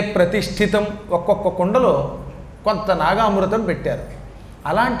కుండే ప్రతిష్ఠితం. ఒక్కొక్క కుండలో కొంత నాగామృతం పెట్టారు.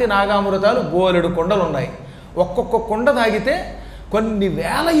 అలాంటి నాగామృతాలు బోలెడు కొండలు ఉన్నాయి. ఒక్కొక్క కుండ తాగితే కొన్ని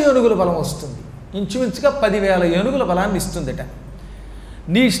వేల ఏనుగుల బలం వస్తుంది. ఇంచుమించుగా 10,000 ఏనుగుల బలాన్ని ఇస్తుందిట.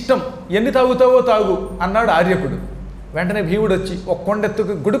 నీ ఇష్టం, ఎన్ని తాగుతావో తాగు అన్నాడు ఆర్యకుడు. వెంటనే భీముడు వచ్చి ఒక కొండ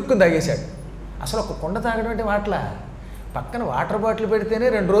ఎత్తుకు గుడుక్కుని తాగేశాడు. అసలు ఒక కొండ తాగడం అంటే మాటల, పక్కన వాటర్ బాటిల్ పెడితేనే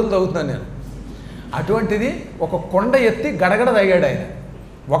 2 రోజులు తాగుతున్నాను నేను. అటువంటిది ఒక కొండ ఎత్తి గడగడ తాగాడు ఆయన.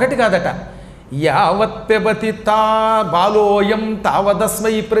 ఒకటి కాదట, యావత్ పిబతి తా బాలోయం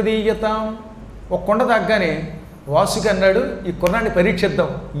తావదస్మై ప్రదీయతాం. ఒక కొండ తాగ్గానే వాసుకి అన్నాడు, ఈ కుర్రాన్ని పరీక్షిద్దాం,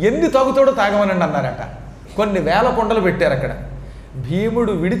 ఎన్ని తాగుతాడో తాగమనండి అన్నారట. కొన్ని వేల కొండలు పెట్టారు అక్కడ.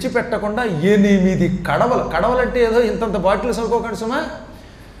 భీముడు విడిచిపెట్టకుండా 8 కడవలు, కడవలంటే ఏదో ఇంతంత బాటిల్స్ అనుకోకండి సుమా,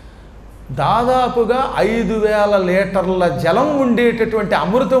 దాదాపుగా 5,000 లీటర్ల జలం ఉండేటటువంటి,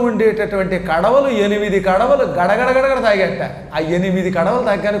 అమృతం ఉండేటటువంటి కడవలు, 8 కడవలు గడగడగడగడ తాగేట. ఆ 8 కడవలు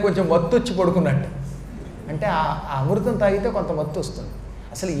తాగానే కొంచెం మత్తు వచ్చి పడుకున్నట్టు. అంటే ఆ అమృతం తాగితే కొంత మత్తు వస్తుంది.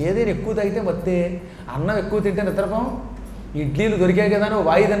 అసలు ఏదైనా ఎక్కువ తాగితే మత్తే. అన్నం ఎక్కువ తింటే నిద్రపోం, ఇడ్లీలు దొరికాయి కదా అని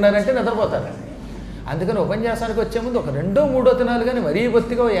వాయి తిన్నారంటే నిద్రపోతారు. అందుకని ఉపన్యాసానికి వచ్చే ముందు ఒక 2, 3 తినాలి, కానీ మరీ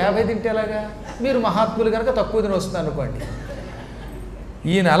బొత్తిగా 50 తింటేలాగా. మీరు మహాత్ములు కనుక తక్కువ తిని వస్తుంది అనుకోండి.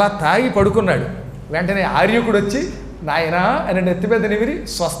 ఈయన అలా తాగి పడుకున్నాడు. వెంటనే ఆర్యకుడు వచ్చి, నాయనా అని నెత్తి మీద నిమిరి,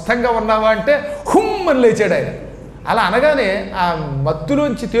 స్వస్థంగా ఉన్నావా అంటే హుమ్ అని లేచాడు ఆయన. అలా అనగానే ఆ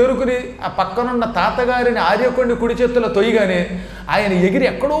మత్తులోంచి తేరుకుని ఆ పక్కనున్న తాతగారిని ఆర్యకుడిని కుడి చేతుల్లో తొయ్యగానే ఆయన ఎగిరి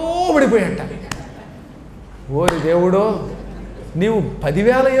ఎక్కడో పడిపోయాట. ఓరి దేవుడో, నీవు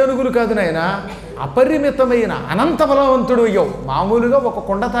 10,000 ఏనుగులు కాదు నాయనా, అపరిమితమైన అనంత బలవంతుడు అయ్యావు. మామూలుగా ఒక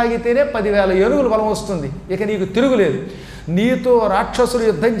కొండ తాగితేనే 10,000 ఏనుగులు బలం వస్తుంది, ఇక నీకు తిరుగులేదు. నీతో రాక్షసులు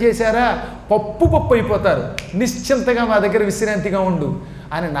యుద్ధం చేశారా, పప్పు అయిపోతారు, నిశ్చింతగా మా దగ్గర విశ్రాంతిగా ఉండు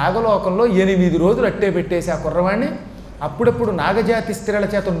అని నాగలోకంలో 8 రోజులు అట్టే పెట్టేసి ఆ కుర్రవాణ్ణి అప్పుడప్పుడు నాగజాతి స్త్రీల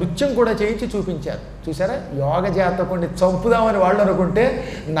చేత నృత్యం కూడా చేయించి చూపించారు. చూసారా, యోగజాతకుడిని చంపుదామని వాళ్ళు అనుకుంటే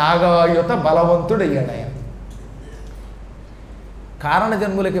నాగాయుత బలవంతుడు అయ్యాడు ఆయన.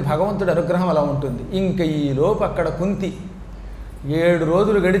 కారణజన్ములకి భగవంతుడి అనుగ్రహం అలా ఉంటుంది. ఇంక ఈలోపు అక్కడ కుంతి 7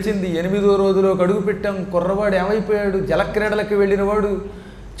 రోజులు గడిచింది. 8వ రోజులోకి అడుగు పెట్టాం. కుర్రవాడు ఏమైపోయాడు, జలక్రీడలకి వెళ్ళినవాడు,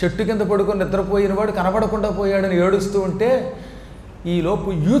 చెట్టు కింద పడుకొని నిద్రపోయినవాడు కనబడకుండా పోయాడని ఏడుస్తూ ఉంటే, ఈలోపు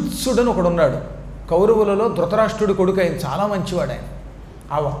యూత్సుడని ఒకడున్నాడు. కౌరవులలో ధృతరాష్ట్రుడి కొడుకు, ఆయన చాలా మంచివాడు. ఆయన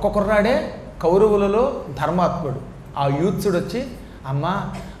ఆ ఒక్క కుర్రాడే కౌరవులలో ధర్మాత్ముడు. ఆ యూత్సుడు వచ్చి, అమ్మా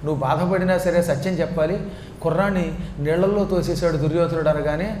నువ్వు బాధపడినా సరే సత్యం చెప్పాలి, కుర్రాన్ని నీళ్లలో తోసేశాడు దుర్యోధనుడు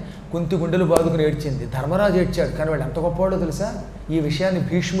అనగానే కుంతి గుండెలు బాదుకుని ఏడ్చింది. ధర్మరాజు ఏడ్చాడు. కానీ వాళ్ళు ఎంత గొప్పవాడో తెలుసా, ఈ విషయాన్ని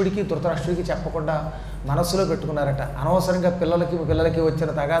భీష్ముడికి ధృతరాష్ట్రుడికి చెప్పకుండా మనస్సులో పెట్టుకున్నారట. అనవసరంగా పిల్లలకి వచ్చిన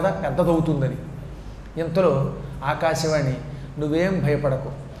తగాదా పెద్దదవుతుందని. ఇంతలో ఆకాశవాణి, నువ్వేం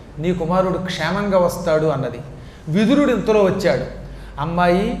భయపడకు, నీ కుమారుడు క్షేమంగా వస్తాడు అన్నది. విదురుడు ఇంతలో వచ్చాడు.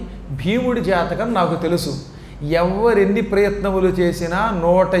 అమ్మాయి, భీముడి జాతకం నాకు తెలుసు, ఎవరెన్ని ప్రయత్నములు చేసినా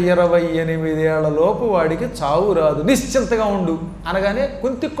 128 ఏళ్లలోపు వాడికి చావు రాదు, నిశ్చింతగా ఉండు అనగానే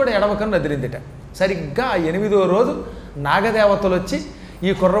కుంతికి కూడా ఎడమకన్ను అదిరిందిట. సరిగ్గా 8వ రోజు నాగదేవతలు వచ్చి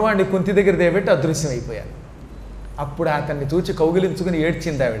ఈ కుర్రవాడిని కుంతి దగ్గర దేబెట్టి అదృశ్యం అయిపోయారు. అప్పుడు అతన్ని చూచి కౌగిలించుకుని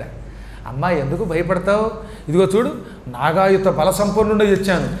ఏడ్చింది ఆవిడ. అమ్మా ఎందుకు భయపడతావు, ఇదిగో చూడు నాగాయుత బల సంపన్నుండి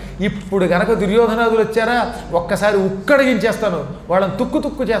వచ్చాను, ఇప్పుడు గనక దుర్యోధనాదులు వచ్చారా ఒక్కసారి ఉక్కడిగించేస్తాను, వాళ్ళని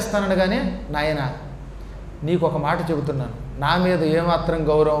తుక్కు చేస్తాననగానే, నాయన నీకు ఒక మాట చెబుతున్నాను, నా మీద ఏమాత్రం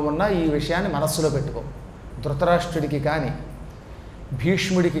గౌరవం ఉన్నా ఈ విషయాన్ని మనస్సులో పెట్టుకో. ధృతరాష్ట్రుడికి కానీ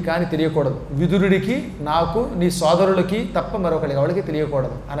భీష్ముడికి కానీ తెలియకూడదు, విదురుడికి, నాకు, నీ సోదరులకి తప్ప మరొకరికి ఎవరికి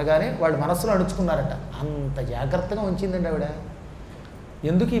తెలియకూడదు అనగానే వాళ్ళు మనస్సులో అణుచుకున్నారట. అంత జాగ్రత్తగా ఉంచిందండి ఆవిడ.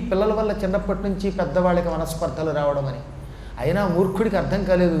 ఎందుకు ఈ పిల్లల వల్ల చిన్నప్పటి నుంచి పెద్దవాళ్ళకి మనస్పర్ధలు రావడం అని. అయినా మూర్ఖుడికి అర్థం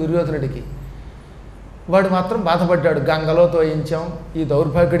కాలేదు దుర్యోధనుడికి. వాడు మాత్రం బాధపడ్డాడు. గంగలో తోయించాం, ఈ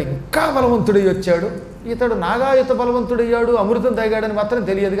దౌర్భాగ్యుడు ఇంకా బలవంతుడై వచ్చాడు, ఇతడు నాగాయుత బలవంతుడయ్యాడు, అమృతం తాగాడని మాత్రం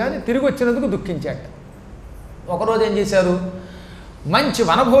తెలియదు, కానీ తిరిగి వచ్చినందుకు దుఃఖించాట. ఒకరోజు ఏం చేశారు, మంచి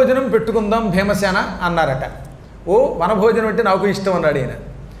వనభోజనం పెట్టుకుందాం భీమసేన అన్నారట. ఓ వనభోజనం అంటే నాకు ఇష్టం అన్నాడు ఈయన.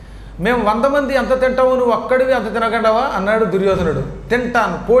 మేము 100 మంది ఎంత తింటావు, నువ్వు ఒక్కడివి అంత తినగలవా అన్నాడు దుర్యోధనుడు.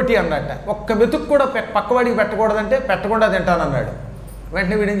 తింటాను పోటీ అన్నట్ట. ఒక్క మెతుకు కూడా పక్కవాడికి పెట్టకూడదంటే పెట్టకుండా తింటాను అన్నాడు.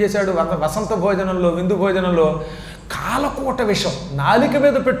 వెంటనే వీడేం చేశాడు, వసంత భోజనంలో విందు భోజనంలో కాలకూట విషం నాలిక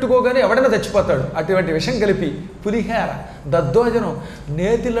మీద పెట్టుకోగానే ఎవడైనా చచ్చిపోతాడు, అటువంటి విషం కలిపి పులిహార, దద్దోజనం,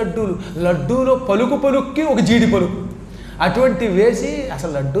 నేతి లడ్డూలు, లడ్డూలో పలుకు పలుక్కి ఒక జీడి పలుకు అటువంటి వేసి,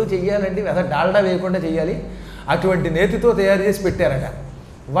 అసలు లడ్డూ చెయ్యాలండి అసలు డాల్డా వేయకుండా చెయ్యాలి, అటువంటి నేతితో తయారు చేసి పెట్టారట.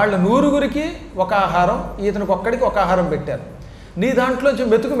 వాళ్ళ 100గురికి ఒక ఆహారం, ఇతనికి ఒక్కడికి ఒక ఆహారం పెట్టారు. నీ దాంట్లోంచి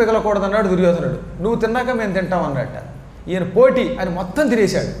మెతుకు మిగలకూడదన్నాడు దుర్యోధనుడు, నువ్వు తిన్నాక మేము తింటాం అన్నట్ట. ఈయన పోటీ అని మొత్తం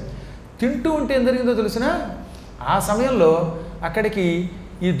తినేశాడు. తింటూ ఉంటే ఏం జరిగిందో తెలిసినా, ఆ సమయంలో అక్కడికి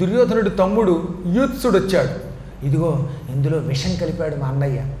ఈ దుర్యోధనుడి తమ్ముడు యూత్సుడు వచ్చాడు. ఇదిగో ఇందులో విషం కలిపాడు మా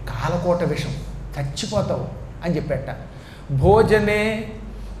అన్నయ్య, కాలకోట విషం, చచ్చిపోతావు అని చెప్పేట. భోజనే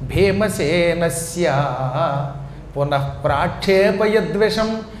భీమసేనస్య పునః ప్రాక్షేపయద్విషం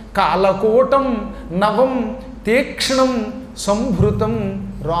కాలకూటం నవం తీక్ష్ణం సంభృతం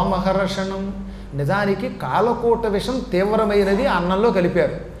రామహర్షణం. నిజానికి కాలకూట విషం తీవ్రమైనది అన్నంలో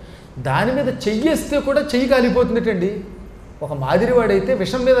కలిపారు. దాని మీద చెయ్యేస్తే కూడా చెయ్యి కాలిపోతుందటండి. ఒక మాదిరివాడైతే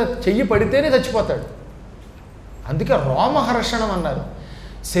విషం మీద చెయ్యి పడితేనే చచ్చిపోతాడు. అందుకే రామహర్షణం అన్నారు.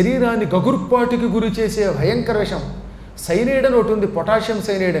 శరీరాన్ని గగుర్పాటుకి గురి చేసే భయంకర విషం. సైనైడ్ అని ఒకటి ఉంది, పొటాషియం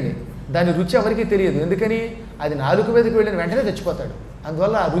సైనైడ్ అని. దాని రుచి ఎవరికీ తెలియదు. ఎందుకని అది నాలుక మీదకి వెళ్ళిన వెంటనే చచ్చిపోతాడు.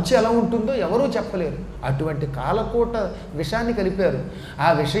 అందువల్ల ఆ రుచి ఎలా ఉంటుందో ఎవరూ చెప్పలేరు. అటువంటి కాలకూట విషాన్ని కలిపారు. ఆ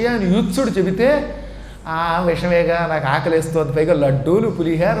విషయాన్ని యూత్సుడు చెబితే, ఆ విషమేగా నాకు ఆకలిస్తుంది, పైగా లడ్డూలు,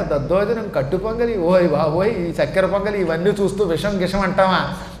 పులిహార, దద్దోజనం, కట్టు పొంగలి, ఓయ్ బాబోయ్ ఈ చక్కెర పొంగలి ఇవన్నీ చూస్తూ విషం గిషం అంటావా,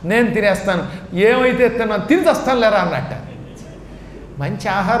 నేను తినేస్తాను, ఏమైతే తిన్నాను తిని చస్తాను లేరా అన్నట్ట. మంచి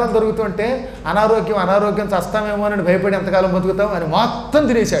ఆహారం దొరుకుతుంటే అనారోగ్యం చస్తామేమో అని భయపడి ఎంతకాలం బతుకుతాం అని మొత్తం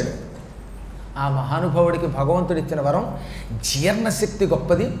తినేశాడు. ఆ మహానుభావుడికి భగవంతుడు ఇచ్చిన వరం జీర్ణశక్తి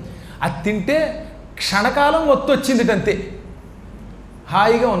గొప్పది. అది తింటే క్షణకాలం వచ్చింది అంతే,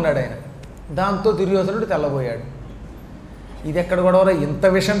 హాయిగా ఉన్నాడు ఆయన. దాంతో దుర్యోధనుడు తెల్లబోయాడు. ఇది ఎక్కడ గొడవరా, ఇంత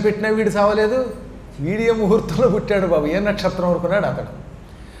విషం పెట్టినా వీడు సావలేదు, వీడి ఏ ముహూర్తంలో పుట్టాడు బాబు, ఏ నక్షత్రం అనుకున్నాడు అతడు.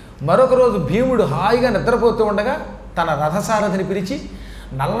 మరొక రోజు భీముడు హాయిగా నిద్రపోతూ ఉండగా తన రథసారథిని పిలిచి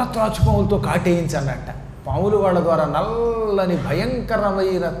నల్ల త్రాచుపాములతో కాటేయించన్నట్ట. పాములు వాళ్ళ ద్వారా నల్లని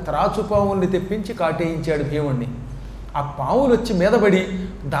భయంకరమైన త్రాచుపాముల్ని తెప్పించి కాటేయించాడు భీముడిని. ఆ పాములు వచ్చి మీదపడి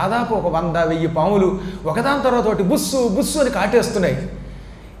దాదాపు ఒక 100-1000 పాములు ఒకదాని తర్వాత ఒకటి బుస్సు బుస్సు అని కాటేస్తున్నాయి.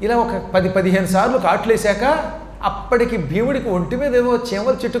 ఇలా ఒక 10-15 సార్లు కాట్లేశాక అప్పటికి భీముడికి ఒంటి మీద ఏమో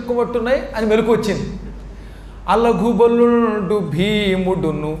చీమలు చిటుక్కుమట్టున్నాయి అని మెలకు వచ్చింది. అలఘుబలుడు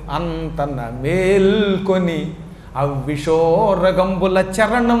భీముడును అంతన మేల్కొని అవిషోరగంబుల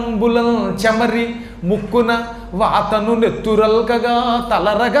చరణంబులం చెమరి ముక్కున వాతను నెత్తురల్కగా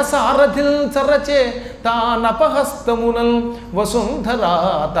తలరగ సారథిల్ చరచే తానపహస్తమునల్ వసుంధరా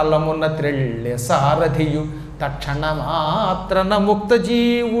తలమున త్రెళ్ళె సారథియు తక్షణ మాత్రన ముక్త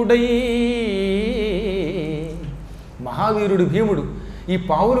జీవుడై. మహావీరుడు భీముడు ఈ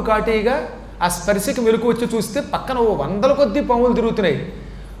పావులు కాటేయగా ఆ స్పర్శకి మెలకు వచ్చి చూస్తే పక్కన 100 కొద్దీ పాములు తిరుగుతున్నాయి.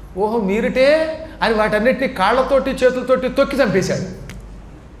 ఓహో మీరుటే అని వాటన్నిటిని కాళ్ళతోటి చేతులతోటి తొక్కి చంపేశాడు.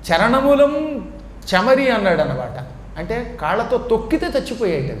 చరణమూలం చెమరి అన్నాడు అన్నమాట. అంటే కాళ్ళతో తొక్కితే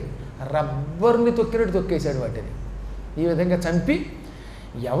చచ్చిపోయాయి. అవి రబ్బర్ని తొక్కినట్టు తొక్కేశాడు వాటిని. ఈ విధంగా చంపి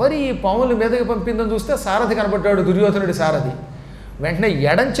ఎవరి ఈ పాముల మీదకి పంపిందని చూస్తే సారథి కనబడ్డాడు, దుర్యోధనుడి సారథి. వెంటనే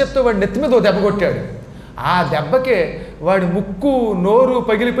ఎడం చేత్తో వాడి నెత్తి మీద దెబ్బ కొట్టాడు. ఆ దెబ్బకే వాడి ముక్కు నోరు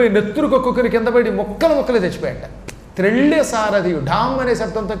పగిలిపోయి నెత్తురు కొక్కుని కింద పడి ముక్కలు తెచ్చిపోయాట. త్రెళ్ళే సారథి ఢామ్ అనే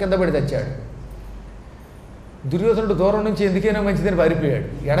శబ్దంతో కింద పడి తెచ్చాడు. దుర్యోధనుడు దూరం నుంచి ఎందుకైనా మంచిదని పారిపోయాడు.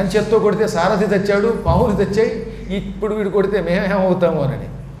 ఎడం చేత్తో కొడితే సారథి తెచ్చాడు, పాములు తెచ్చాయి, ఇప్పుడు వీడు కొడితే మేమేమవుతాము అని.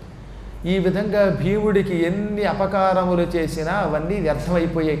 ఈ విధంగా భీముడికి ఎన్ని అపకారములు చేసినా అవన్నీ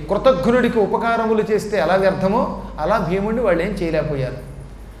వ్యర్థమైపోయాయి. కృతజ్ఞుడికి ఉపకారములు చేస్తే ఎలా వ్యర్థమో అలా భీముడిని వాళ్ళు ఏం చేయలేకపోయారు.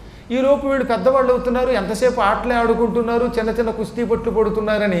 ఈలోపు వీళ్ళు పెద్దవాళ్ళు అవుతున్నారు, ఎంతసేపు ఆటలే ఆడుకుంటున్నారు, చిన్న చిన్న కుస్తీ పట్లు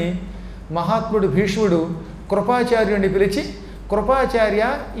పడుతున్నారని మహాత్ముడు భీష్ముడు కృపాచార్యుడిని పిలిచి, కృపాచార్య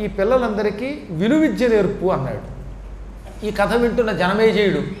ఈ పిల్లలందరికీ విలువిద్య నేర్పు అన్నాడు. ఈ కథ వింటున్న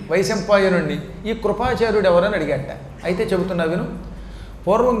జనమేజయుడు వైశంపాయనుణ్ణి ఈ కృపాచార్యుడు ఎవరని అడిగాట. అయితే చెబుతున్నా విను.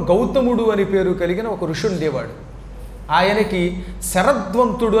 పూర్వం గౌతముడు అని పేరు కలిగిన ఒక ఋషి ఉండేవాడు. ఆయనకి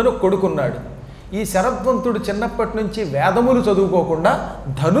శరద్వంతుడు అని కొడుకున్నాడు. ఈ శరద్వంతుడు చిన్నప్పటి నుంచి వేదములు చదువుకోకుండా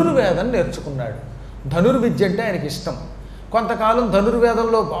ధనుర్వేదం నేర్చుకున్నాడు. ధనుర్విద్య అంటే ఆయనకి ఇష్టం. కొంతకాలం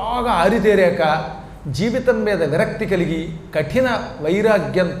ధనుర్వేదంలో బాగా ఆరితేరాక జీవితం మీద విరక్తి కలిగి కఠిన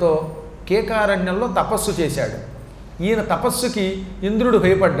వైరాగ్యంతో కేకారణ్యంలో తపస్సు చేశాడు. ఈయన తపస్సుకి ఇంద్రుడు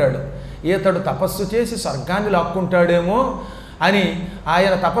భయపడ్డాడు. ఈతడు తపస్సు చేసి స్వర్గాన్ని లాక్కుంటాడేమో అని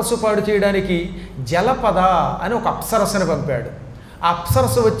ఆయన తపస్సు పాడు చేయడానికి జలపద అని ఒక అప్సరసను పంపాడు. ఆ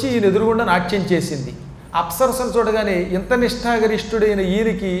అప్సరస వచ్చి ఈయన ఎదురుగుండా నాట్యం చేసింది. అప్సరసను చూడగానే ఇంత నిష్ఠాగరిష్ఠుడైన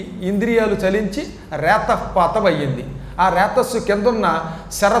ఈయనకి ఇంద్రియాలు చలించి రేతపాతం అయ్యింది. ఆ రేతస్సు కిందున్న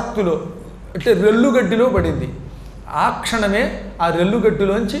శరత్తులో అంటే రెల్లుగడ్డిలో పడింది. ఆ క్షణమే ఆ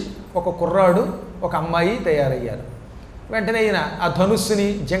రెల్లుగడ్డిలోంచి ఒక కుర్రాడు ఒక అమ్మాయి తయారయ్యారు. వెంటనే ఈయన ఆ ధనుస్సుని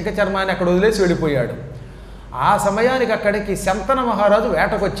జింక చర్మాన్ని అక్కడ వదిలేసి వెళ్ళిపోయాడు. ఆ సమయానికి అక్కడికి శంతన మహారాజు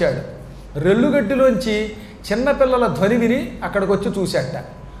వేటకొచ్చాడు. రెల్లుగడ్డిలోంచి చిన్నపిల్లల ధ్వని విని అక్కడికి వచ్చి చూశాట.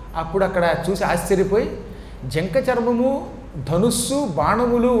 అప్పుడు అక్కడ చూసి ఆశ్చర్యపోయి జింక చర్మము ధనుస్సు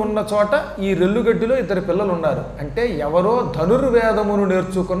బాణములు ఉన్న చోట ఈ రెల్లుగడ్డిలో ఇద్దరు పిల్లలు ఉన్నారు. అంటే ఎవరో ధనుర్వేదమును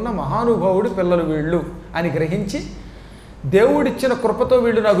నేర్చుకున్న మహానుభావుడు పిల్లలు వీళ్ళు అని గ్రహించి దేవుడిచ్చిన కృపతో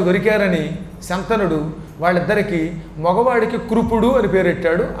వీళ్ళు నాకు దొరికారని శంతనుడు వాళ్ళిద్దరికీ మగవాడికి కృపుడు అని పేరు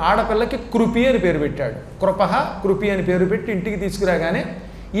పెట్టాడు, ఆడపిల్లకి కృపి అని పేరు పెట్టాడు. కృపహ కృపి అని పేరు పెట్టి ఇంటికి తీసుకురాగానే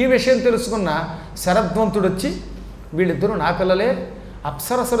ఈ విషయం తెలుసుకున్న శరద్వంతుడు వచ్చి వీళ్ళిద్దరూ నా పిల్లలే,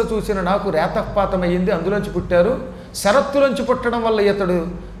 అప్సరసలు చూసిన నాకు రేతపాతమయ్యింది, అందులోంచి పుట్టారు. శరత్తులోంచి పుట్టడం వల్ల ఇతడు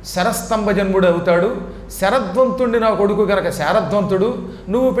శరస్తంభ జన్ముడు అవుతాడు. శరద్వంతుడిని నా కొడుకు గనక శారద్వంతుడు,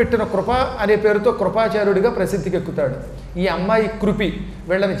 నువ్వు పెట్టిన కృప అనే పేరుతో కృపాచార్యుడిగా ప్రసిద్ధికి ఎక్కుతాడు. ఈ అమ్మాయి కృపి,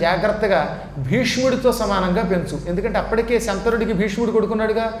 వీళ్ళని జాగ్రత్తగా భీష్ముడితో సమానంగా పెంచు, ఎందుకంటే అప్పటికే శంతనుడికి భీష్ముడు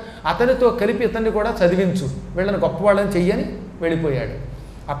కొడుకున్నాడుగా, అతనితో కలిపి ఇతన్ని కూడా చదివించు, వీళ్ళని గొప్పవాళ్ళని చెయ్యని వెళ్ళిపోయాడు.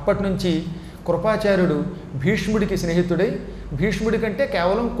 అప్పటి నుంచి కృపాచార్యుడు భీష్ముడికి స్నేహితుడై, భీష్ముడి కంటే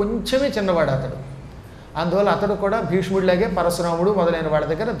కేవలం కొంచెమే చిన్నవాడు అతడు. అందువల్ల అతడు కూడా భీష్ముడిలాగే పరశురాముడు మొదలైన వాళ్ళ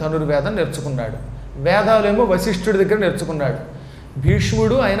దగ్గర ధనుర్వేదం నేర్చుకున్నాడు. వేదాలేమో వశిష్ఠుడి దగ్గర నేర్చుకున్నాడు.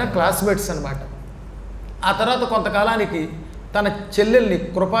 భీష్ముడు ఆయన క్లాస్మేట్స్ అన్నమాట. ఆ తర్వాత కొంతకాలానికి తన చెల్లెల్ని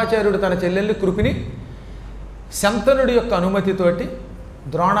కృపాచార్యుడు తన చెల్లెల్ని కృపిని శంతనుడి యొక్క అనుమతితోటి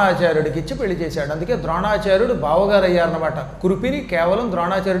ద్రోణాచార్యుడికి ఇచ్చి పెళ్లి చేశాడు. అందుకే ద్రోణాచార్యుడు బావగారు అయ్యారన్నమాట. కృపిని కేవలం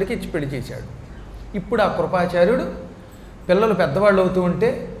ద్రోణాచార్యుడికి ఇచ్చి పెళ్లి చేశాడు. ఇప్పుడు ఆ కృపాచార్యుడు పిల్లలు పెద్దవాళ్ళు అవుతూ ఉంటే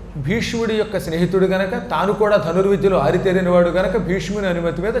భీష్ముడి యొక్క స్నేహితుడు గనక, తాను కూడా ధనుర్విద్యలో ఆరితేరినవాడు గనక భీష్ముని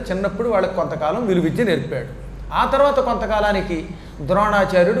అనుమతి మీద చిన్నప్పుడు వాళ్ళకి కొంతకాలం విలువిద్య నేర్పాడు. ఆ తర్వాత కొంతకాలానికి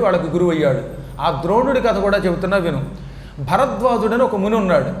ద్రోణాచార్యుడు వాళ్ళకు గురువు అయ్యాడు. ఆ ద్రోణుడి కథ కూడా చెబుతున్నా విను. భరద్వాజుడని ఒక ముని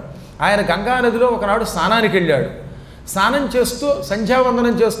ఉన్నాడు. ఆయన గంగానదిలో ఒకనాడు స్నానానికి వెళ్ళాడు. స్నానం చేస్తూ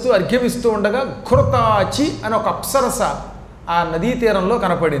సంధ్యావందనం చేస్తూ అర్ఘ్యమిస్తూ ఉండగా ఘృతాచి అని ఒక అప్సరస ఆ నదీ తీరంలో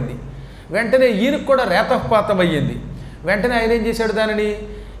కనపడింది. వెంటనే ఈయనకు కూడా రేతపాతం అయ్యింది. వెంటనే ఆయన ఏం చేశాడు, దానిని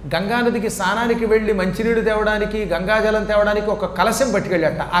గంగానదికి స్నానానికి వెళ్ళి మంచినీడు తేవడానికి గంగాజలం తేవడానికి ఒక కలశం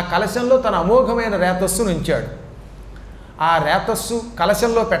పట్టుకెళ్ళాట. ఆ కలశంలో తన అమోఘమైన రేతస్సును ఉంచాడు. ఆ రేతస్సు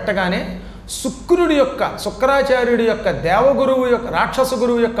కలశంలో పెట్టగానే శుక్రాచార్యుడి యొక్క దేవగురువు యొక్క రాక్షస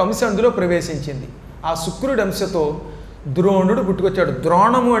గురువు యొక్క అంశం అందులో ప్రవేశించింది. ఆ శుక్రుడి అంశతో ద్రోణుడు పుట్టుకొచ్చాడు.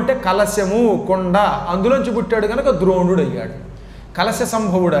 ద్రోణము అంటే కలశము కొండ, అందులోంచి పుట్టాడు కనుక ద్రోణుడు అయ్యాడు. కలశ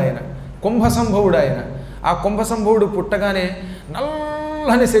సంభవుడు ఆయన, కుంభ సంభవుడు ఆయన. ఆ కుంభ సంభవుడు పుట్టగానే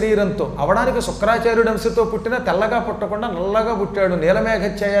నల్లని శరీరంతో, అవడానికి శుక్రాచార్యుడి అంశతో పుట్టిన తెల్లగా పుట్టకుండా నల్లగా పుట్టాడు.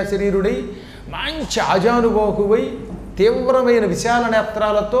 నీలమేఘఛాయ శరీరుడై మంచి ఆజానుబాహువై తీవ్రమైన విశాల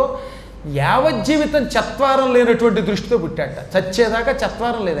నేత్రాలతో యావజ్జీవితం చత్వారం లేనటువంటి దృష్టితో పుట్టాట. చచ్చేదాకా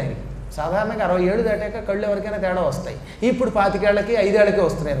చత్వారం లేదు ఆయనకి. సాధారణంగా 60 ఏళ్ళు దాటాక కళ్ళు ఎవరికైనా తేడా వస్తాయి. ఇప్పుడు 25 ఏళ్ళకి 5 ఏళ్ళకి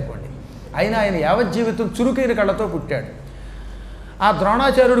వస్తున్నాయి అనుకోండి. అయినా ఆయన యావజ్జీవితం చురుకైన కళ్ళతో పుట్టాడు. ఆ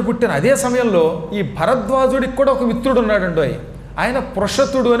ద్రోణాచార్యుడు పుట్టిన అదే సమయంలో ఈ భరద్వాజుడికి కూడా ఒక మిత్రుడు ఉన్నాడండి. ఆయన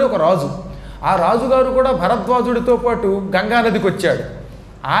పృషతుడు అని ఒక రాజు. ఆ రాజుగారు కూడా భరద్వాజుడితో పాటు గంగానదికి వచ్చాడు.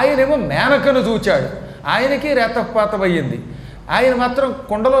 ఆయనేమో మేనకను చూచాడు. ఆయనకి రేతపాతం అయ్యింది. ఆయన మాత్రం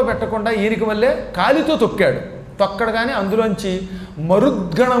కుండలో పెట్టకుండా ఈయనకి వల్లే కాలితో తొక్కాడు. తొక్కడగానే అందులోంచి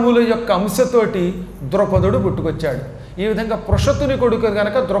మరుద్గణముల యొక్క అంశతోటి ద్రౌపదుడు పుట్టుకొచ్చాడు. ఈ విధంగా పృషతుని కొడుకు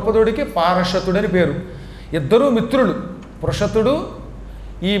కనుక ద్రౌపదుడికి పారషతుడని పేరు. ఇద్దరూ మిత్రులు. పృషతుడు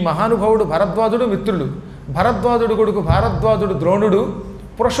ఈ మహానుభావుడు భరద్వాజుడు మిత్రుడు. భరద్వాజుడు కొడుకు భారద్వాజుడు ద్రోణుడు,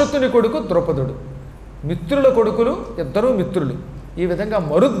 పృషతుని కొడుకు ద్రౌపదుడు. మిత్రుల కొడుకులు ఇద్దరూ మిత్రులు. ఈ విధంగా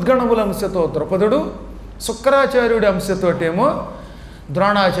మరుద్గణముల అంశతో ద్రౌపదుడు, శుక్రాచార్యుడి అంశతోటేమో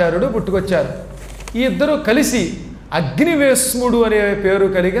ద్రోణాచార్యుడు పుట్టుకొచ్చారు. ఈ ఇద్దరూ కలిసి అగ్నివేశ్ముడు అనే పేరు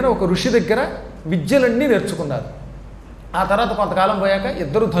కలిగిన ఒక ఋషి దగ్గర విద్యలన్నీ నేర్చుకున్నారు. ఆ తర్వాత కొంతకాలం పోయాక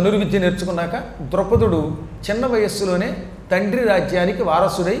ఇద్దరు ధనుర్విద్య నేర్చుకున్నాక ద్రౌపదుడు చిన్న వయస్సులోనే తండ్రి రాజ్యానికి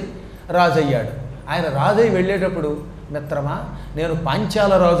వారసుడై రాజయ్యాడు. ఆయన రాజై వెళ్ళేటప్పుడు, మిత్రమా, నేను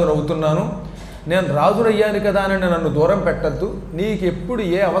పాంచాల రాజును అవుతున్నాను, నేను రాజునయ్యాను కదా అని నన్ను దూరం పెట్టద్దు, నీకు ఎప్పుడు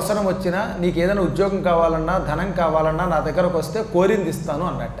ఏ అవసరం వచ్చినా, నీకు ఏదైనా ఉద్యోగం కావాలన్నా ధనం కావాలన్నా నా దగ్గరకు వస్తే కోరింది ఇస్తాను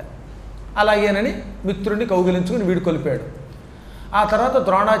అన్నట్ట. అలాగేనని మిత్రుడిని కౌగిలించుకుని వీడు కొలిపాడు. ఆ తర్వాత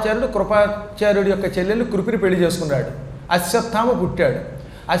ద్రోణాచార్యుడు కృపాచార్యుడి యొక్క చెల్లెల్ని కృపిని పెళ్లి చేసుకున్నాడు. అశ్వత్థామ పుట్టాడు.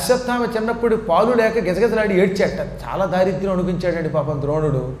 అశ్వత్థామ చిన్నప్పుడు పాలు లేక గజగజలాడి ఏడ్చేట. చాలా దారిద్ర్యం అనిపించాడండి పాపం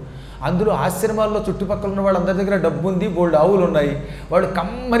ద్రోణుడు. అందులో ఆశ్రమాల్లో చుట్టుపక్కల ఉన్న వాళ్ళందరి దగ్గర డబ్బు ఉంది, బోల్డ్ ఆవులు ఉన్నాయి. వాళ్ళు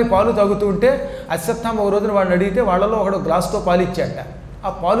కమ్మని పాలు తాగుతూ ఉంటే అశ్వత్థామ ఒక రోజున వాళ్ళని అడిగితే వాళ్ళలో ఒకడు గ్లాసుతో పాలు ఇచ్చాట.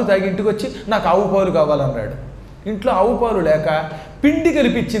 ఆ పాలు తాగి ఇంటికి వచ్చి నాకు ఆవు పాలు కావాలన్నాడు. ఇంట్లో ఆవు పాలు లేక పిండి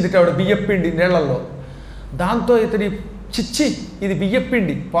కలిపిచ్చింది ఆవిడ, బియ్యం పిండి నీళ్లలో. దాంతో ఇతడి చిచ్చి ఇది బియ్యం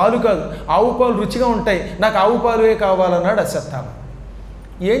పిండి, పాలు కాదు, ఆవు పాలు రుచిగా ఉంటాయి, నాకు ఆవు పాలువే కావాలన్నాడు అశ్వత్థామ.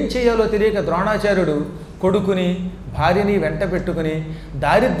 ఏం చేయాలో తెలియక ద్రోణాచార్యుడు కొడుకుని భార్యని వెంట పెట్టుకుని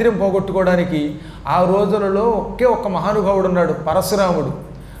దారిద్ర్యం పోగొట్టుకోవడానికి ఆ రోజులలో ఒక్క మహానుభావుడు ఉన్నాడు, పరశురాముడు.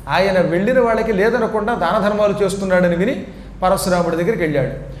 ఆయన వెళ్ళిన వాళ్ళకి లేదనకుండా దాన ధర్మాలు చేస్తున్నాడని విని పరశురాముడి దగ్గరికి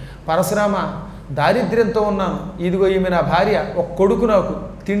వెళ్ళాడు. పరశురామ, దారిద్ర్యంతో ఉన్నాను, ఇదిగో ఈమె నా భార్య, ఒక కొడుకు, నాకు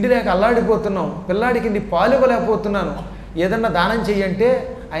తిండి లేక అల్లాడిపోతున్నాం, పిల్లాడికి నీ పాలు ఇవ్వలేకపోతున్నాను, ఏదన్నా దానం చెయ్యంటే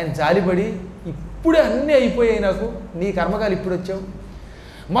ఆయన జాలిపడి, ఇప్పుడే అన్నీ అయిపోయాయి, నాకు నీ కర్మకాలు ఇప్పుడు వచ్చావు,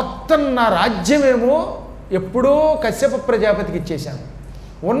 మొత్తం నా రాజ్యమేమో ఎప్పుడో కశ్యప ప్రజాపతికి ఇచ్చేశాను,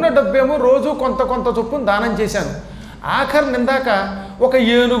 ఉన్న డబ్బేమో రోజు కొంత కొంత చొప్పున దానం చేశాను, ఆఖరి నిందాక ఒక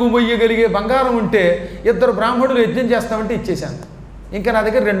ఏనుగు మొయ్యగలిగే బంగారం ఉంటే 2 బ్రాహ్మణులు యజ్ఞం చేస్తామంటే ఇచ్చేశాను. ఇంకా నా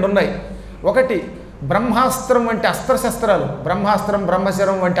దగ్గర 2 ఉన్నాయి. ఒకటి బ్రహ్మాస్త్రం వంటి అస్త్రశస్త్రాలు, బ్రహ్మాస్త్రం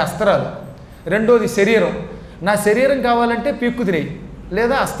బ్రహ్మశరం వంటి అస్త్రాలు. రెండోది శరీరం, నా శరీరం కావాలంటే పీక్కు తినేయి,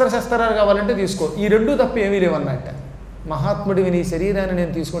 లేదా అస్త్రశస్త్రాలు కావాలంటే తీసుకో, ఈ 2 తప్ప ఏమీ లేవన్నట్ట. మహాత్ముడివి నీ శరీరాన్ని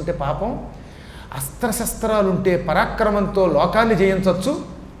నేను తీసుకుంటే పాపం, అస్త్రశస్త్రాలుంటే పరాక్రమంతో లోకాన్ని జయించవచ్చు,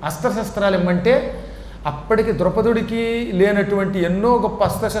 అస్త్రశస్త్రాలు ఇమ్మంటే అప్పటికి ద్రౌపదుడికి లేనటువంటి ఎన్నో గొప్ప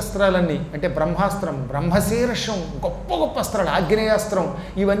అస్త్రశస్త్రాలన్నీ, అంటే బ్రహ్మాస్త్రం, బ్రహ్మశీర్షం, గొప్ప గొప్ప అస్త్రాలు, ఆగ్నేయాస్త్రం,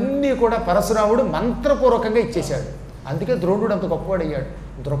 ఇవన్నీ కూడా పరశురాముడు మంత్రపూర్వకంగా ఇచ్చేశాడు. అందుకే ద్రోణుడు అంత గొప్పవాడయ్యాడు.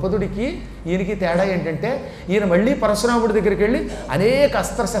 ద్రౌపదుడికి ఈయనకి తేడా ఏంటంటే ఈయన మళ్ళీ పరశురాముడి దగ్గరికి వెళ్ళి అనేక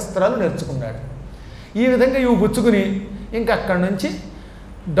అస్త్రశస్త్రాలు నేర్చుకున్నాడు. ఈ విధంగా ఇవి పుచ్చుకుని ఇంకా అక్కడి నుంచి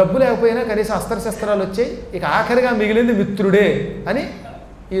డబ్బు లేకపోయినా కనీసం అస్త్రశస్త్రాలు వచ్చాయి, ఇక ఆఖరిగా మిగిలింది మిత్రుడే అని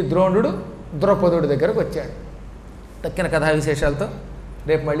ఈ ద్రోణుడు ద్రౌపదుడి దగ్గరకు వచ్చాడు. తక్కిన కథా విశేషాలతో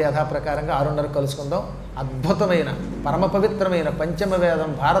రేపు మళ్ళీ యథాప్రకారంగా 6:30 కలుసుకుందాం. అద్భుతమైన పరమ పవిత్రమైన పంచమ వేదం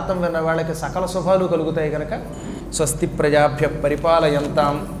భారతం విన్న వాళ్ళకి సకల శుభాలు కలుగుతాయి కనుక స్వస్తి ప్రజాభ్య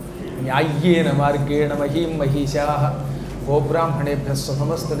పరిపాలయంతాం న్యాయ్యేన మార్గేణ మహీం మహిషాః గోబ్రాహ్మణేభ్యः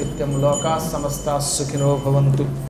శుభమస్తు నిత్యం లోకాः సమస్తాः సుఖినో భవంతు.